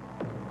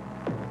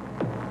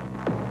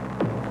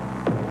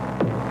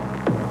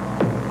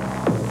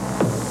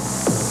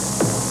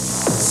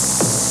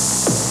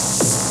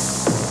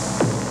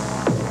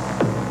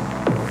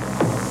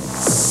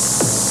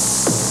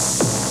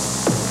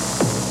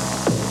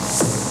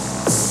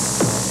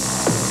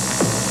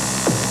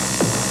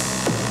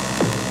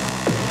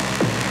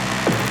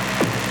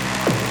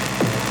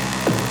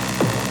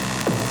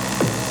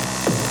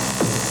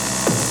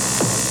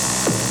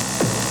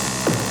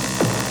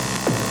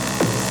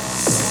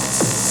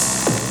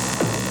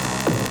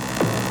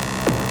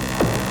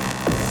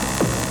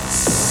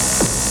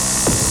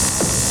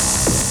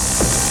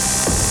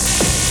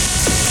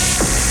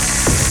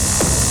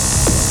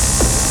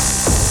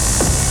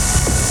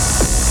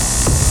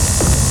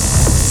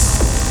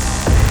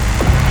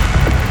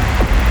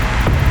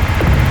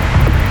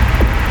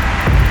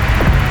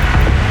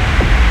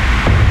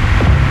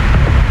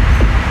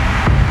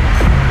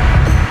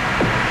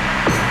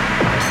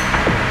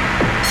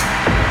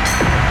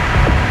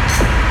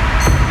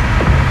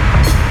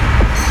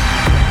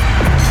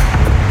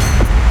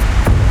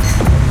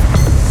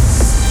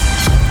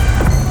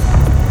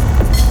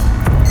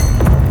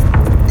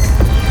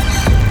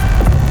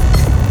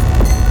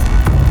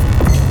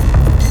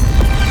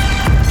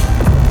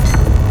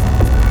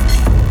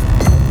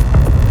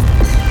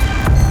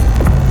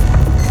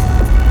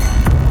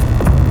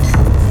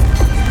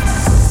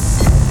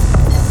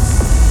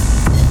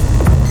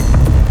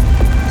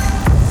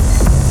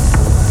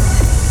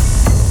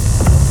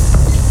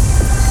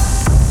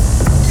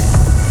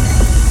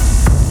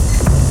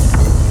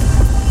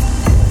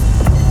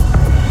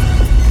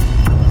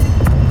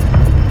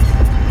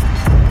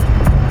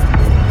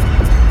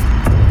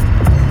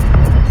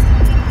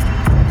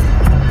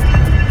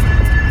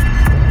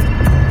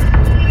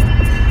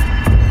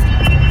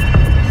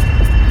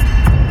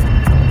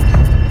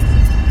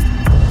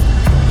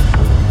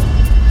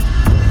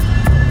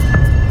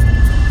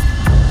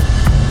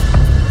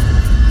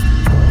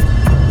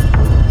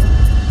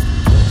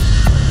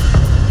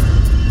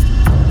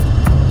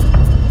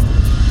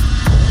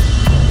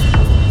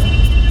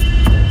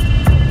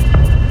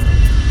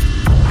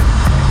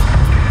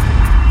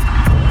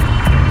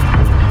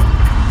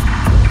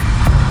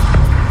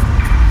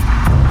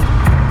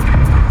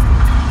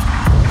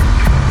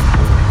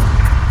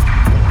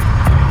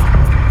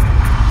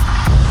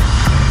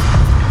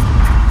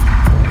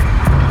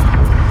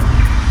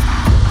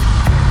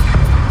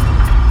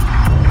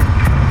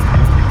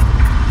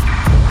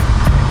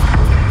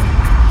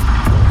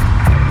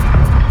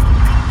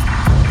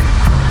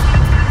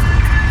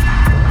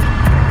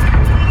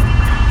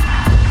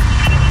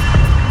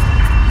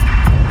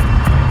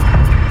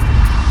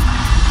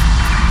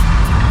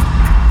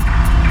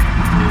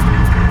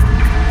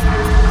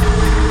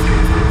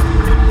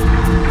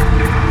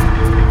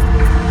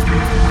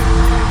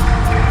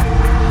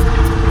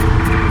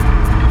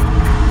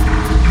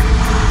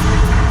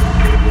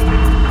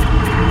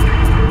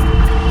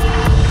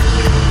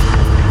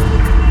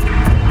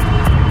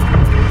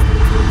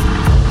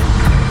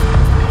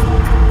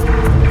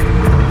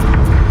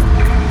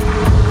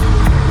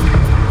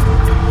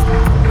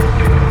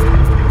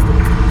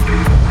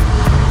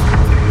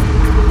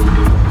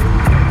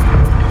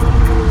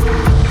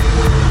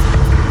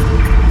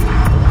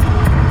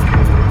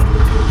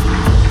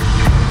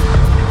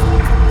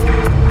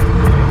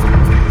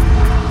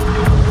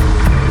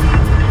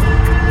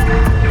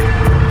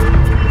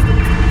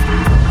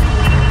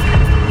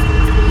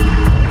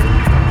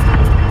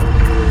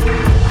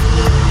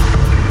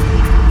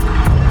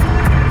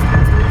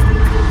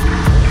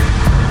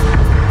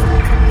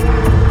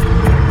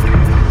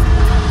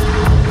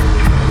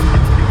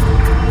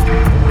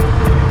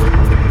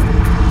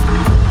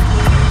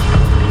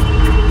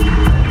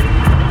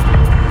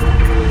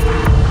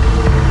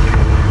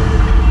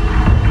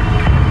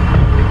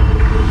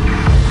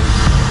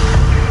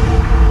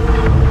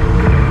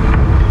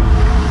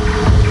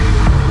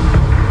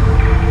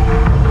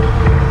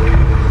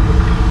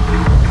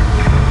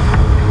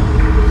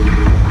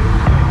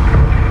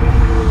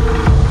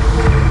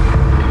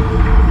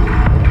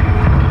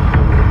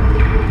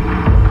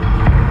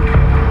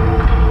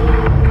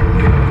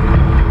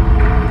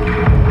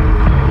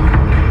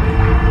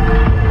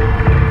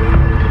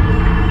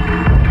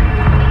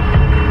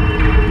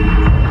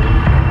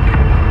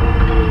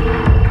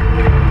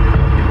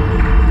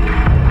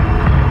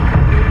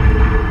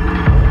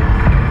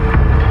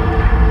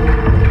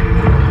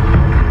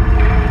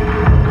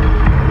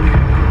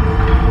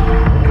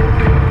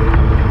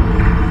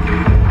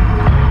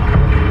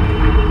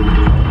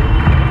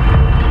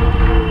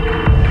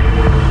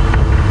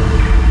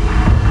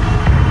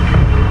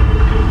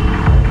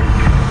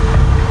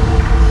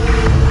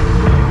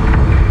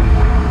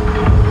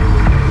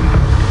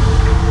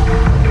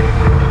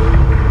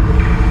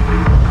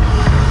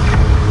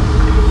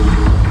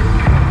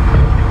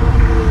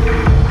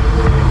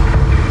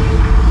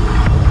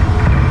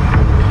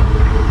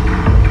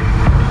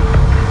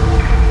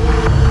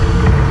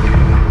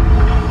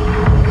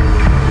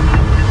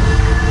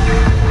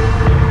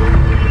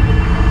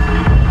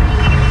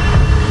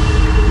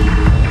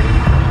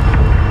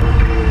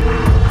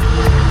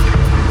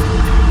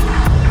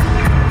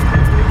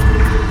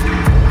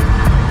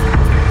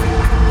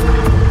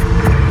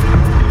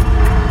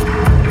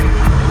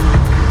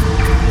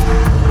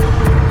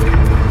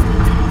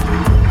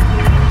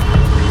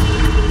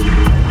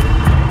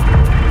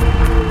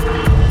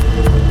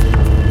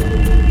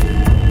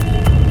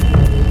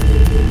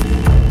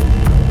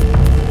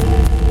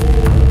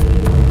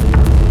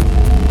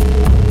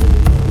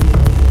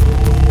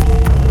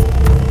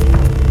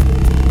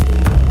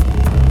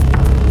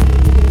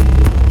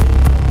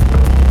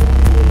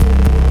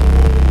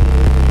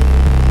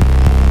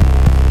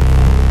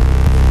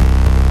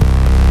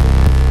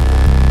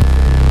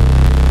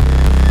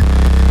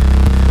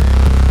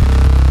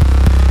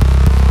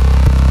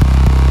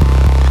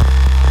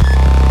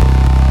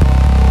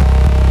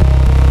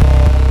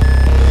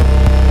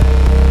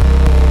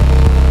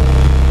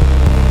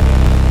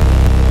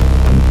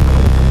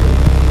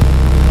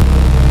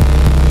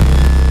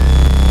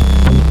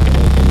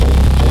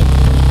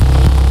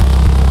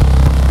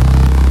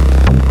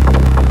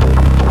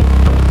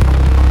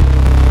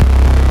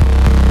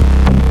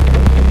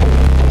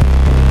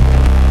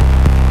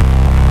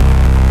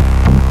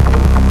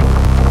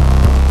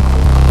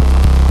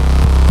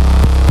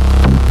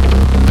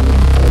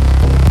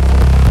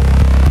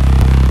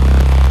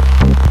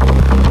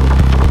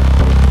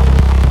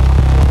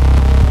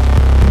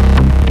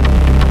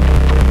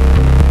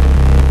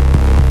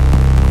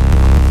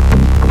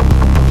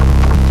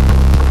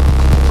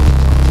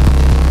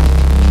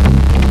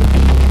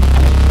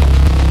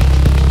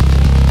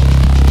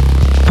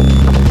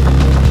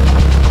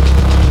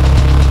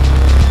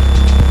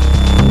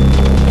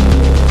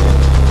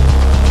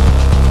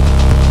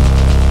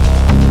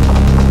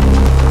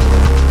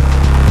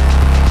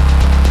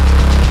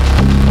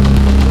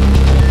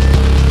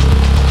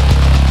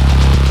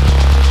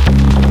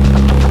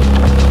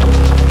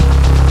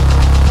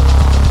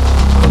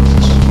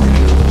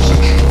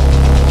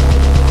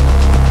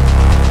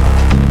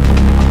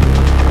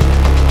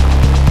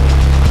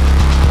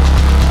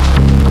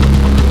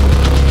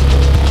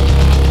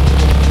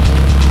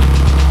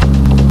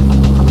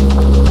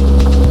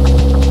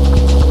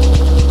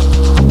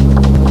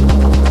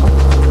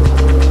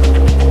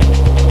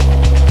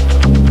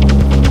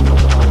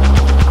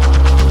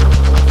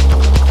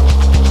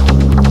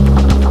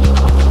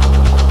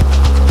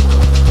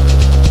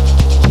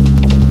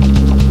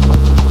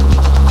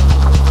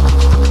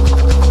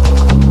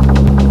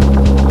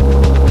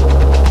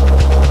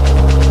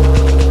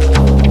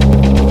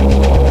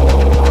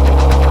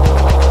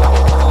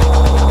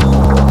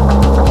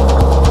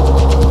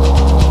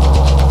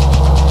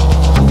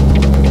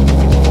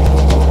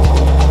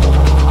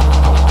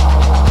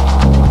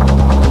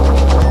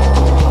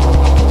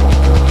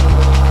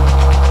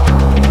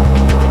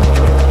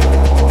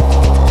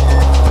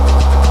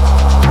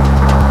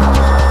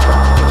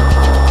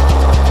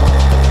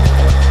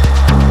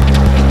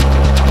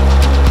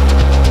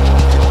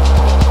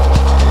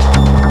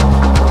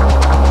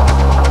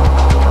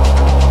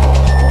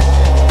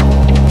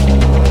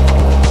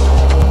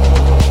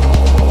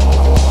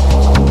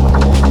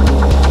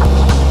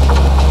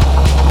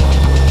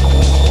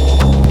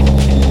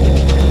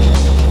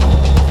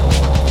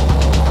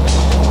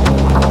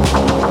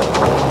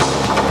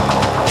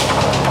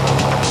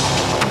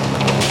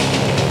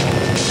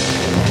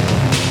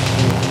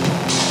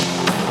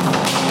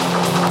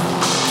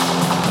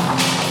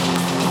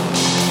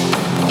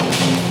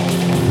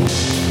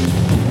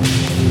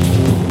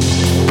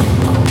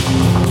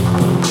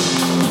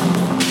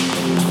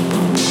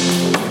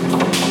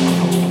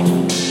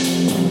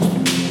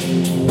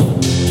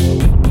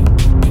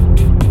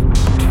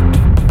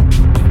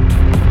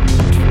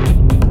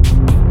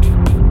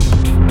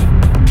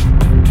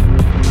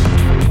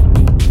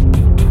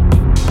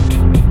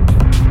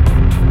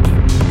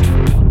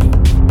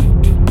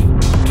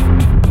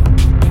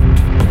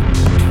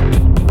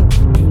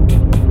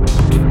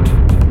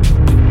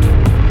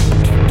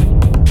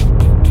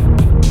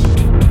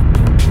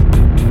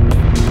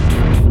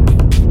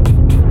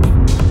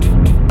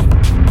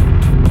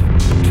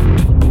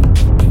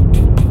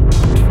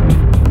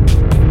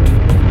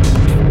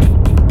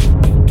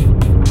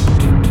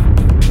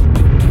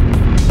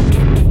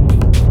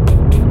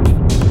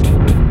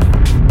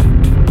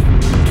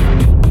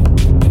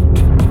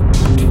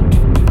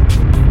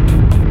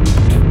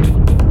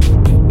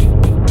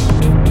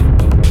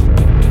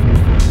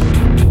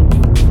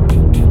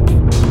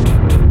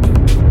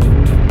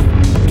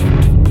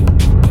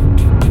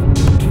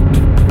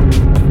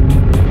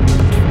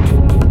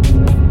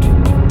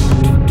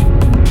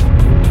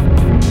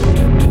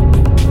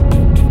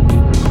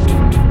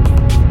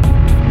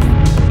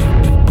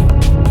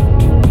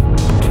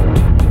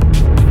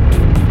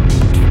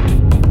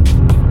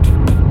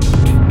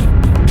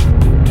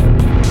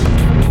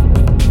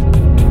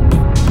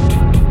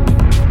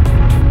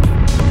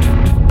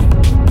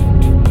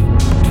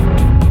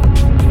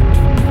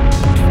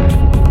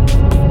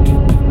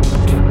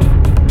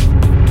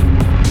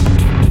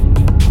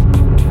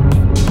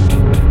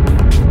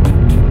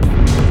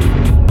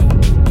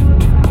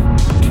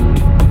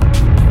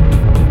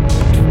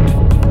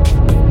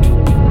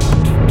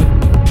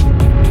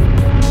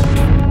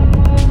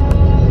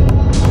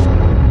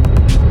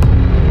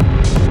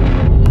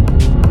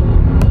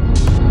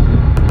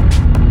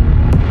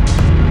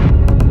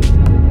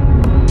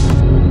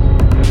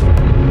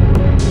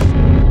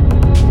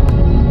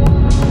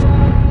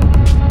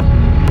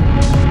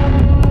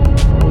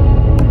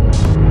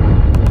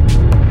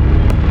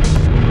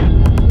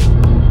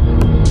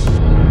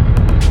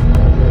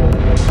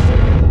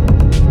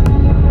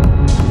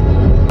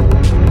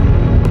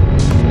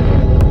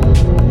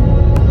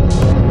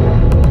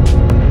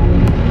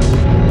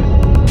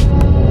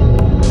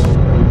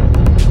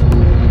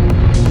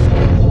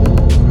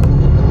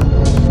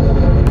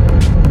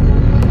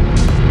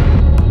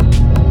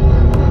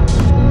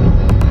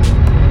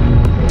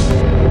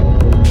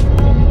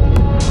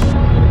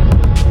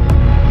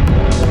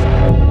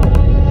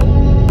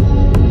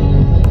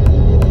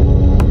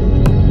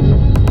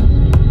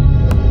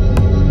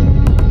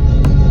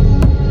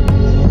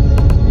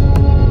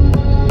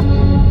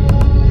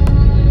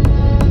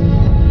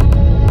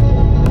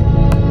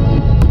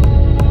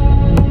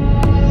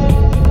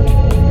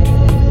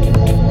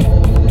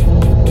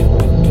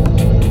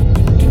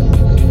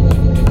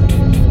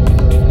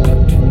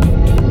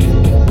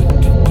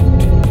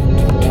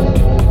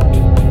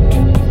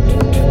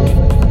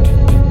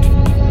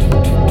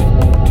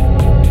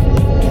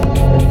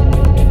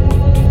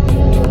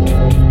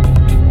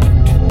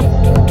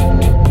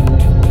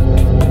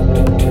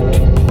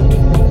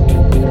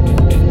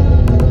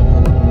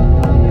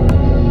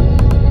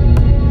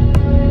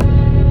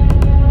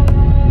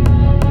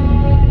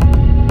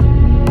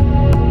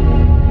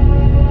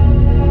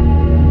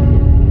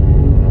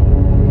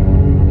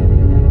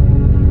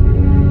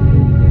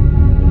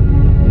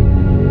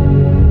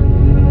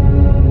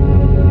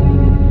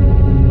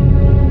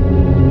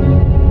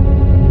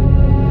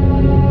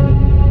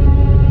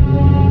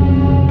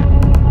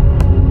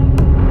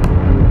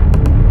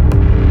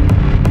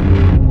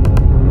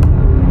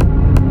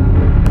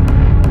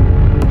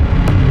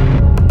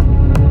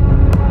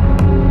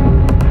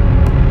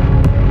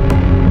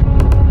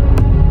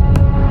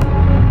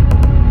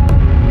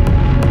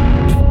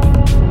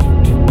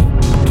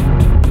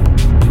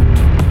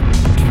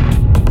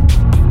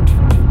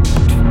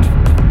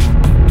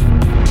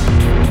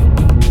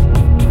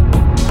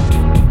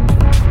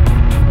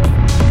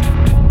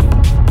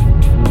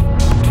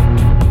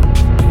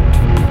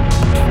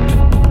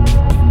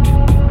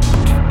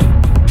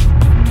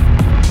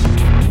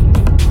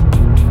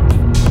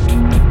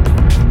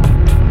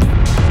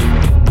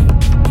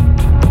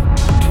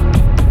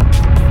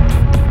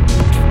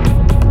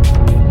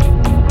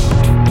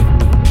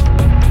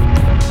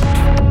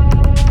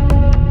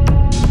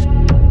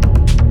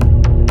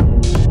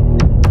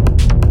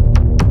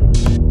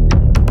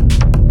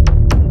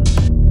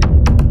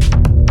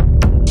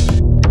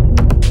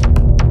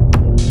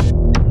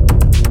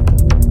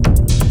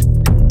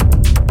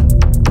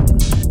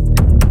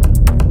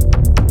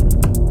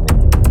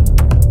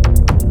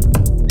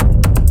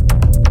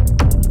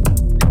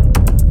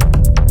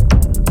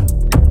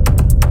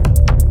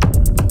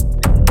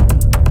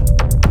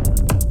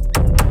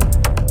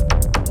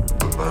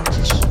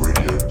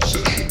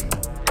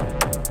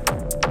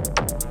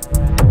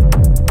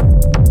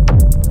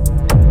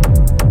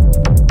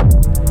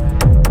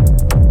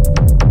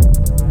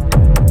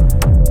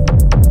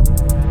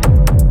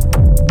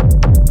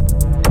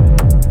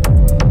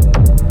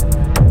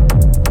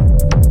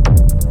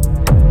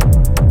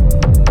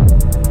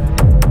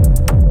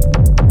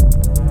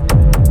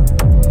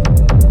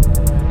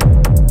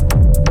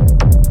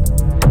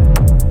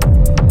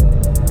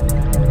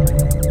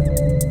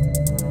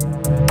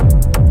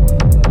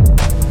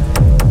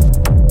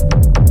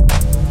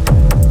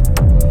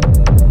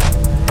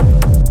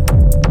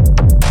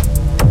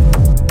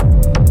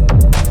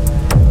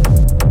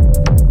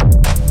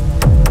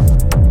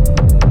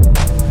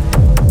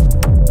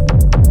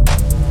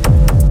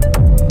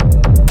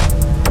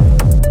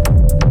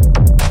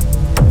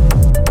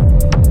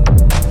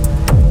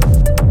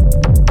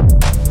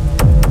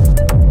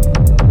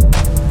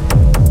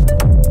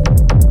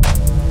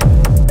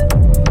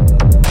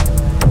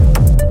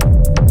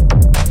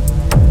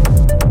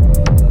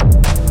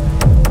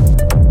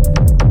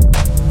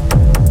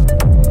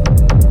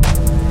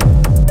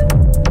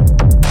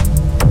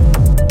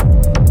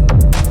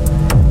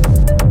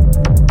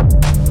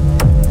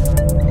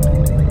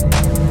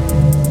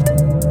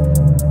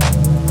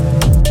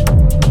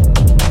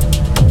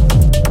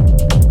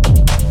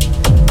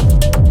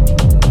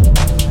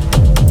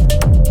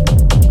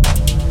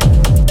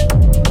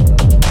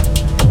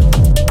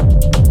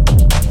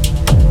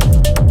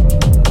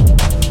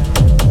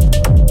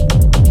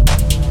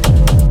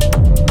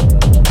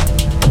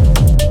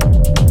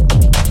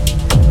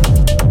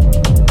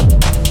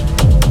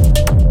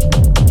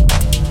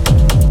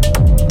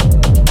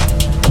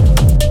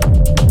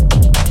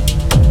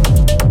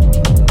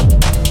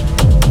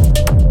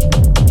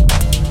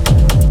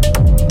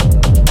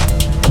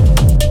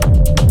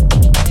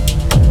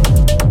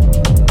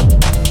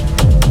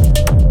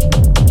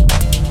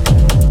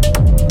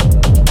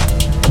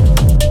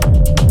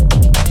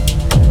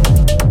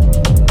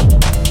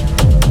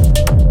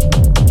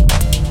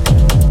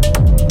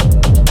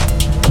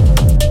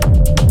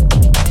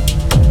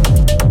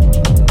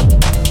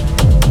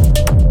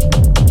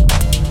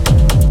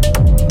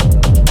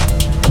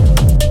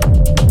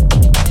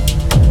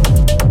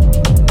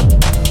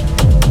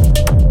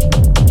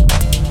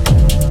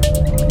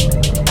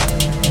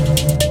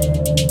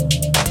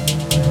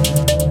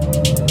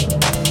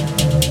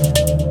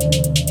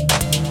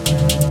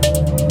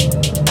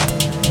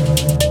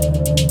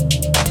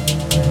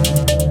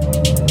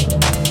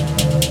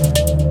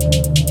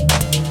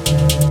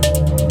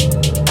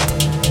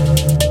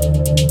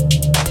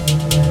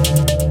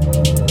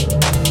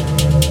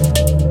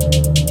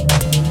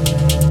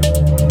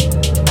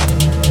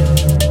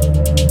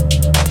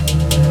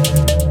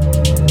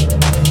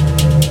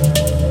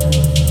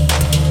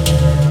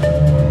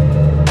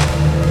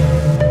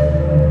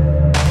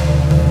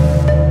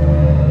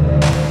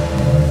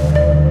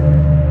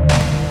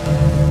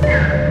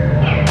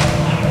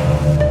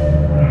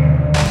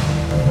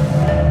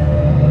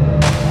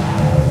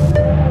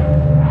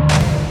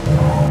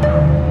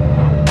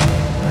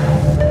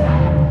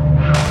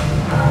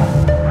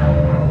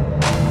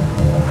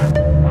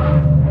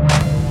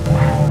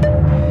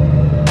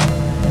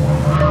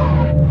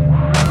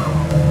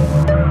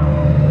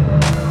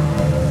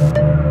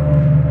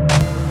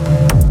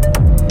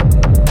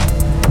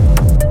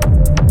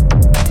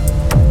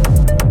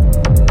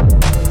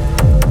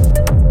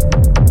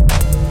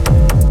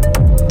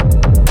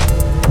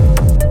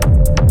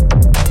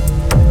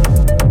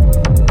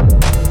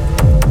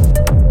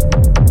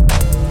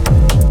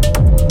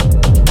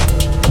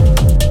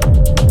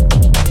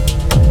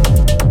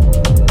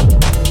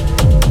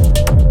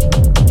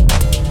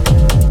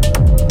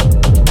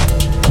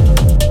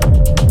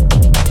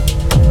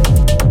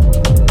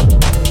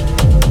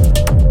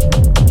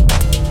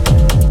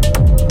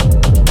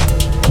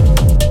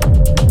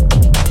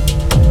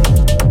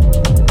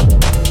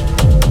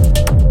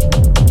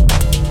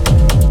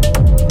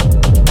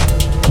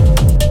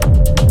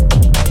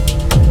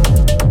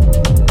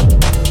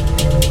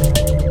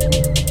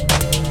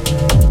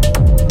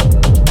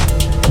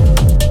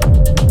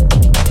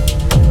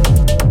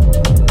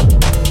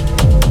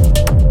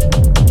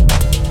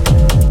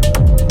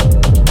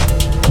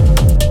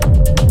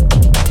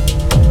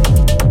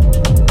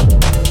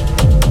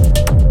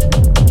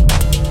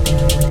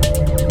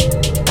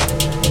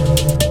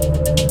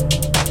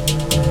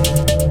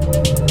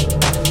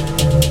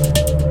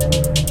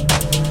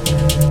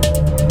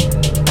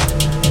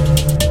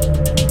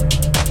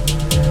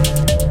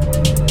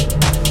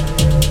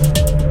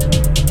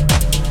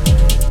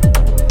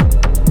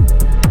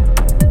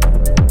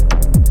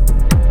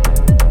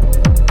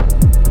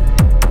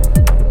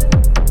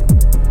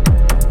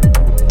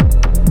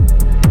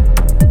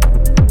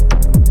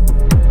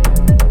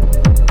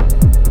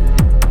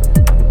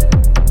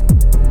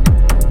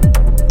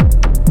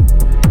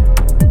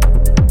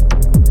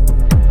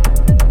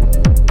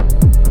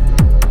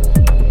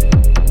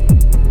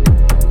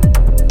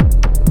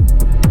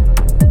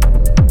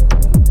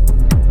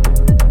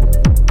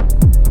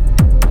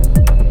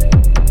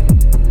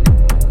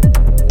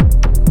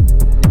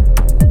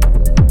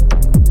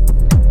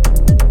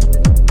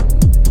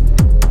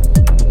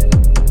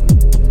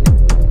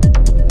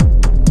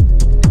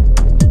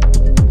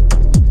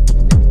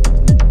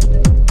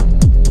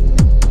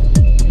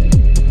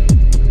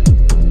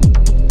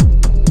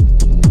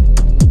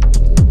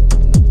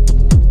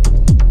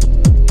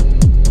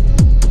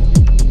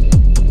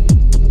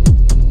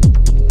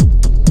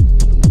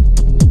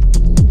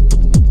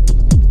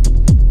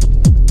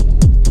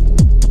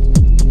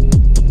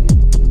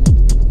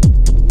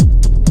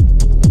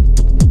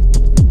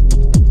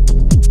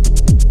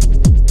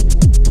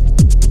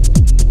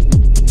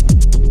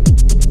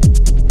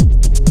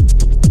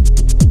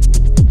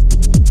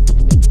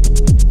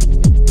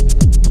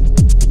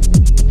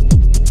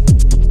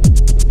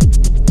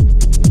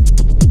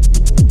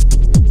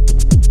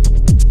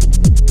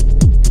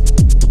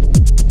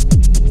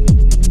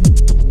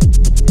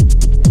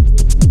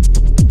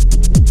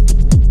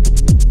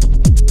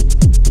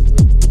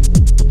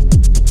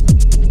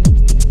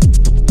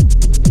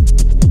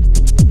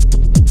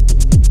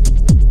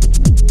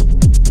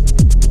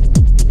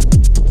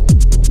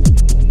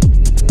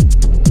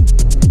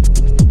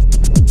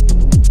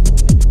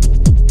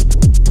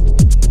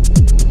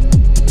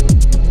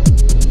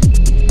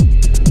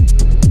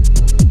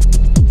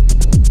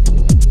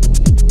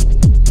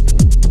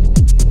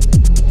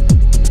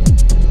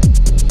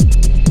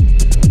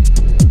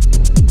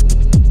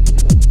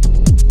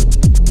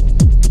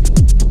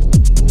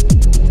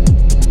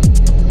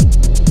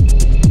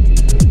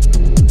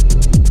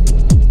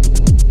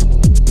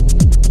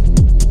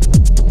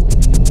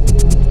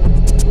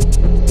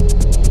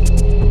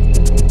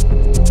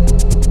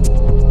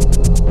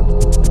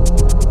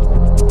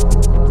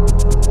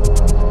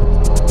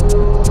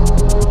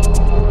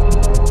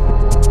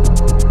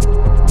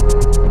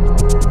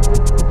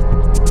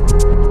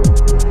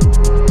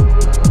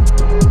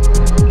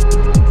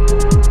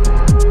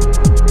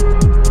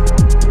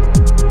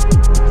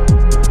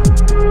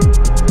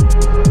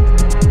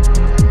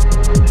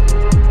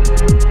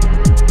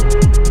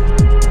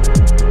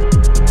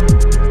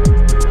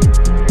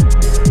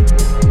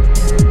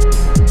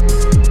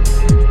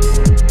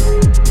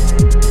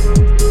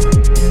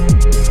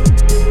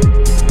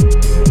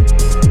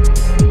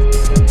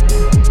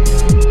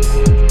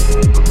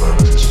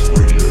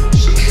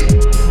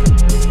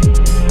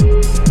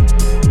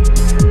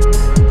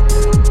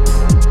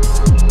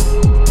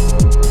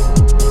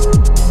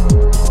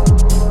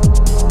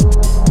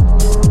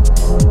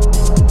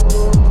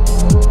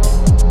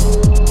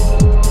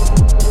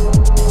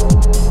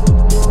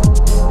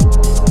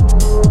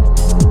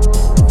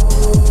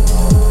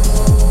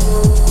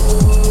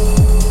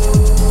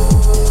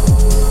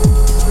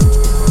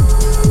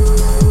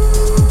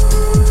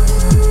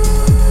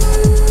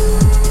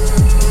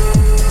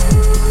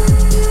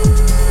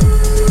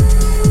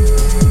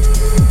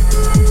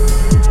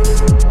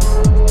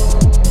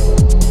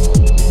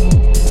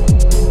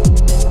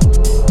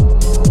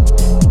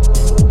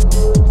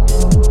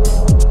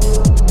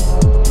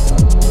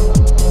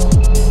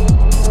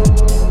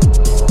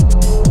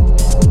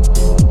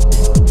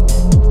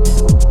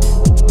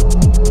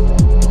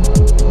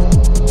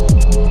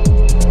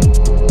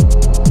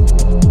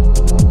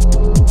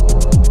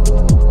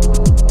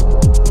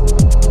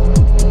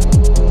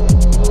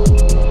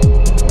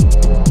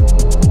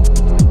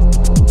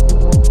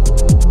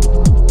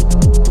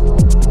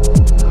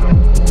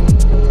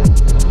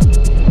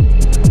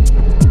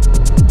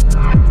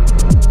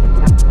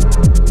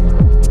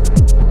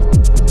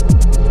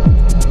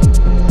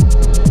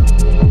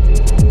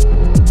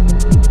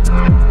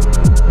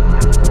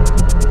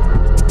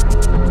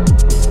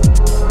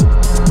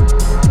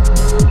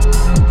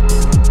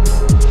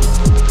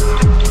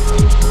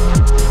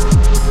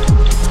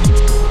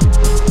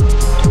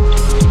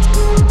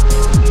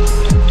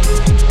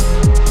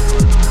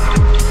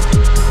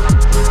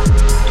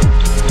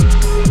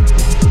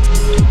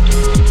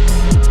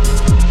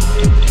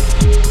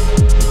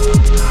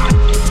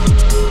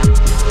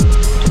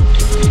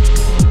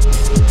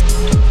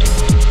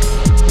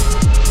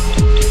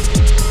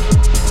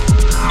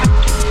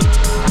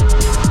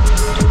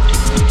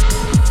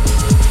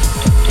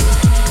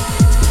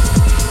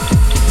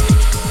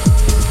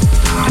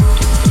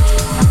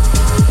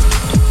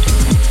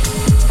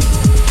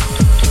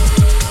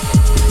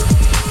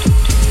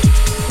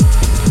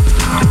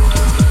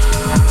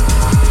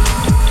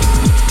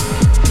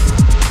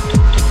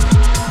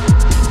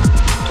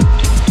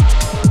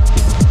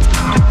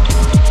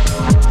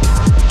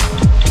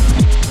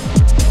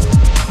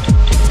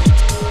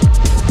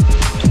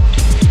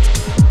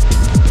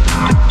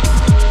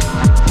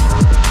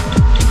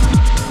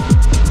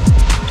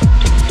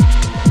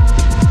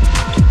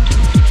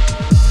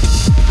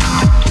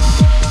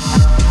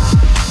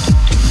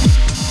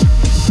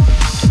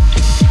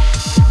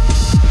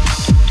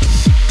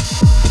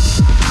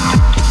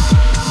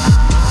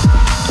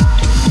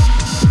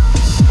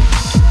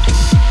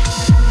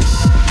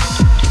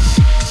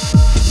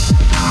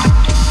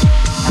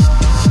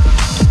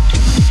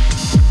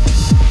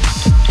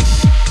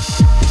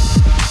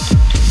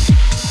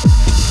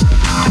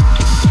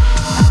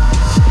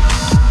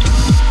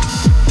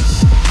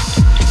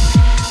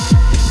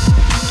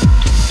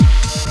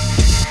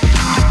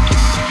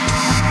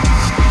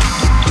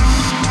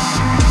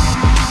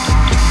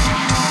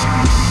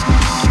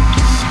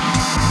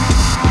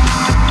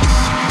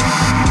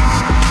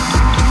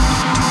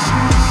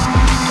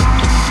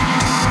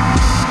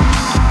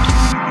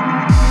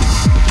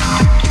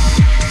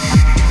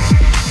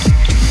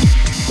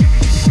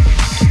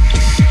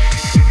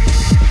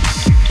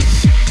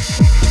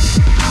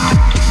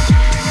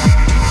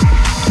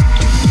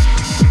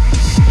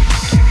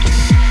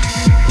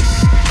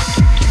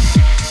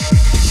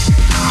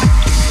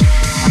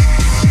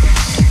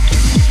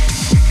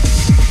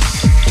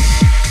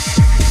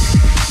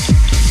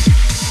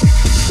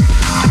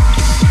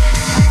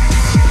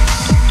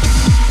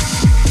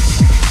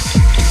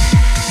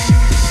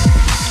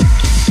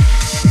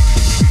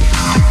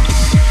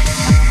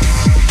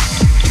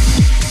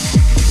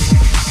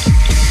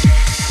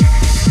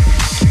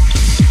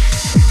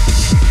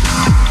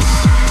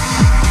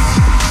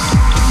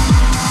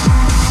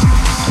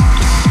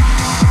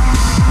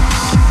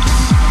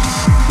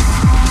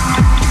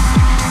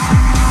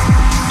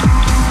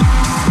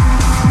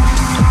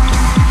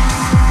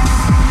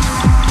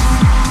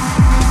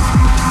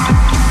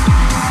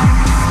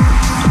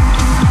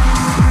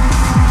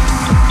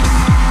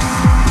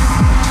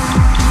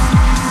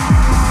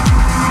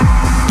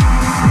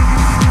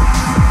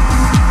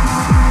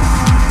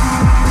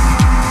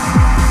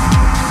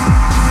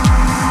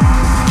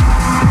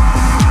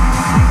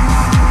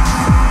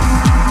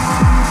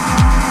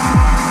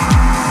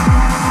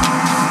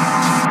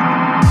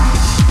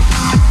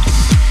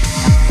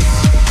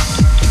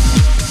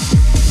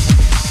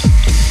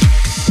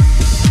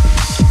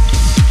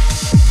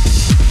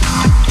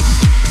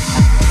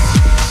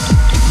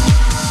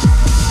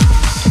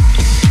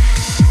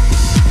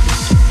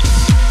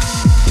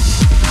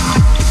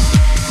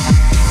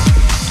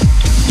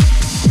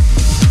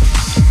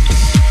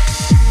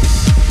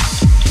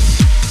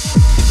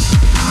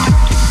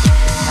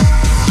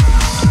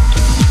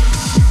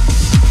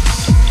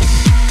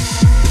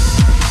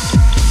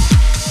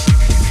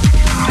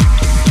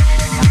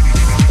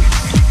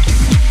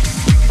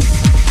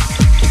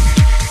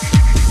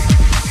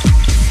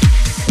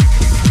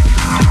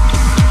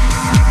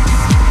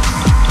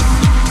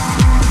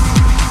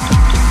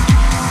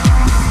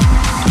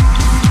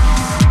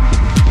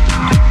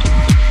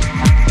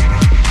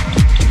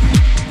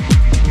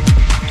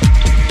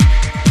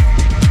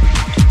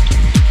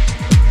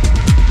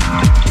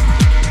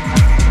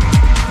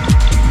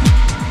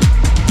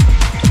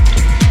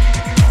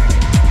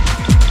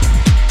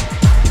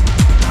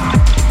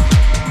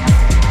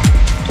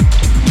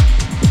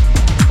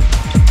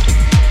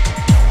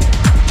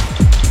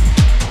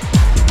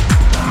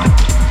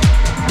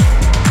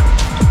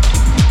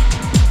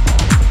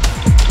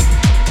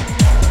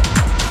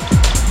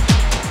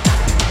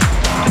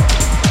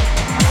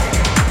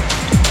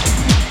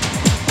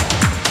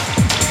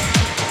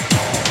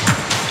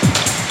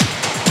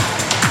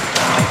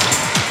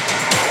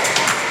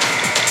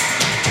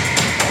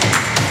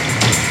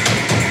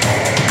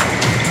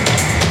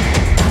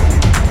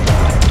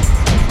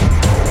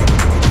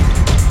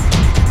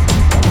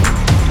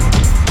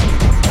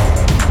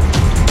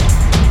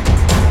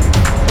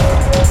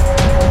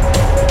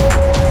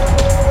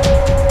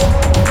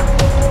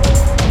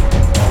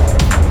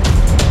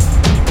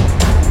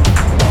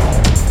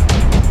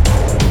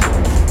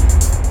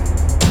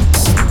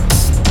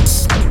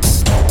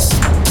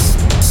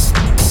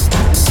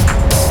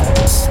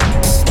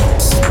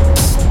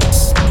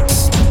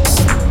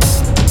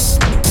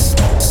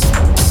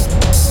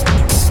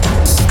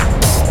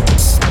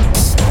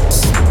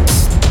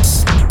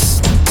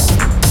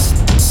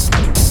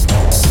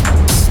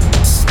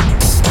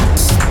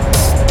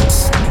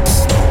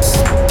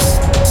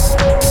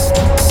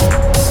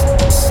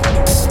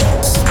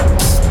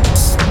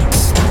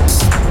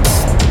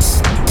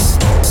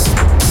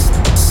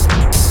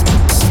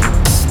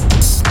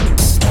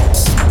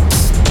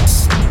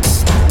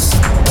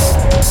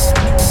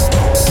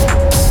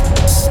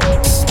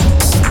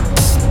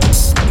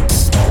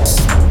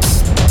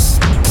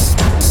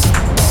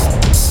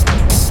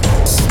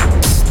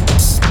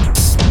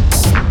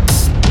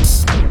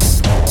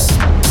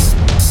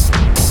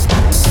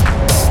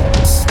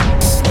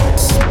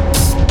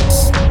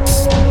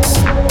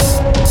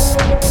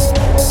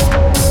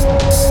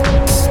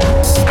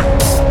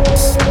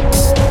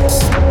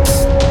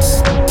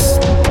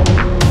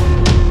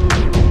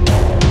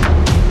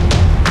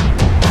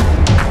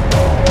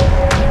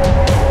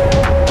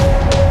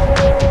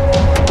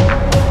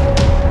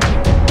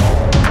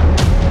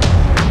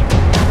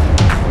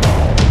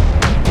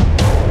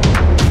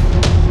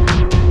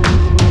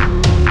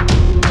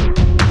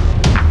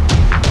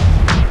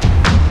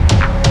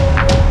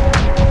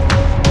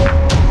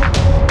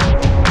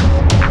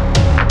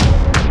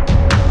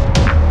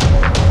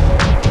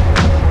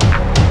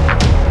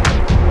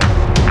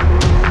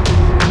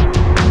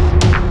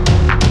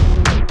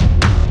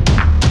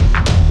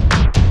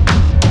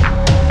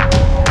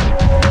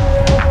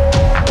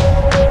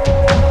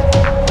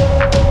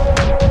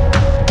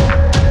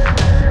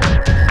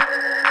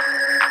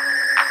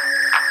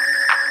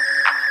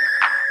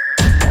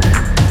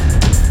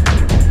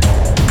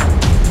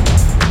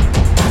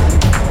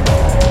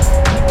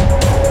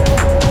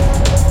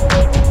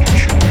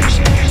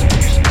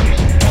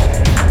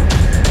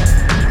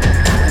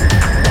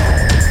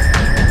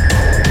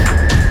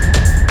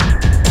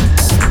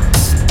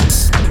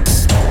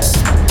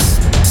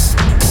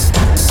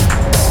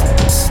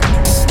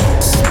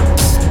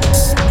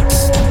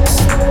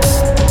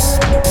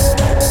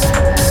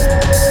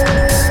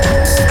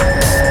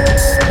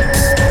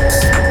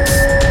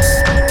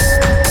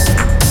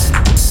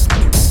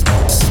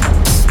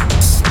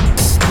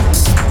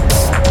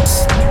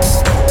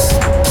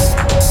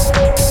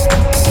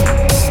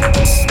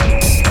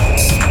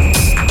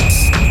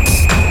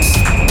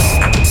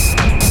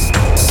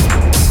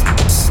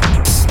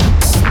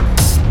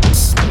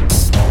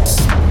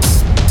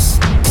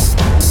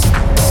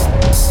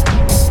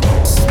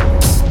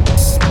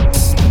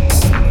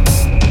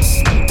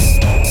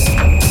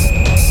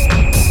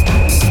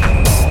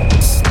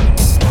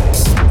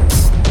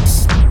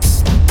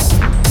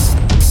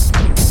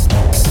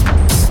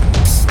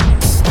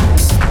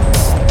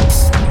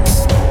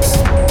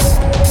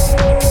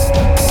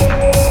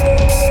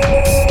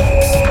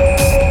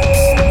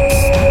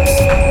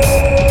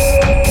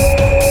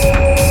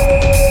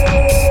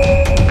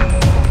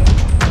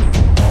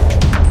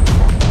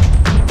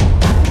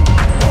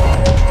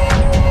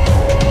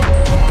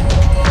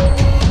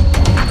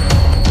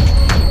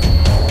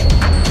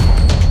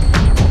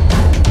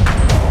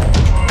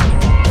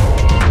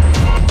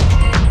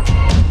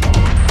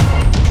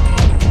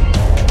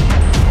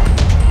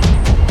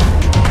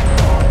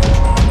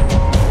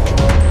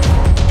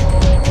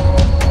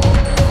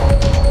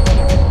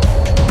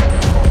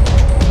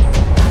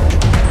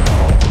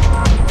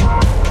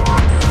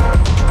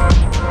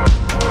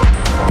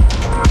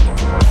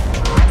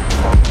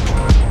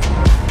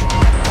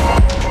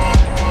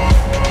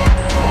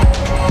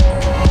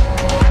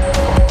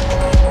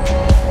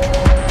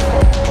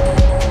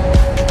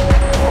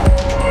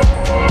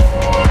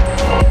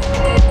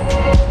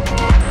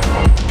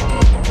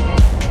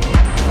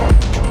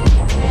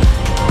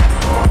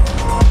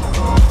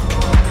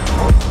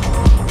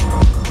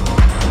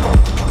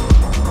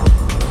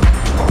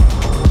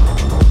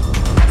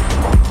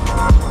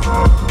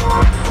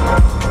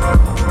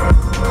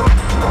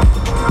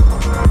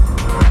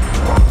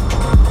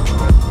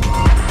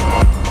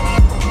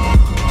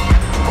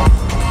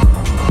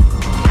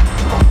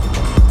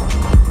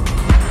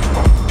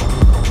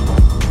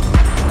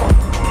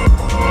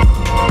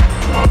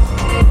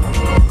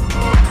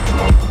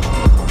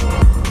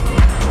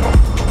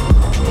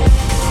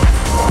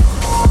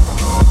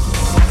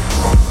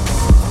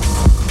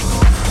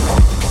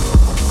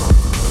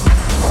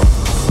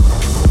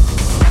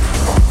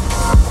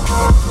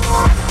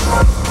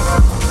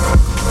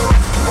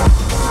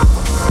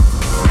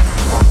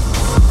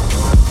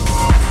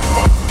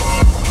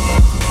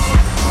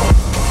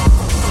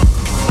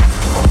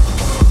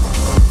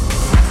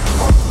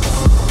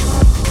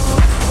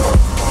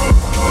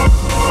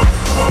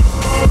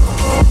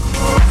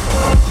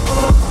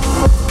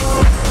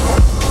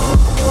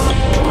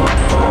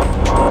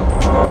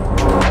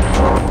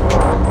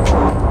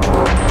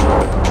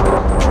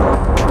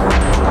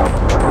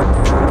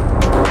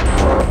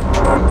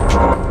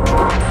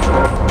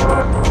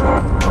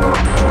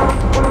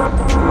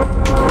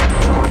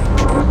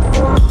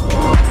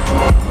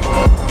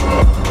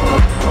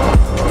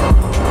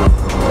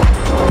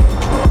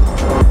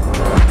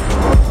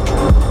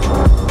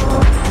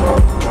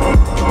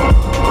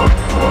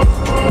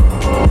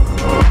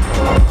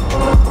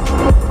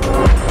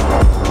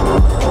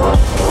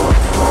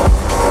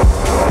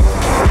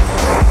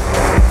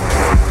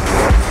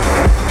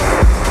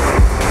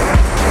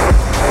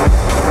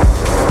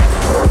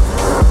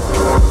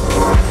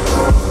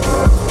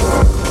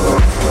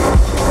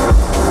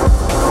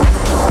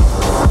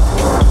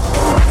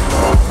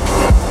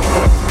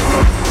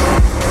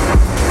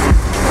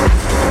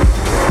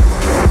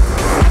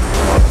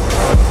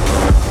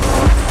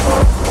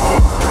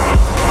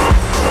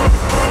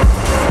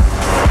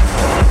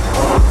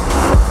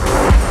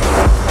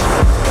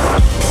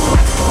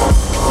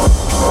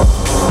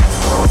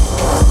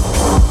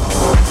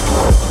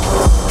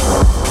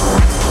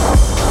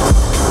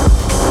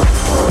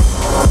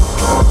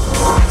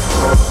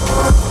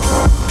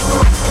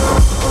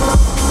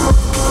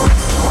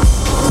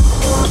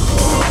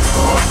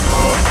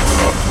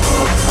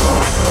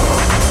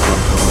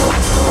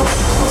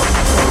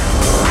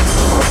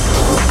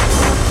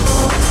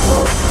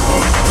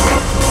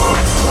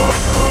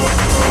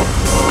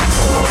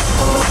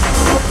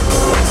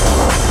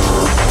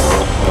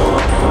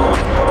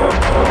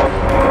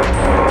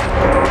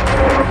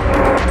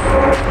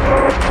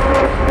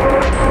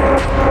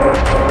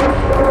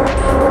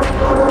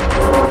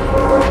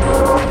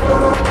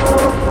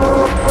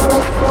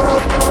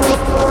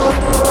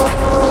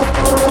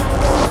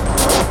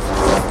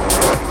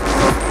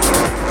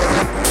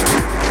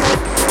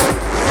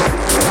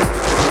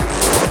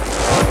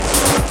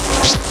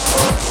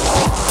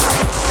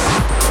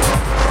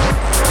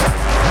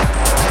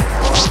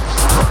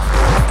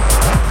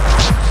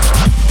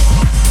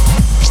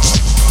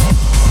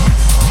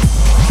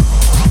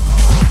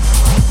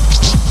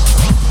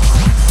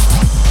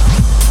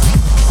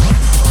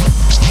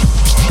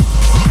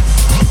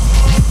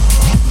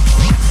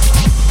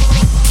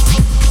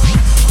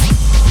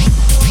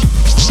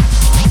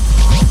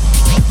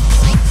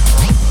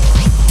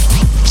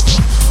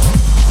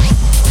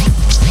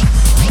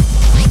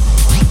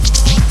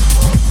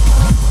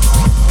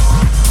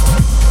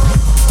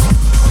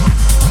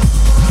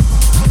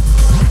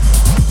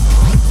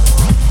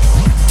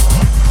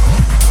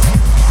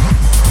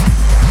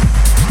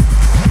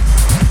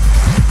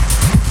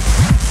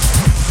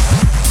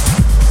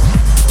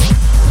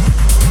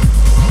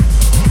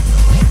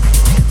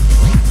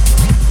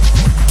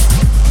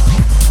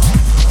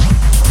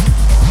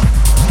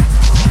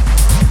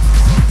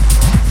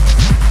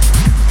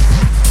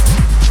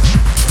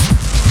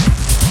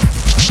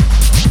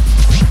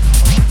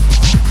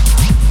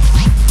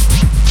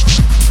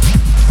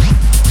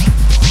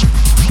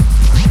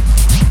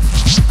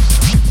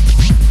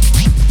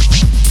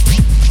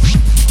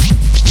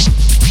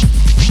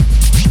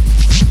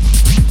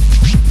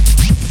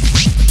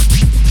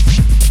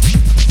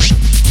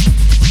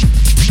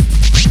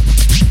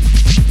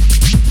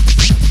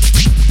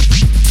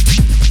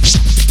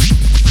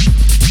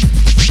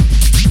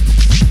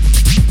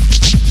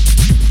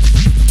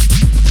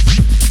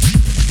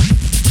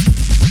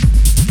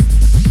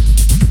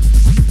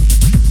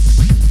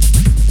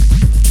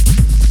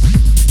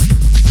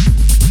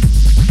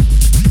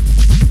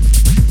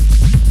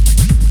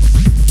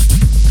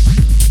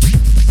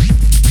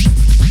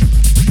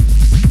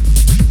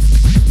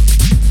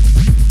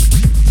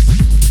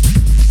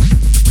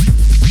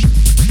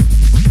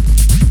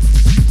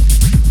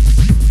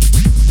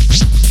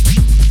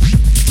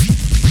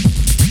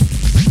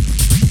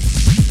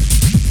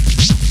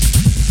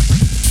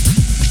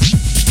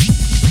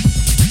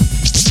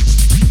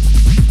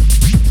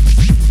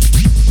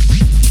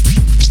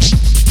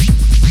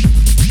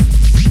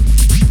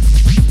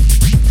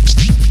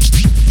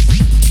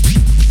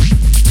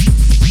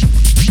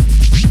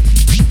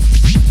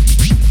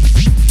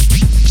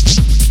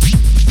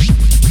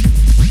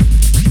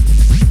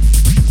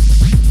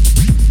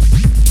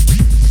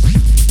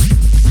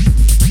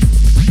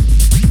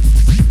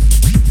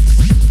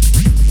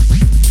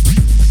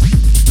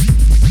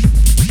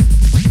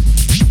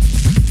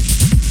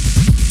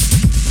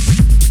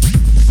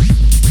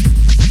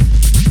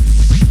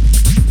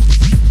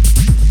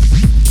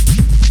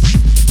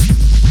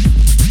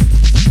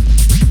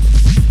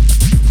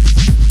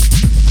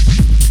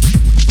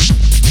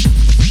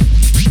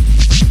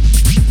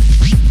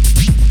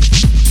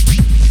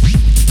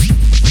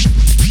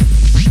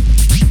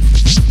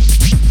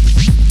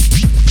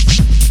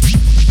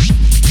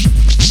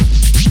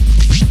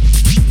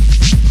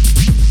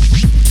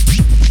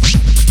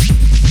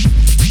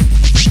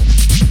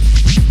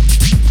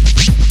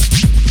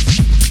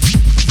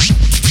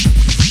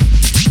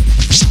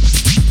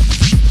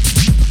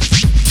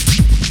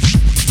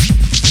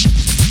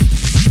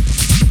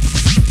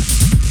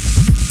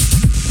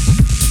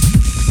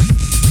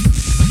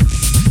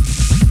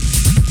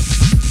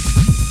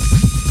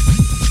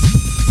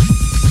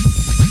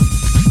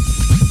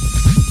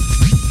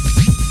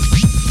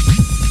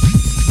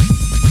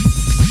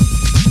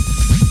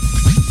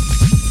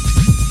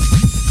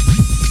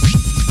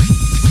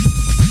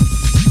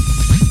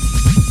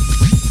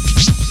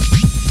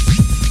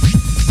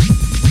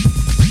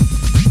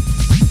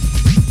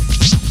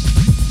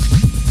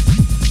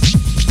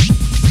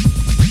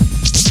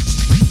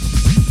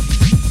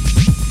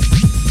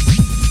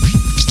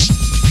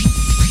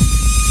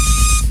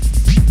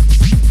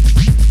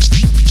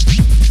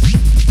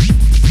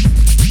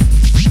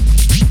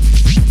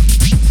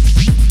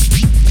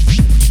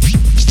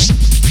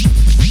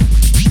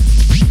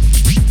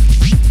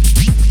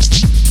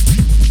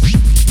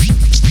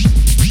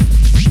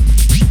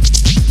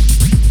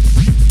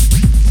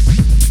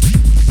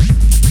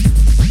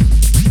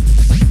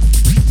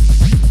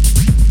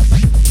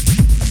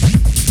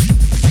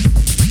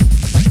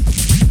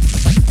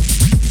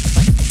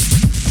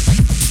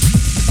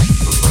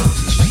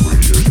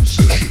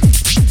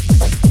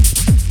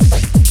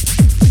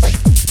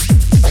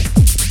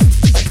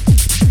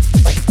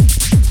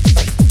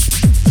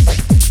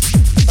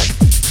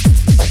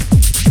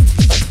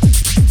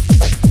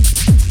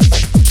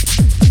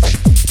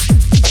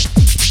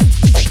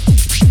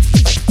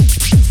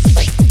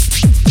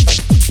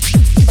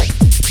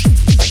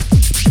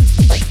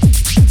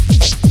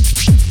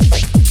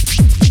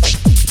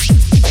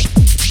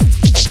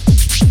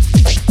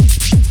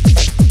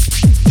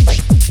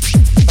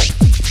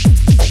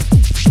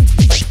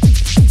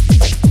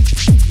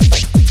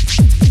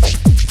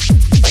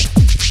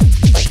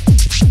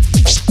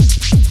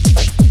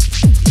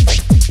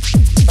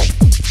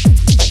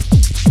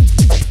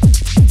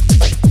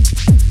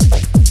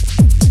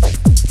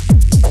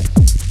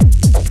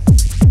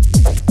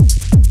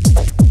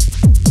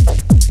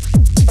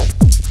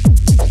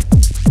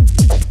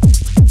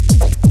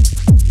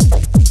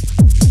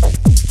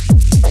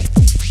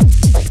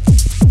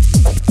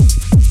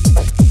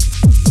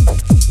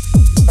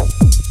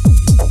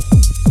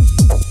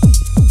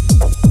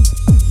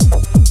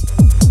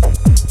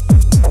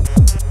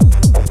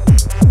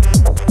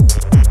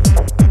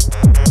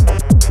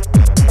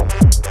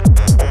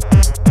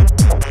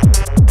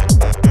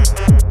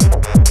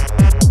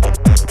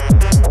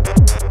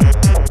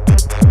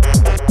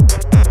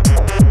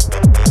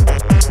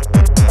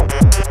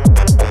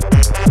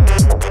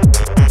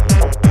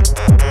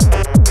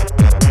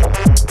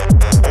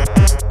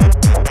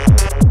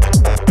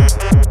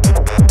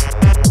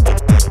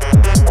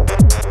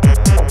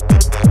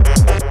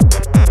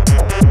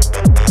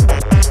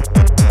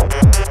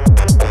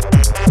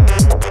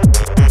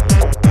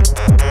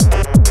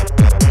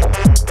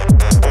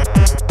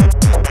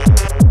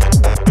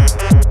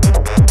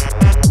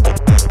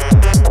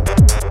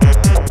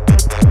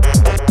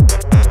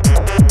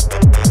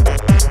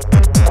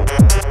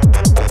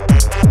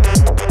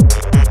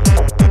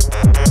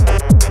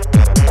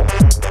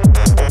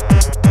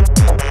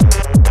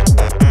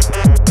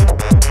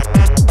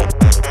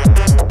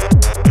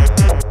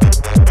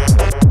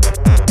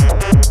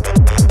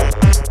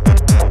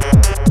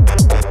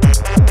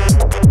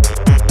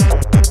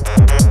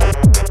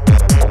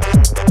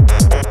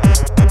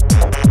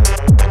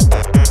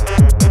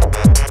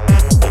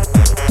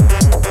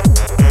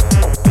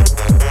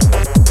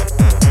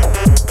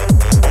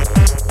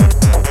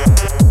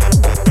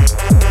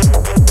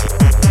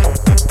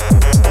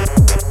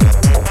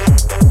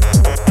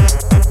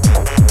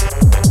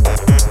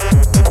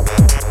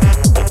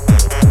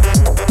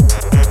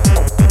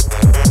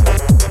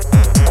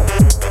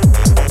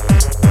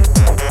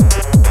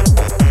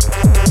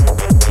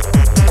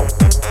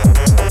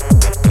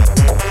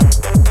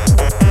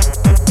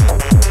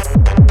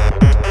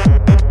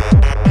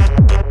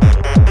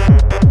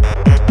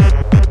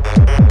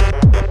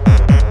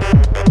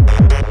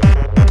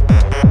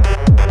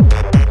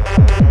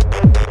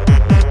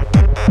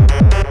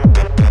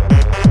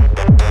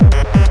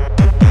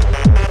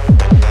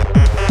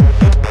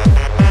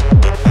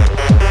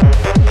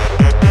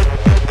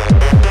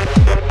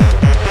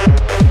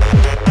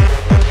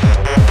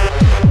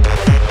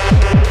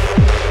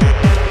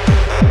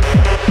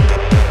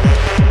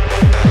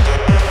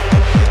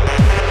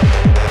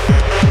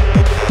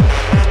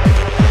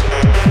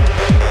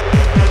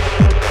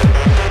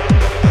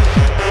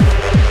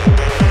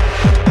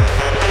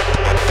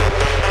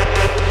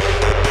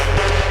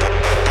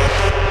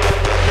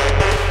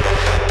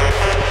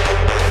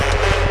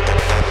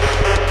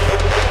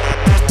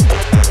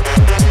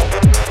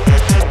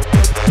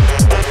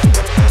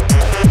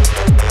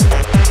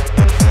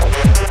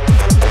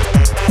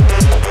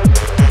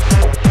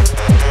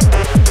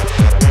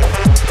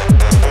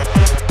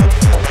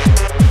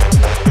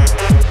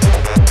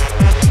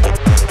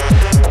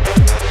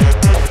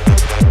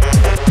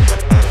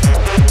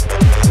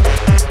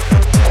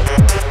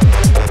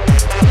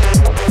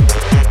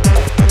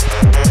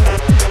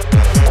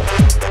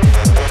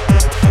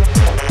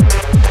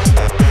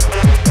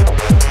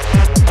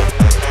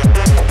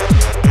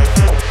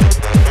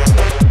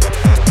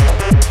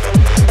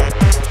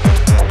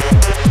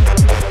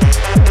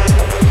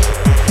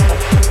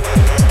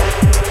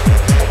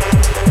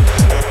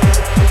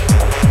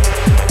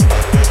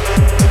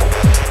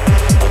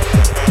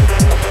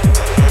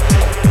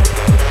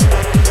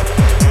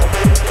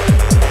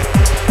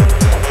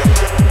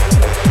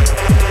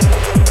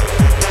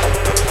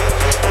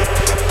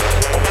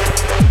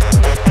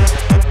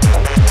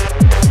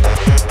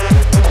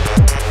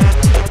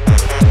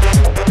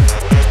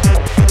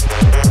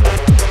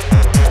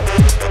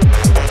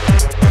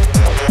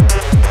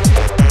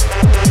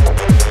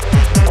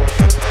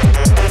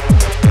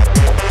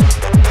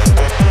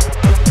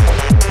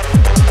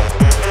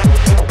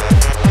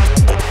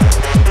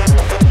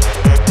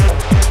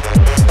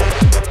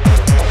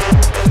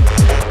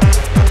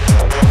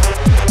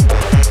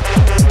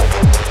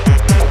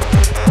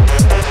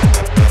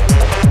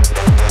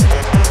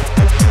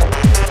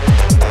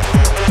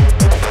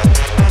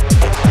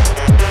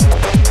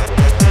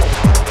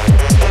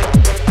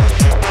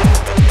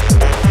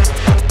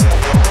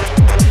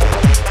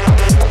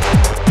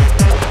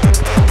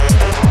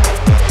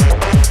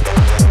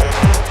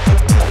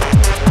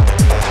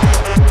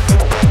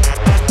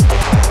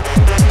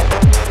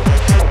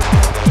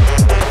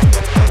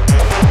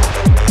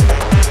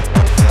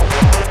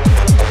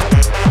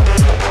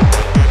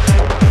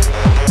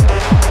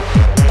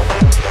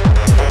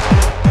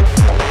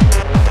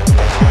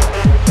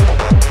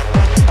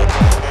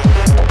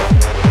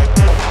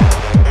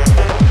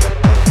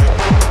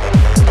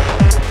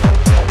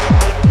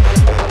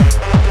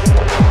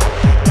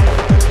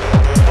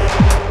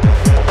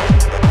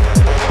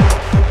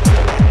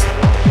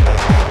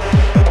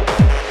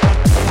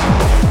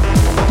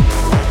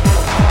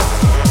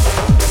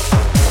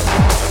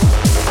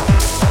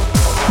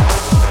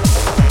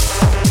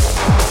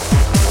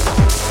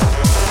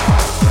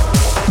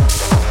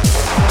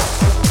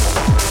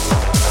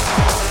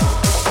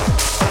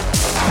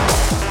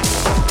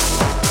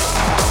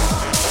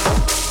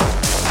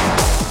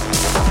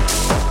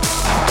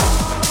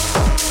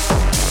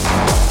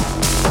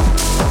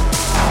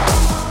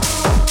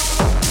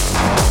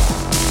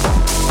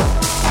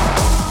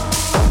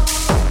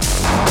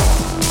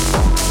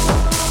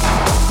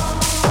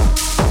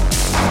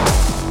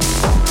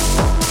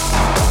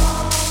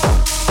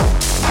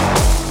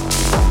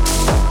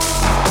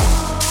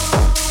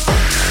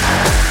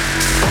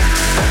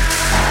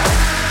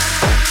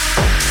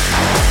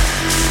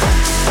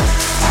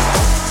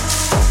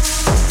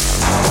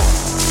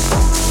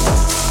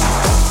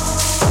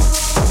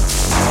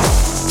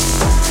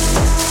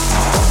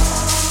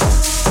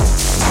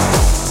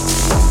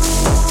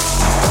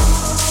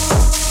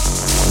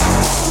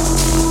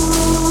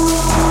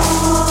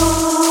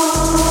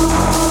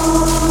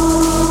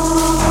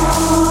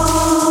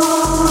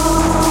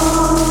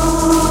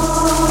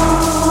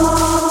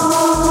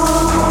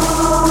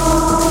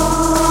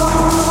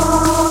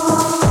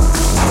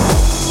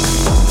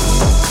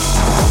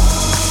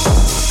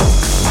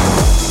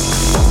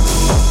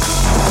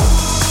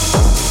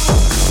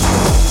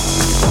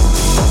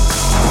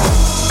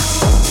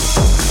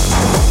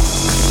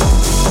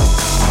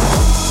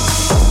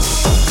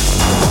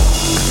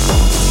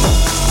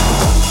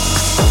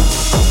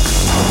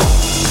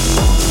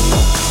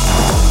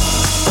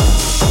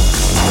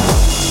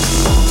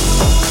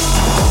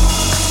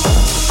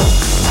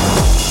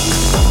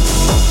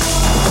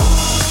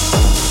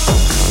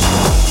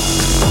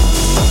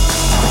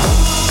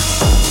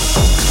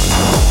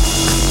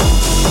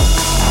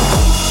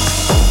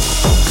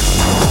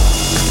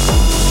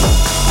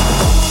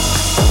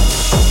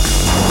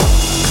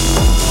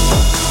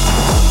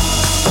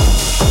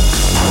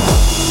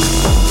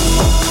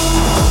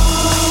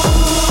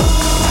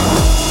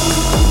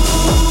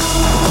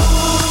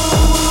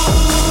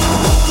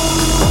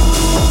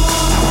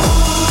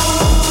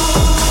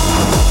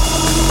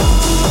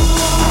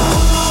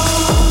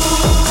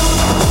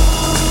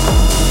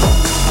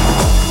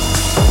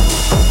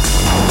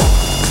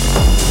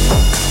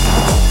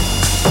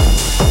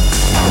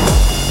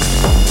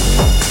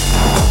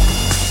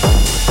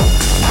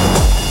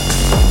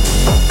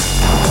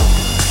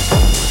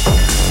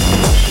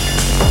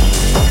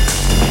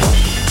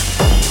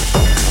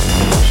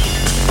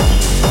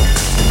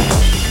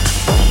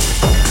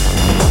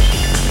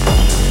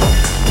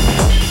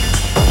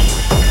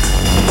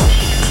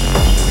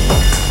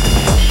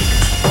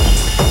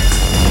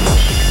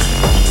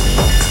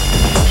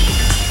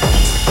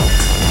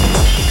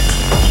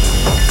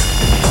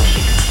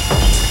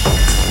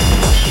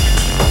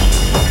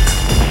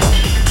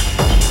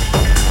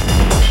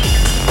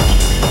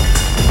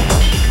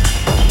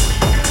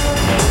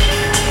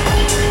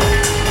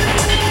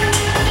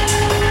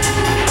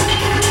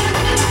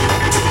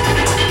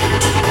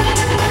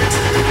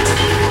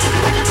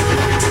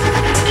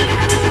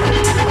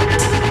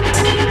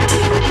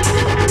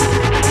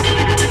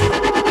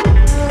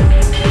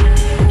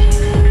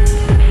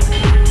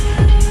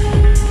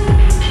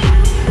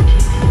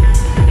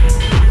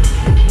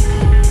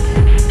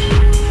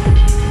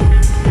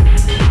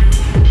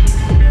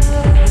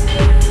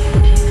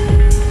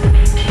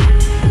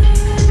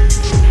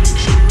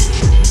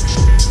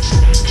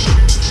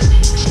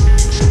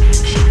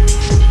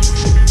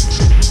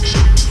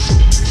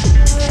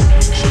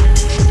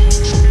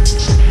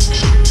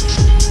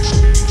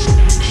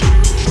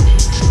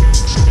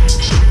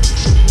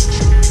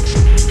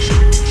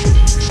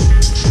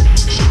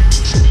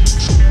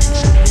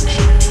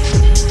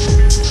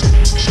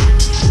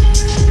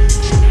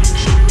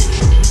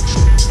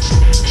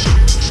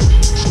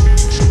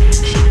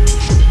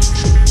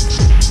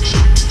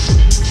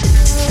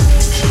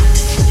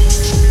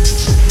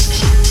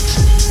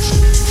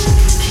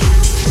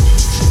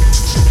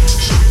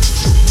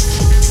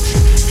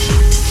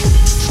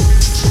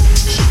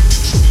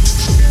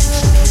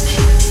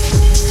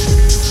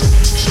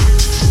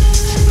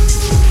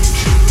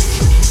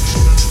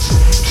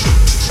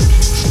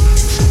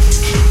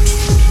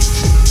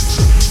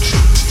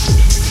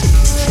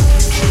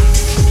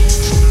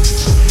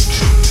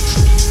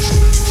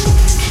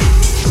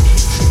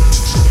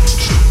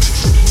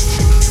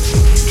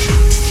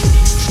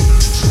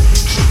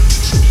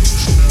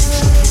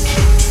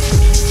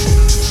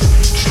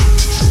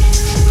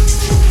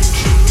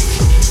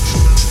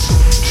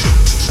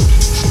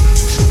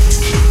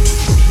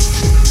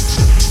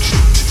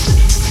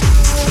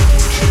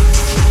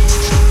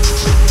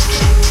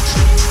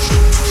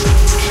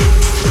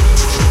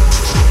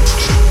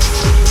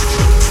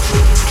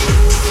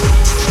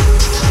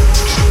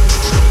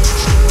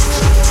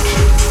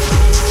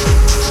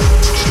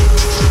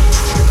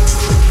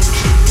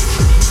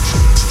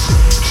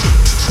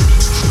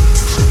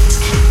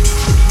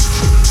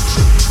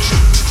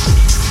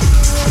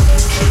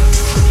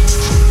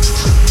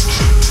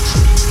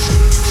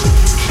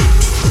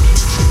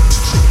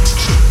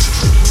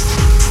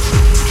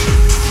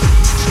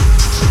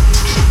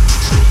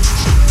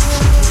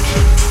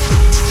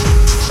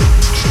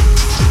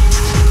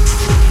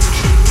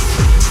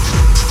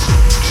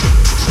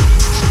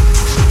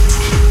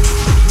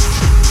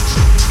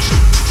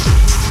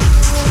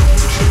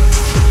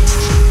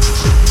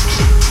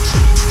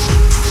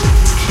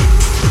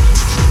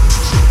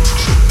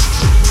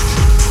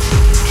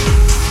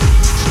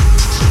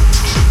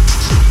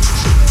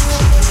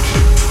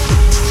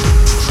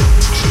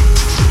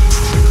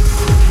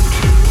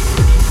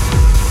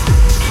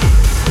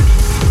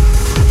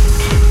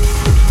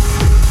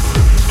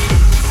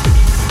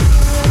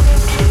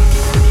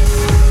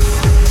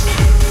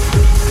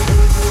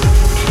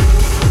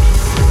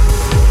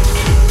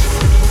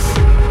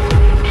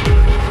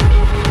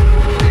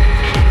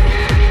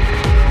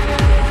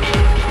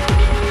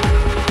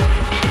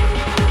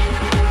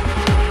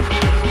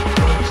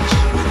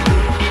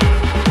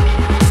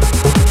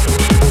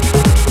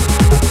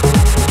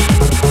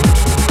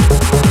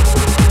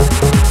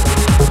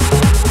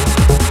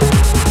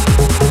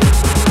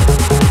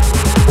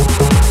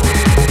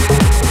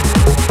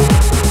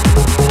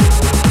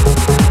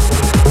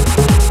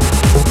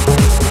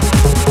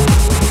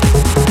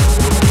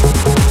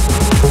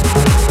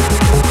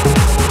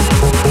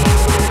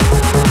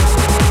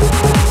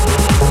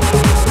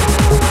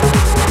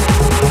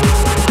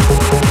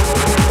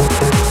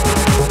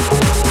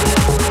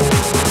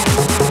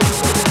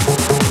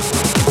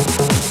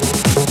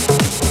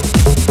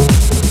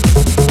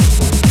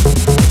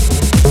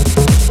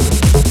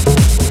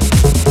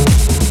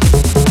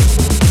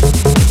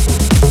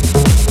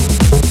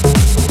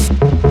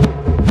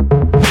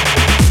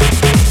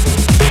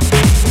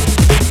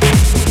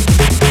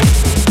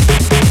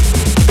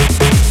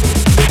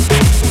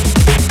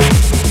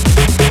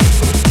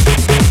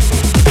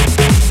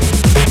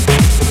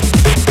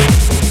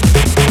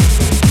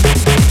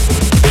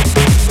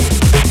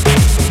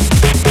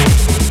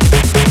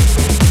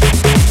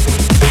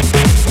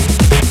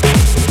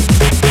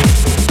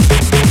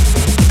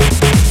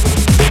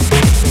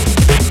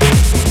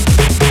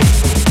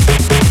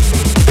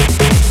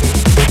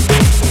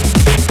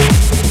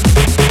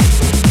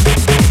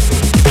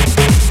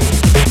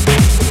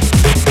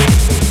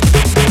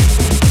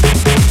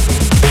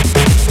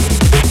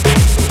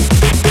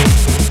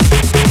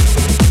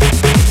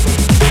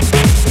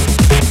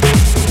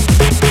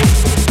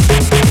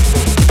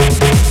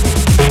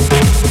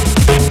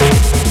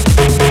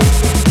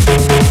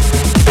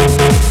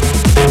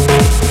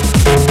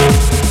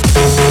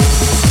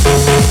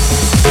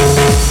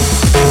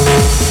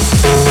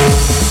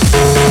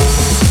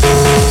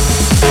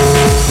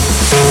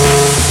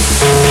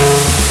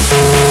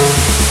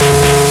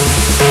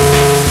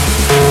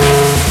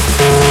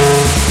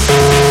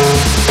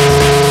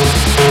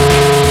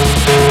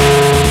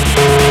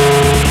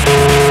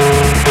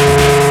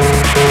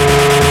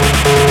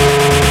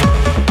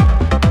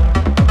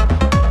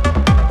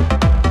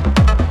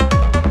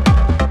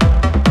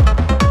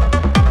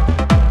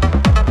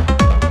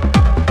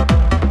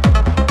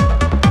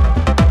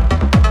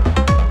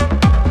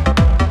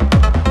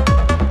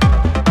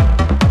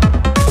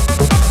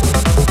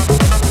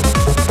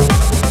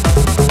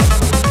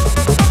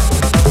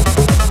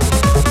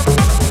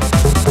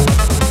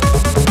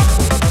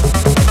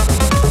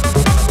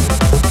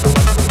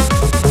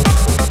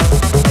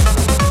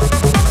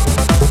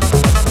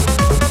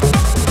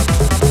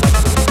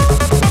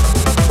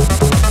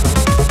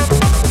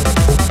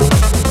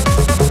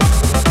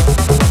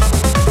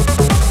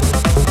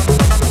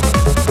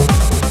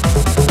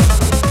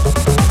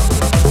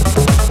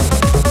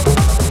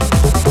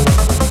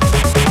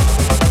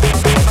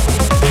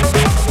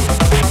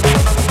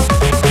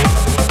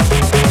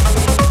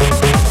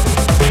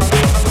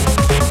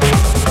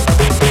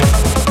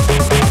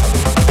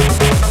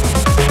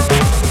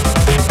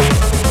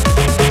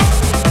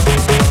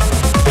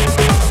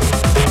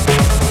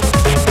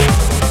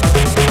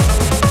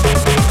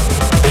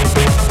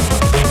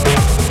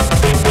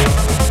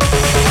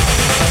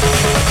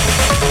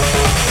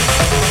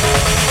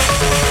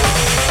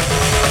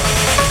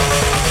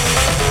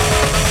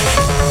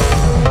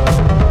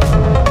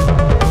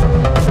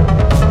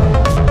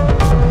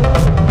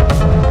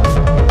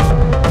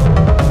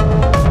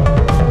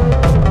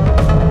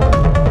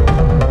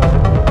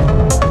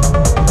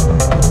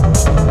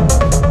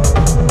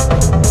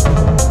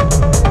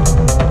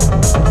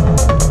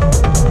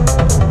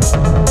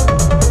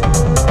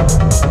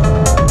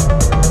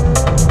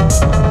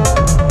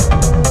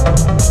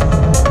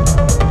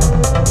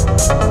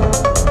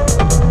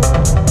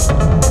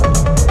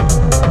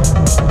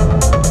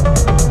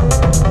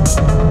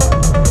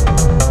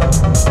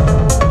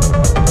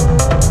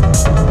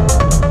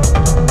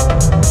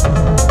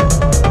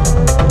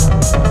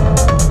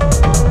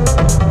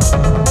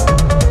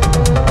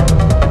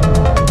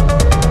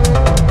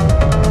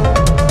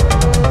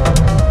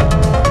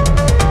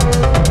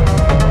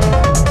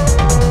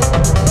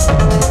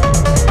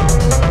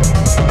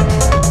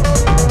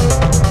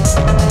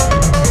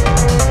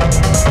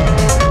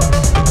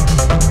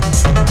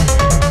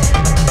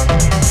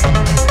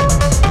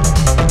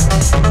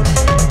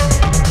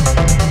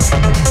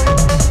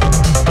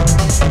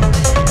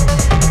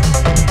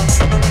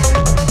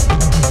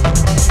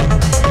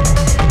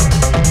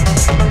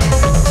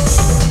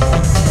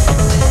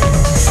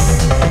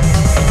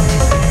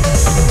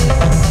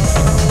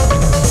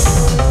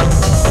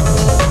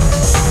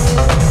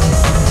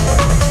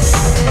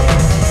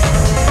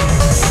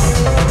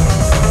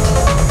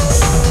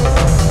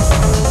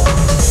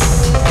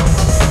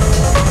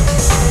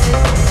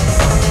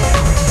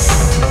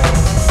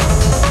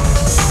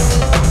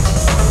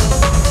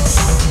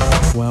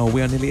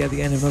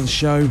 the end of another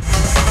show.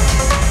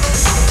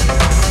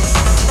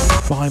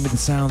 Behind me the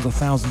sounds of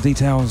 1,000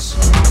 Details.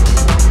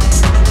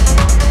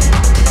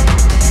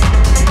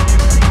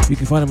 You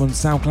can find him on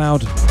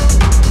SoundCloud.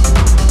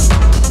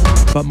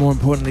 But more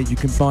importantly, you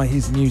can buy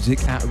his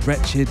music at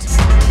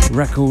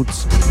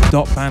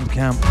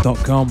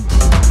wretchedrecords.bandcamp.com.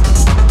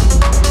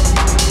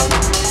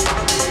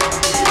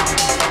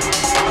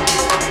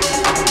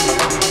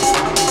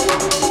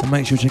 And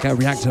make sure to check out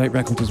Reactivate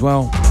Records as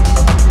well.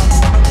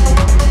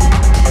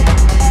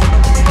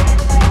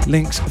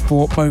 Links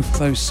for both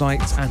those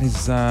sites and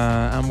his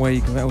and where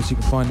you can also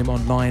find him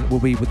online will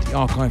be with the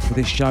archive for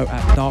this show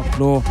at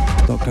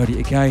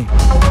darkfloor.co.uk.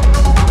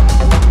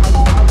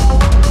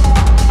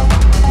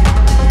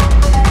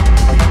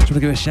 Just want to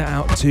give a shout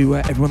out to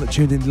everyone that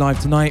tuned in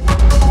live tonight.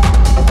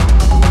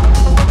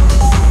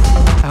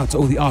 Out to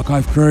all the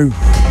archive crew.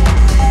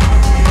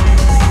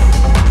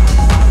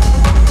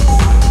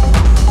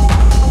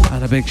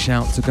 And a big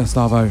shout to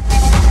Gustavo.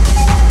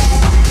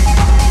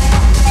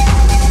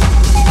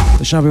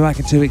 The show will be back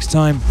in 2 weeks'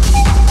 time,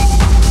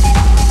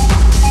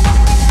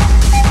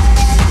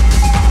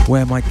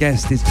 where my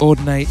guest is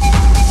Ordinate.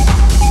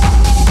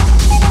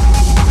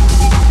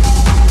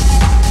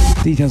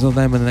 Details on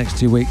them in the next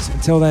 2 weeks.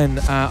 Until then,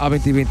 I've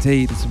been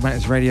DB&T, this is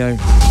Mantis Radio.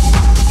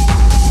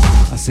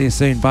 I'll see you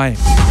soon, bye.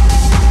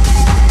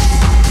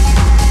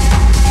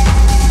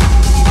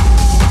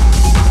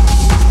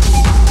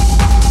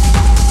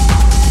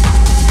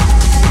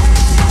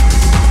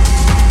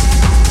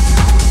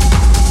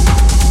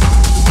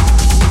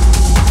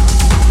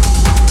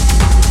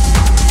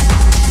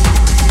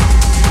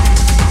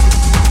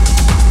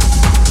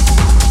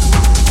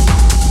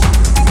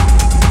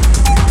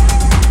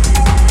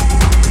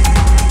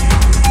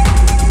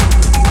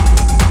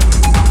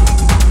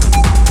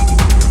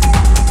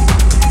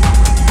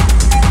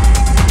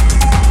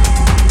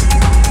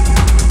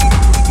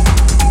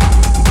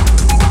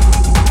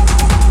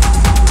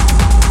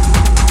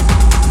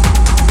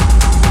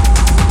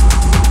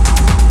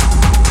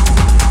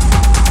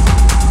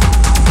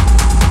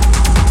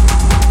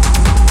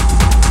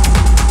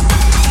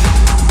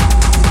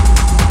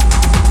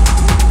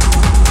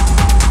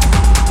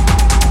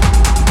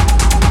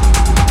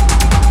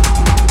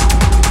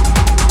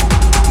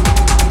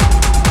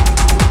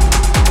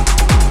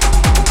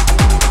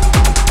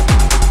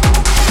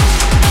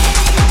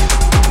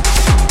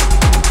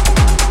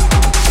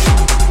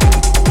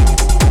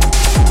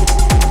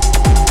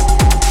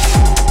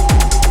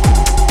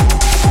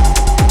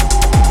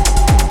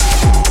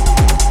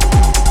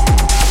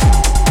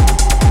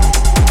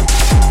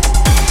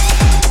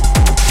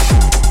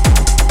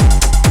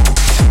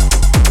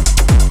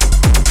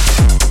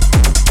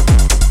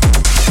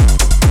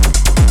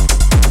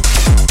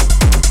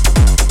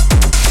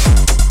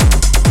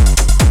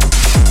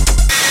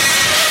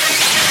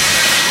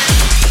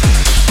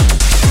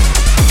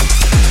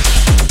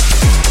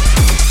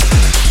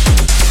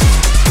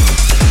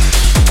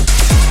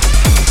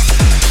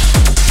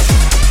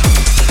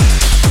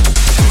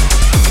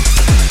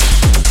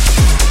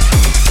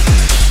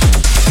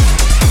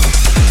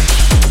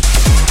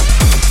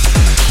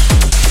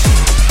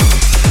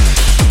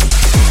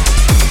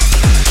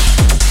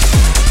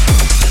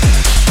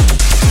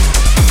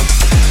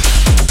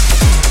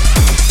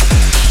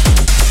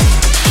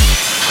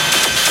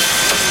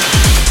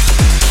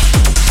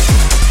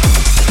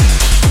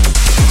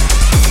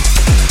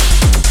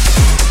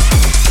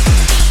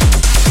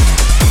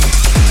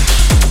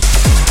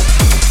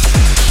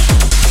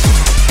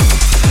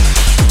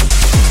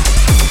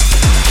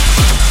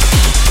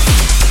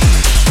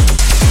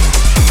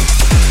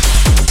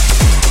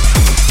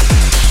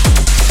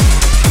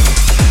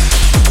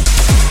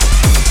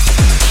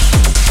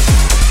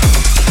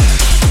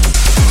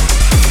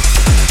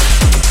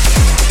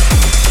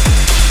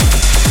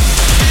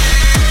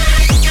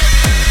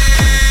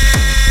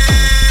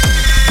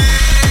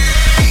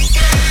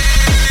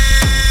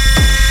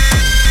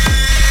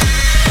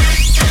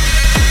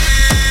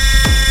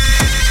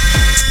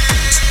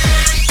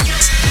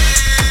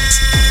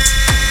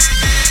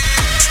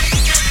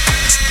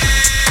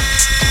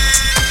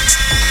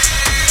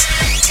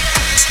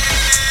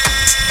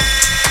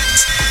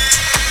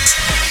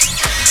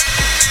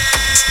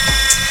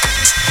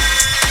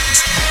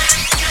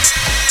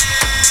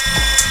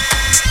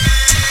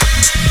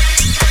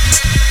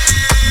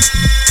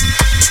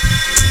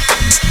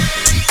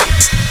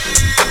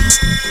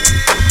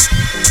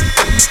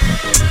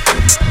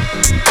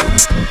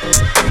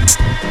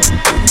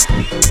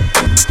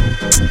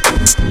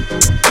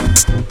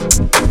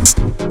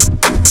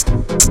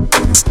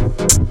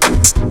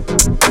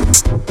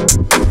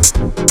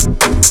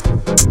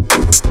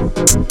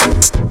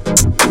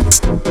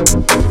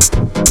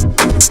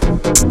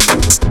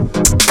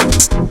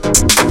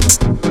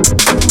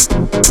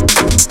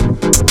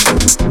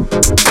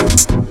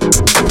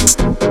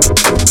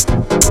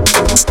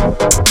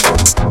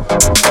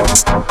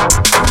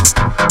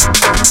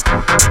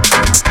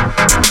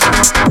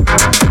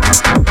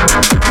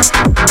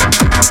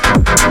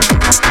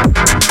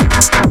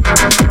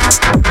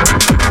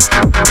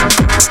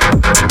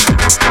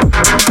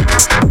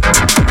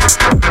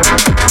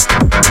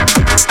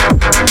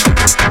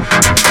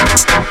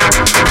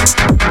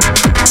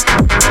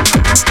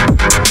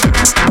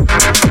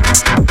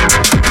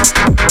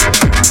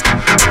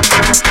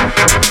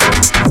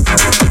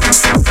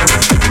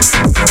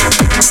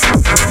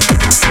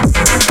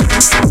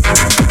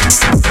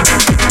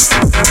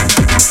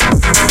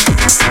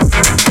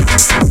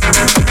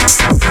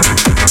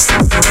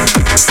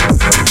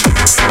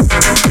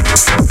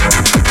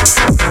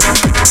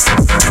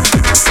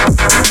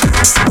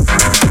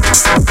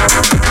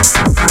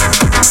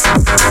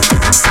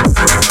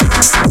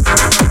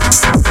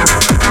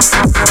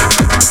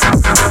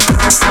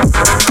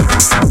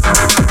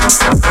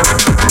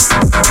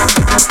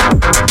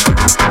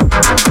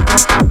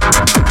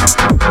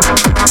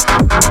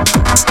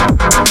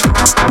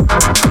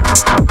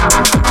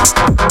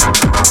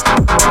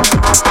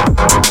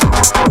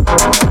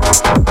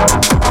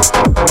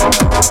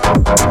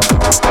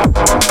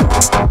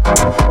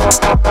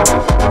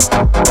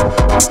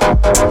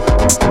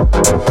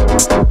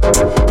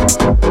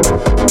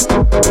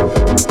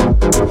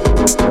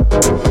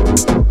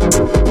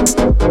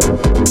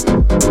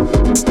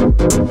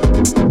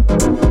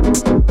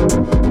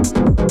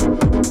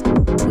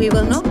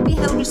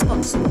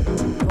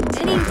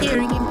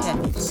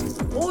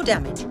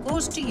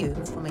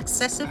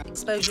 excessive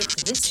exposure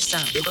to this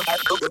sound.